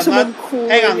 Actually, maximum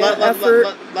hang on.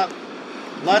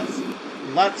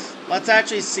 Let's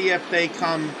actually see if they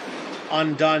come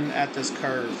undone at this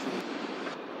curve.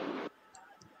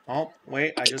 Oh,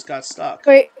 wait, I just got stuck.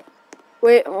 Wait,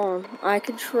 hold on. I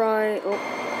could try. Oh,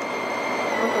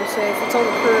 I'm not gonna say if it's on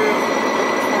the curve.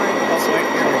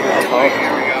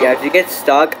 Yeah, if you get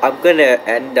stuck, I'm gonna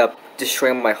end up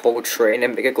destroying my whole train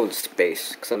and make it go to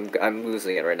space, because I'm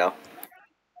losing it right now.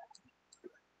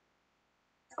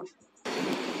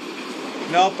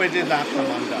 Nope, it did not come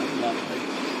undone. Lovely.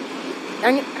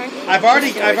 I've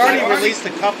already released the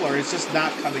coupler. It's just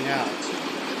not coming out.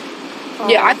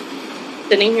 Yeah, I'm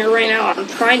sitting here right now. I'm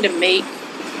trying to make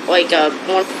like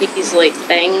one of these like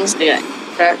things, like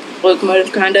a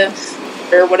locomotive kind of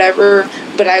or whatever.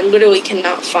 But I literally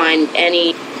cannot find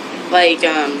any like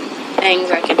things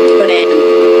I can put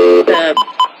in to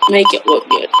make it look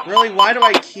good. Really? Why do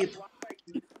I keep?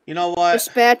 You know what?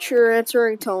 Dispatcher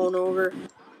answering tone over.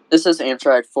 This is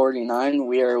Amtrak 49.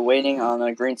 We are waiting on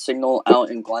a green signal out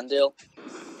in Glendale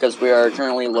because we are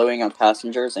currently loading on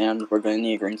passengers and we're going to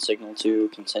need a green signal to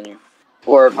continue.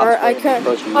 Or I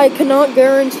cannot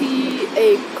guarantee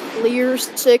a clear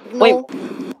signal,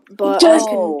 but Just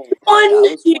I can. I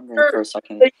was wondering for a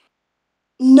second.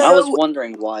 No. I was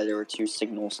wondering why there were two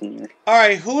signals in here. All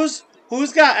right, who's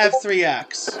got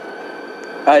F3X?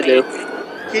 I do.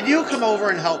 Can you come over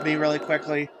and help me really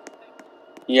quickly?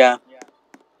 Yeah.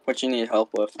 What you need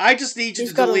help with? I just need you He's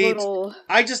to got delete. a little.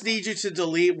 I just need you to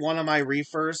delete one of my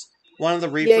reefers. One of the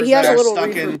reefers Yeah, he has that a are little stuck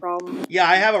reefer in. problem. Yeah,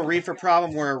 I have a reefer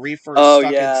problem where a reefer is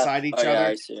stuck inside each other.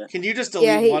 I see it. Can you just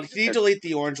delete Yeah, one? Can you delete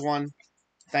the orange one?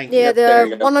 Thank Yeah, you.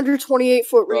 the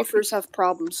 128-foot reefers have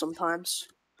problems sometimes.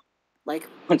 Like,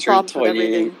 problems with 128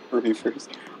 everything. reefers.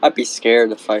 I'd be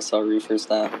scared if I saw reefers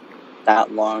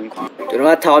that long. Do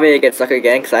not tell me to get stuck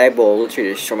again, because I will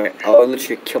literally I will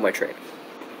literally kill my train.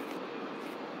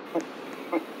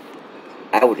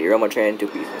 I will derail my train into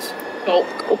pieces. Gulp,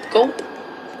 gulp, gulp.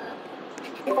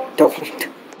 Don't.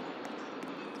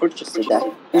 Who just did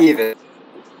that? Even.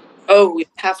 Oh, we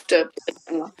have to.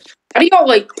 How do y'all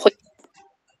like play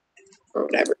or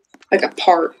whatever? Like a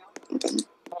part.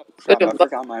 Crap, I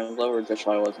forgot my lower dish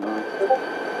I was on.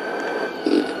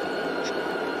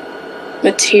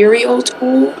 Material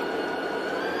tool.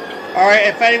 All right,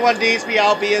 if anyone needs me,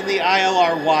 I'll be in the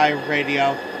ILRY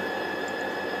radio.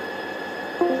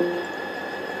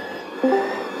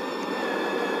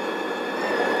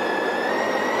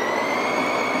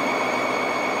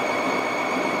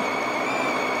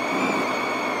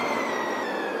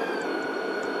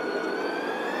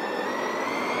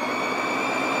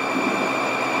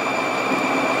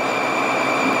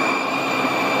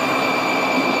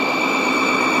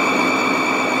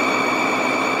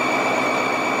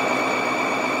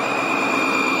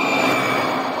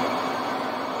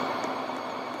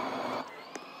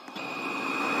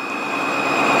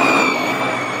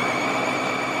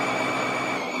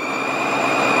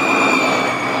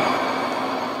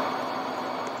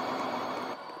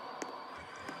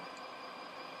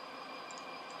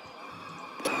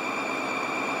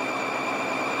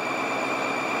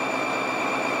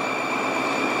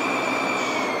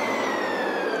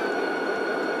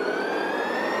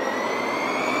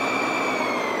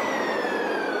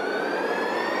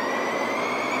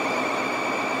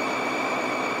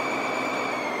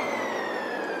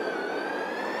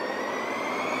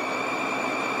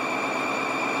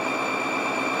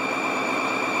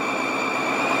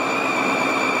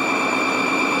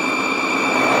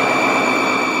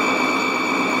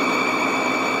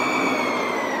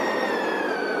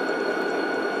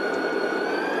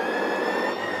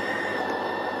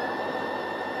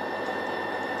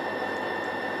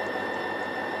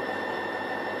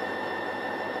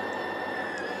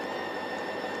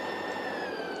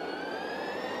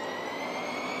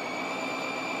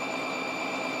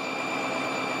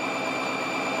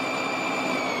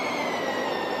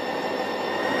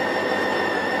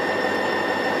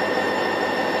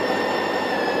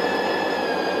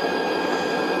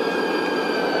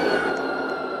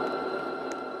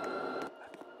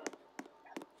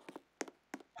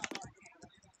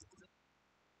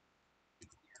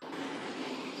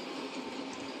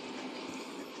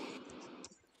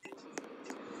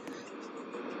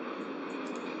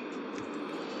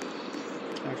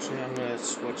 Actually, I'm going to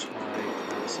switch my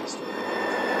access to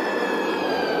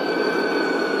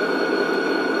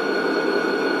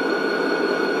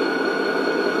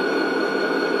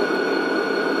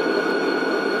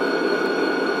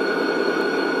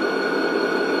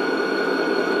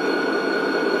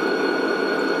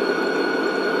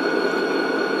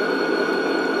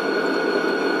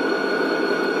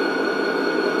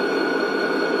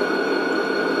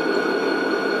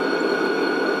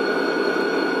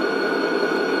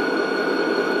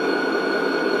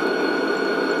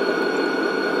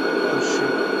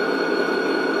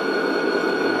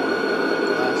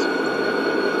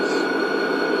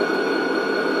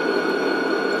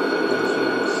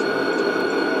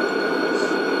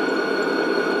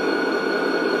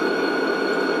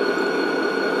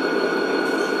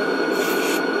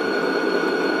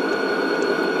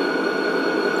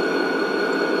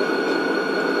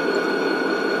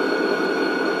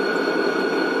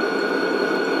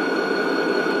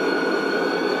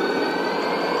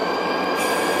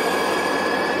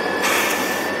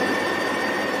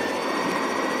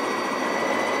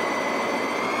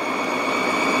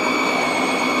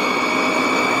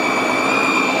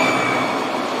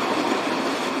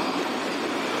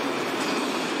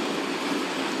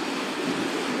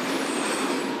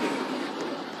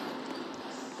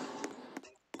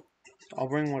I'll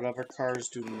bring whatever cars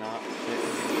do not fit in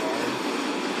the yard.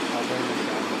 I'll bring them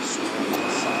down the street on the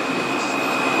sidings.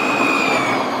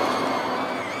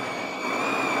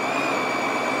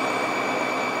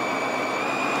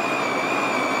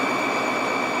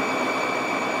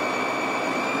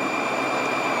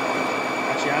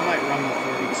 Actually, I might run the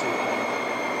 32 one.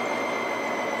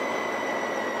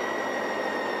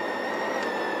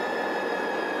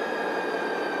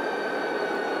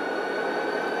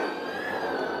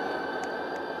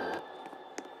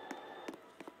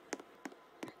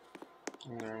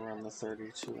 I'm gonna run the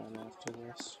 32 one after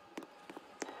this.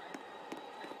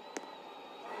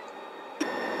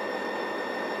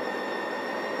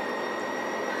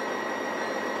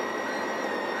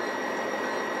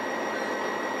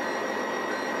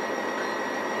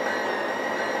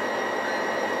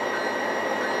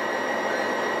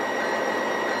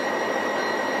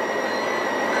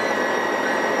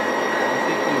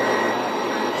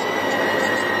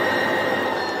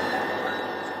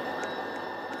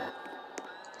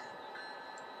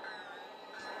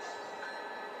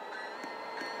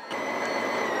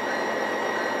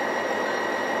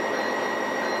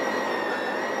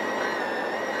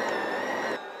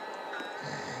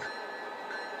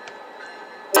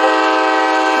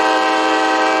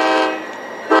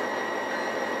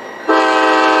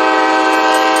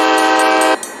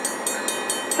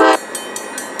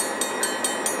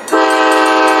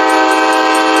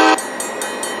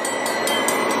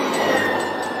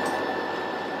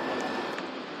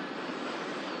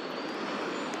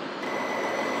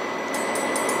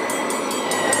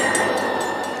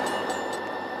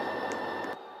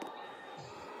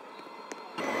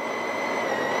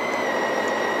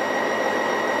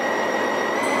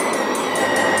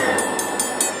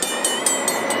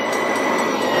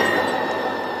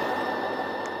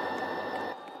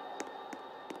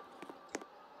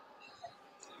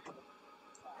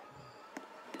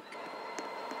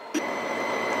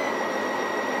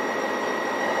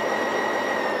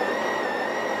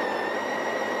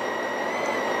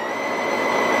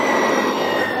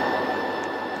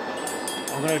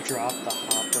 I'm gonna drop the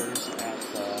hoppers at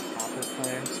the hopper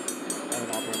plant, and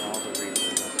then I'll bring all the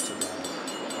reapers up to the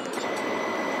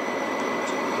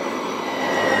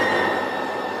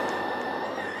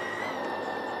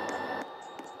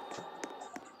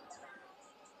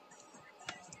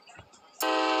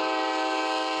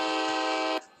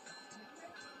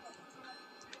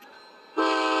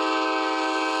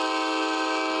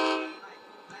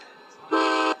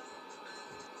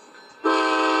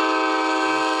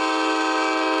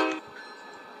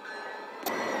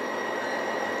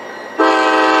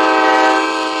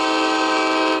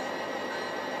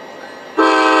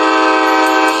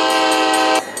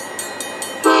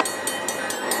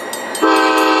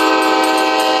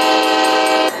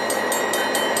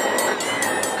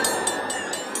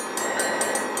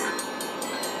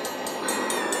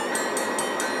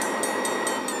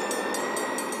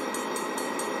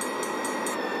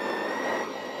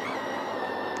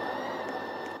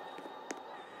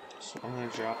So I'm going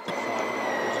to drop the 5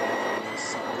 hoppers off on this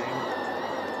siding,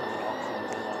 and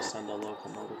then I'll send a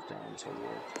locomotive down to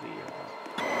work the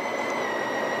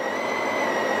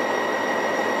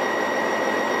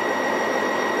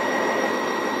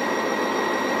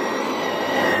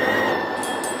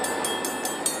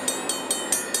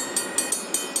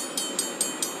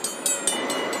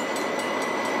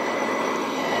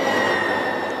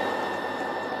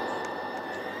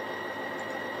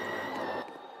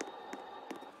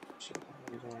So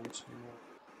I'm going to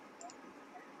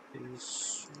these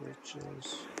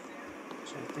switches.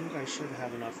 So I think I should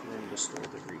have enough room to store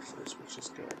the reefers, which is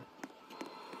good.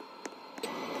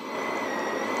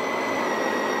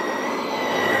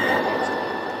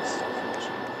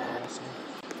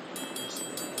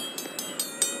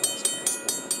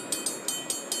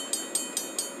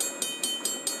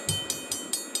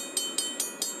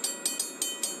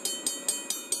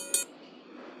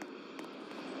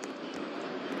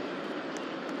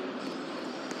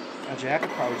 Actually, I could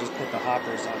probably just put the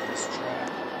hoppers on this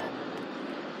track.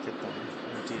 Get them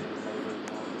emptied and loaded and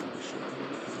all that shit.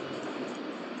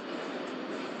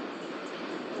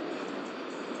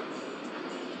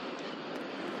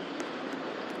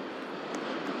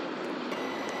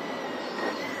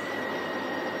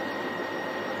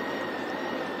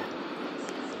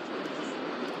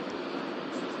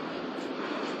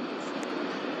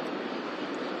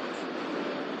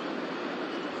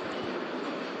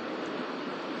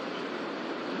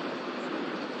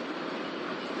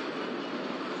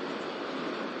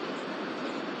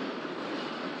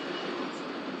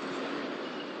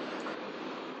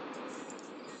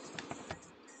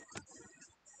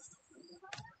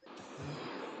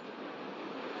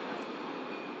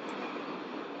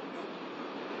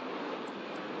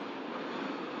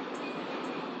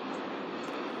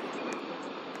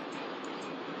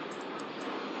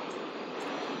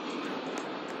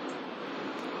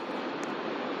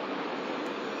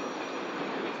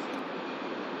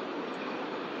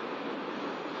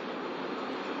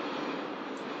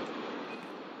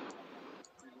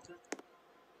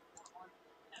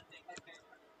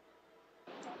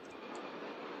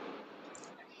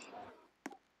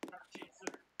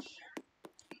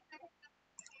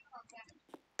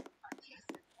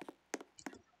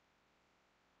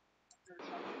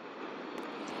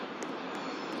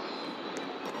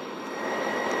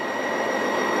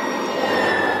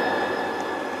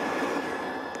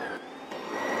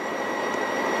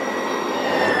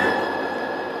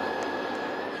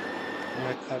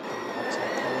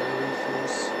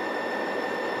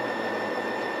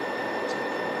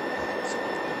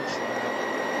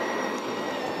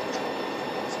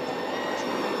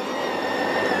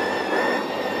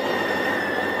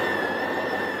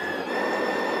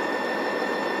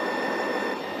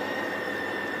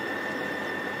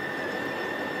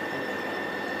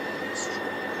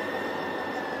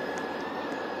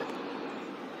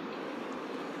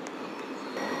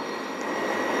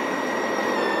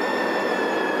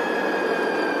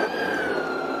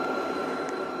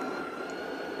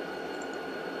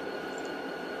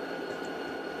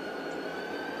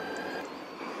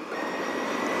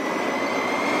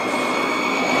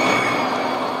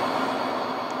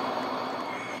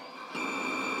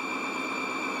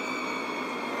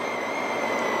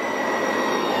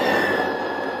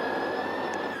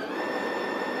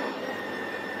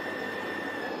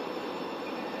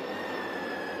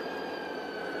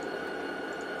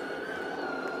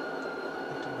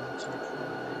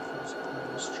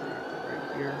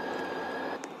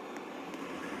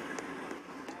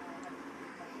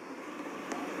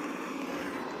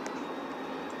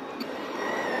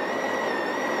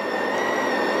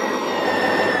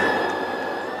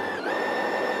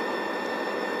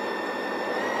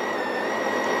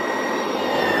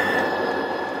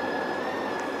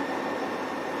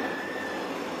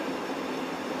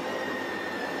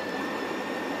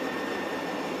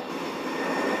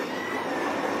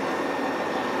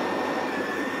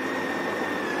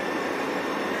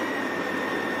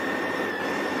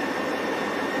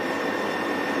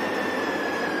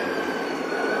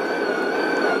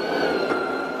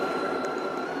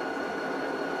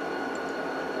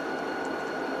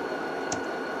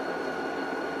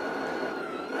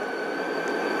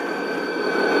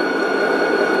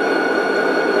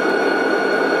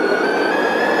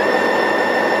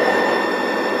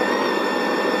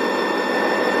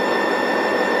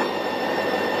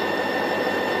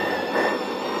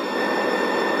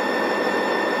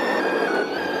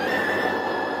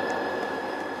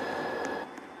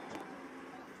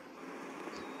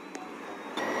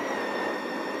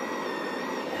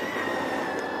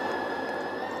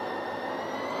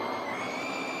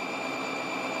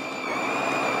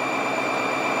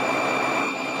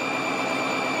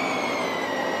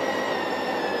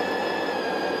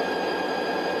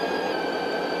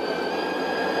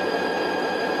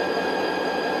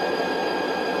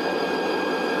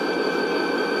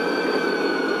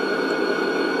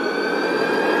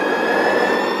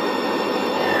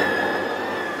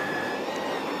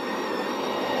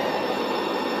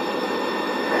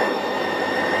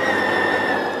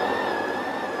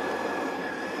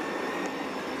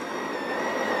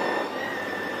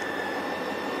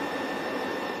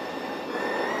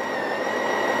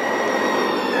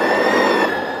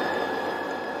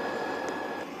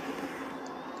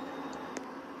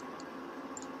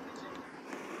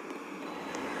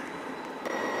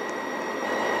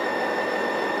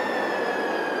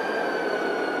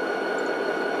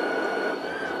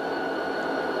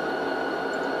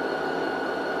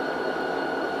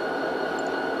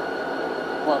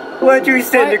 What you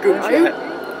say in the group Are you- chat?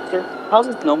 Sir, how's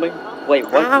it snowing? Wait,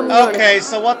 what? Okay,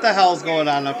 so what the hell's going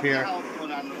on up here?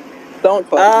 Don't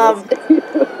Um,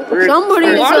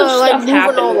 Somebody's A lot of like stuff moving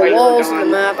happened all the while you were walls in the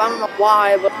gone. map. I don't know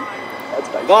why, but That's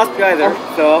fine. lost me either.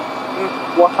 So,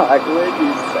 Why? What did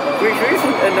you say?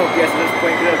 we no guess at this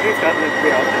point because we've gotten it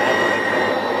way off the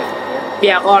hand.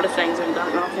 Yeah, a lot of things have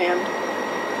gotten offhand.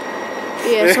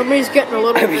 yeah, somebody's getting a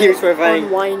little I'm bit here surviving.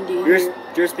 unwindy. You're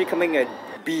just becoming a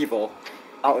bevo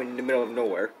out in the middle of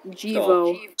nowhere.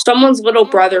 Jivo. Someone's little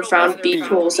brother found beat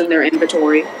tools in their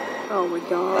inventory. Oh my That's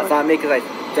god. not me because I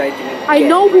didn't. I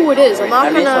know who it is. I'm not I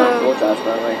made some gonna. cool Josh,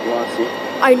 by the way. You want to see?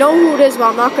 I know who it is, but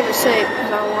I'm not gonna say it because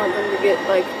I don't want them to get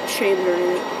like shamed or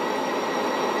anything.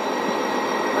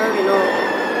 I already know,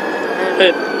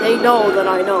 and they know that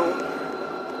I know.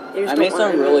 They just I don't made wanna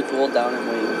some admit really it. cool down and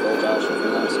Waynesville, Josh, if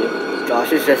you want to see it.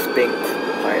 Josh is just being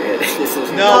quiet. This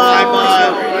is No,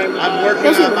 I'm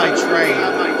working on my train.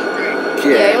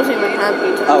 Yeah, he wasn't even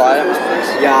happy to. Oh, I don't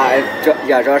know.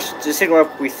 Yeah, Josh, just ignore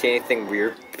if we say anything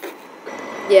weird.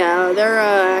 Yeah, they're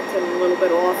acting a little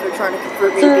bit off. They're trying to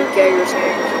convert me to be gay or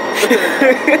something.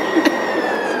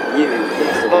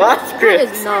 Oh, that's That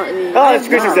Chris. is not me. Oh, it's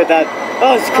Chris who said that.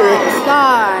 Oh, it's Chris. Oh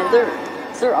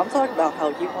God. Sir, I'm talking about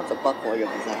how he wants a buckboy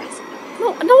up his ass.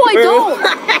 No, I don't.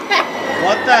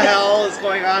 What the hell is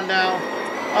going on now?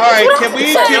 Alright, can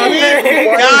we,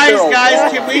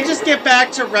 guys, can we just get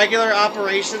back to regular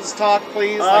operations talk,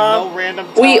 please? Like, no random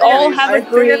talk. We all please? have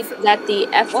agreed that the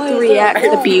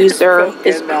F3X abuser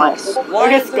is Chris.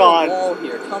 Why It's is there a gone. wall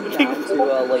here? Come down to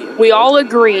Leighton. We all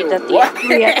agreed that the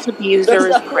F3X abuser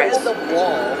is Chris. There's a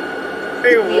wall.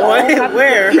 Hey, We all have-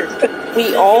 where?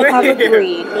 We all have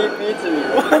agreed.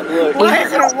 Look. Why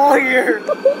is there a wall here?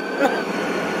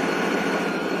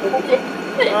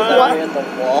 In the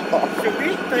wall. Should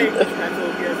we think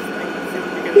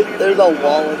There's a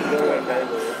wall in the middle of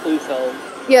nowhere. Please help.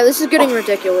 Yeah, this is getting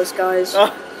ridiculous, guys.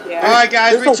 Alright,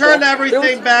 guys, There's a return wall.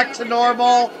 everything back to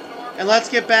normal. And let's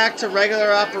get back to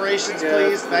regular operations,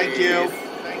 please. Thank you.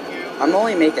 I'm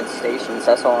only making stations,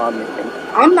 that's all I'm making.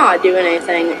 I'm not doing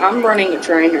anything. I'm running a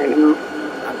train right now.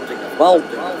 Well,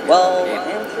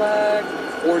 Amtrak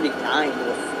 49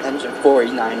 with engine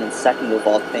 49 and second of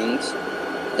all things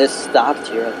is stopped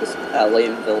here at this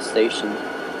Laytonville station.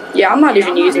 Yeah, I'm not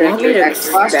even using Want me to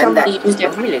F3X. Last time I used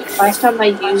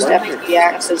extend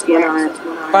F3X is when I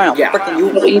Fine, Yeah. freaking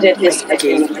you. deleted his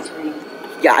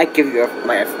Yeah, I give you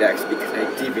my FX because I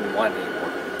didn't even want it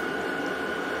anymore.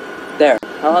 There.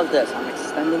 How about this? I'm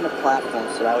extending the platform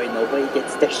so that way nobody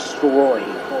gets destroyed.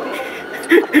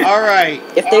 Alright.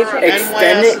 If they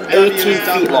Extend it 18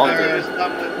 feet longer.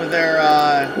 With their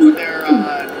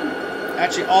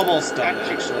actually almost done,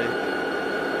 actually.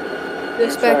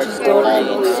 Dispatch is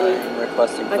done.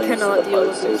 Requesting I planes cannot to the deal flight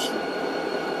with this. station.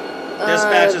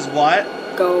 Dispatch is what?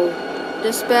 Go.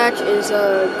 Dispatch is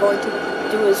going to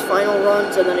do his final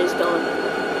runs and then he's done.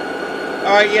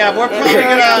 Alright, yeah, we're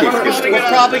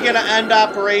probably gonna end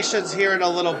operations here in a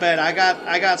little bit. I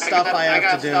got stuff I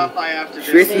have to do.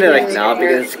 Should we send it like now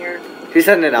because she's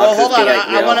sending it out. Well, hold on. Like,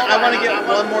 I want to get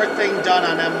one more thing done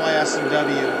on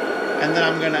MYSW, and then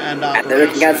I'm gonna end and then we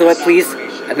operations. can cancel it, please,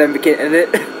 and then we can end it.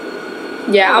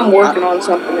 Yeah, I'm working on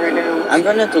something right now. I'm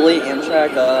gonna delete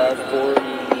Amtrak 40.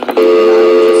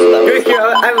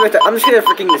 I'm just gonna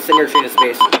freaking send your train to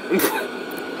space.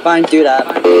 Fine, do that.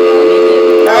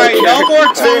 Alright, no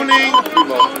more toning.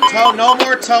 No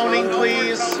more toning,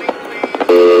 please. No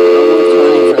more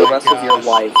toning for the rest of your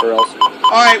life, or else.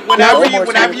 Alright, whenever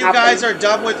you guys are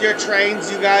done with your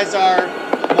trains, you guys are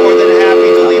more than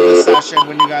happy to leave the session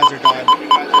when you guys are done.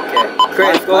 Okay.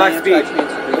 Chris, go back speed.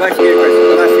 Go back speed, Chris.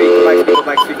 Go back speed. Go back speed. Go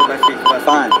back speed. Go back speed. Go back speed.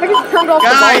 Fine. I just turned off the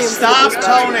Guys, volume.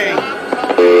 stop toning.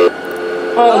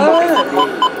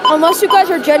 Unless you guys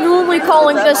are genuinely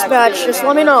calling dispatch, just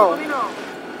let me know.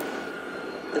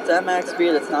 It's at max speed,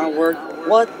 it's not working.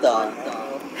 What the?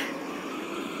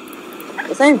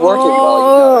 This ain't working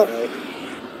well, you know,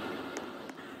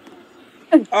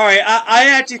 right? Alright, I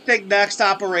actually think next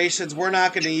operations, we're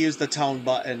not going to use the tone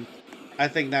button. I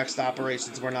think next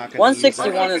operations, we're not going to use it.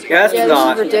 161 is Yes, Yeah,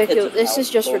 not. this is ridiculous. This is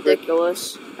just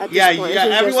ridiculous. At this Yeah, point. yeah, This is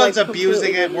just, everyone's like,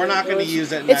 abusing completely it. We're not going to ridiculous.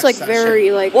 use it next It's like session.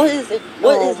 very like. What is it?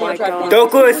 What Oh is my Amtrak God.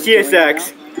 Don't go to 161 doing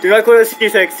CSX. Do not go to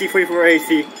CSX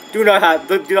C44AC. Do not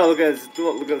look at this. Do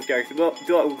not look at this character. Do not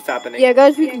look what's happening. Yeah,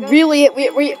 guys,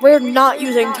 we're not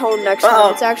using tone next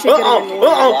time. It's actually getting annoying.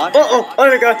 Oh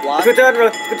my god. Block. Switch on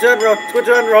road. Switch on road. Switch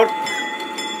on road.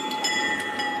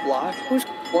 Block? Who's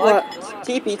Block?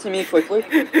 TP to me quickly.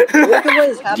 Look at what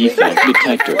is happening. Defect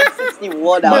detector.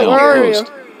 161 Wait, where out. are you?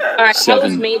 Alright, that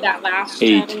was 7, me that last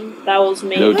 8. time. That was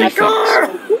me. No defects.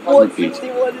 Repeat.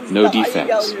 161 is No dying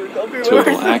defects. out here. Come here.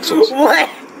 Total axles. What?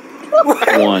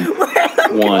 1,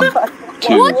 1,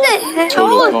 2. What the hell?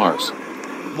 Total cars.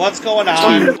 What's going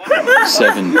on? 2,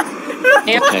 7.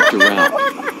 Detector route.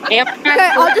 Okay,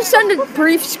 I'll just send a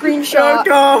brief screenshot.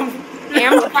 Come.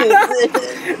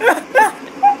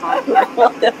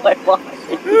 What am I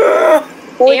watching?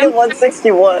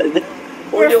 4161.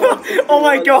 Oh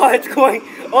my god, it's going.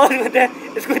 Oh,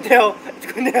 it's going down. It's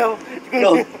going down.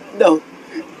 No.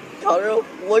 Conroe,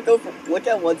 look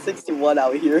at 161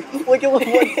 out here. Look at what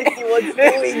 161's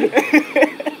doing.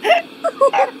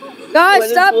 Guys,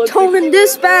 stop toning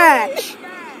dispatch.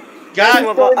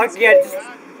 God, Again.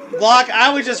 Block,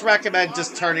 I would just recommend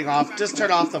just turn off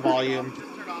the volume.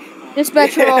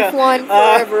 Dispatcher offline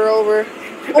forever over.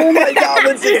 Oh my god,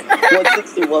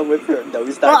 161 with her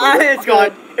nose down. It's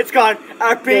gone. It's gone.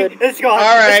 It's gone.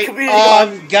 Alright,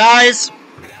 guys,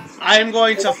 I'm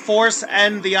going to force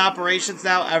end the operations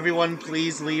now. Everyone,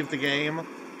 please leave the game.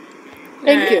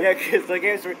 Thank you.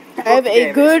 Have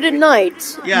a good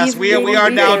night. Yes, we are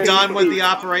now done with the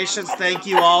operations. Thank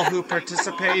you all who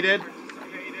participated.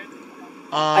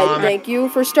 I thank you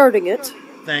for starting it.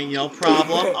 No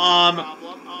problem.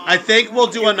 I think we'll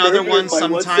do another one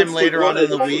sometime later on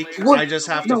in the week. I just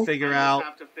have to figure out.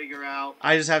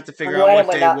 What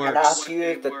day works.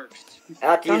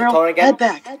 Conroe, head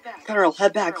back. Conroe,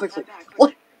 head back quickly.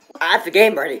 What? That's the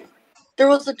game, buddy. There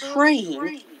was a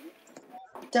train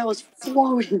that was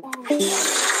floating.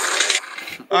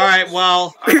 Alright,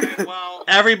 well,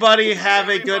 everybody have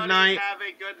a good night.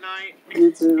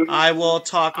 You too. I will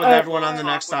talk with everyone on the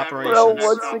next operation. Bro,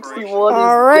 161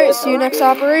 Alright, see you next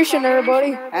operation,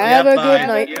 everybody. Have a good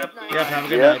night. Yep, have a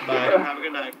good night. Bye. Have a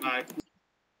good night. Bye.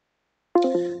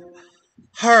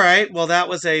 Alright, well, that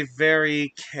was a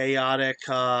very chaotic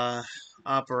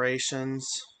operations.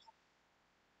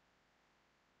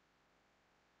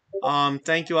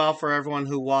 Thank you all for everyone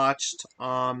who watched.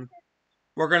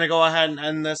 We're going to go ahead and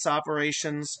end this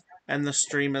operations and the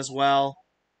stream as well.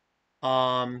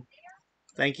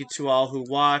 Thank you to all who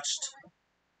watched.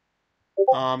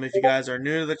 If you guys are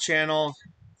new to the channel,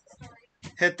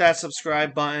 hit that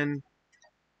subscribe button.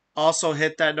 Also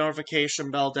hit that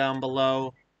notification bell down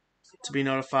below to be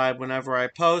notified whenever I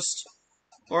post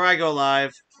or I go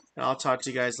live. And I'll talk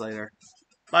to you guys later.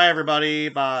 Bye, everybody.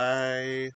 Bye.